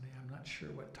next Sunday. I'm not sure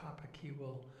what topic he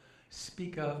will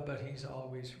speak of, but he's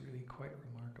always really quite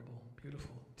remarkable,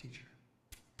 beautiful teacher.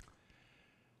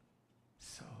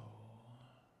 So,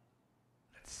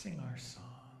 let's sing our song.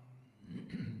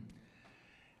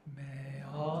 May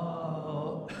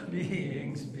all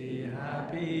beings be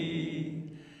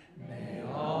happy. May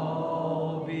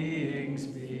all beings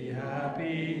be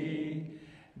happy.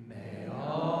 May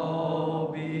all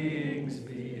beings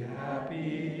be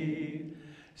happy.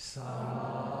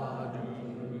 Sadhu,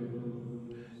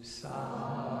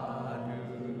 sadhu,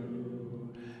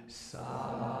 sadhu.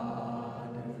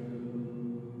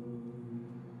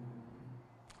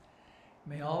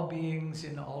 May all beings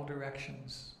in all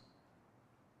directions,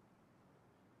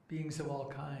 beings of all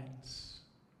kinds,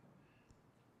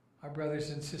 our brothers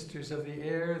and sisters of the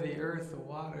air, the earth, the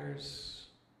waters,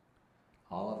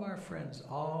 all of our friends,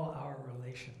 all our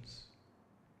relations.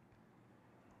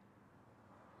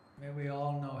 May we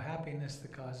all know happiness, the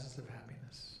causes of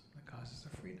happiness, the causes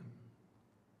of freedom.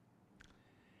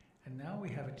 And now we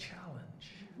have a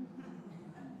challenge.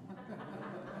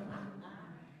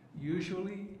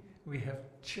 Usually we have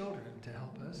children to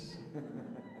help us.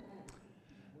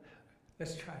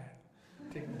 Let's try it.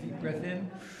 Take a deep breath in.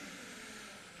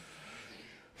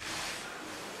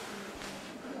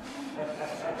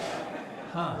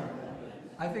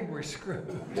 I think we're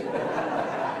screwed.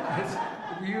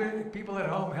 You people at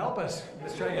home, help us.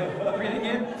 Let's try again. Breathing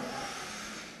in.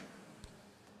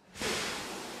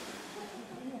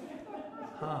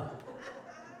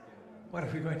 What are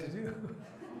we going to do?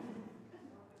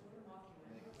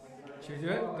 Should we do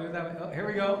it? Do it that way? Oh, here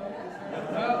we go.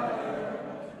 Oh.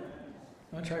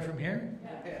 Want to try from here?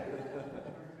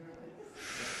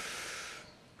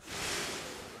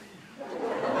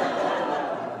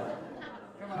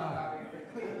 Come on.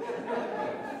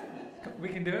 We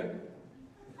can do it?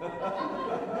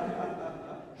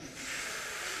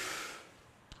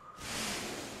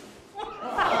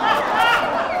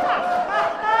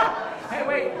 Hey,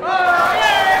 wait. Oh,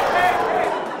 yay!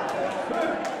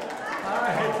 All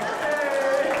right.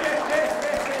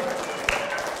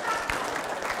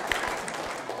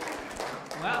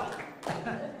 Well,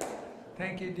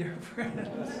 thank you, dear friends.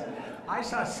 I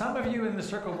saw some of you in the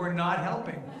circle were not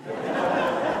helping.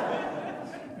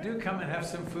 Do come and have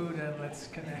some food and let's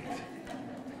connect.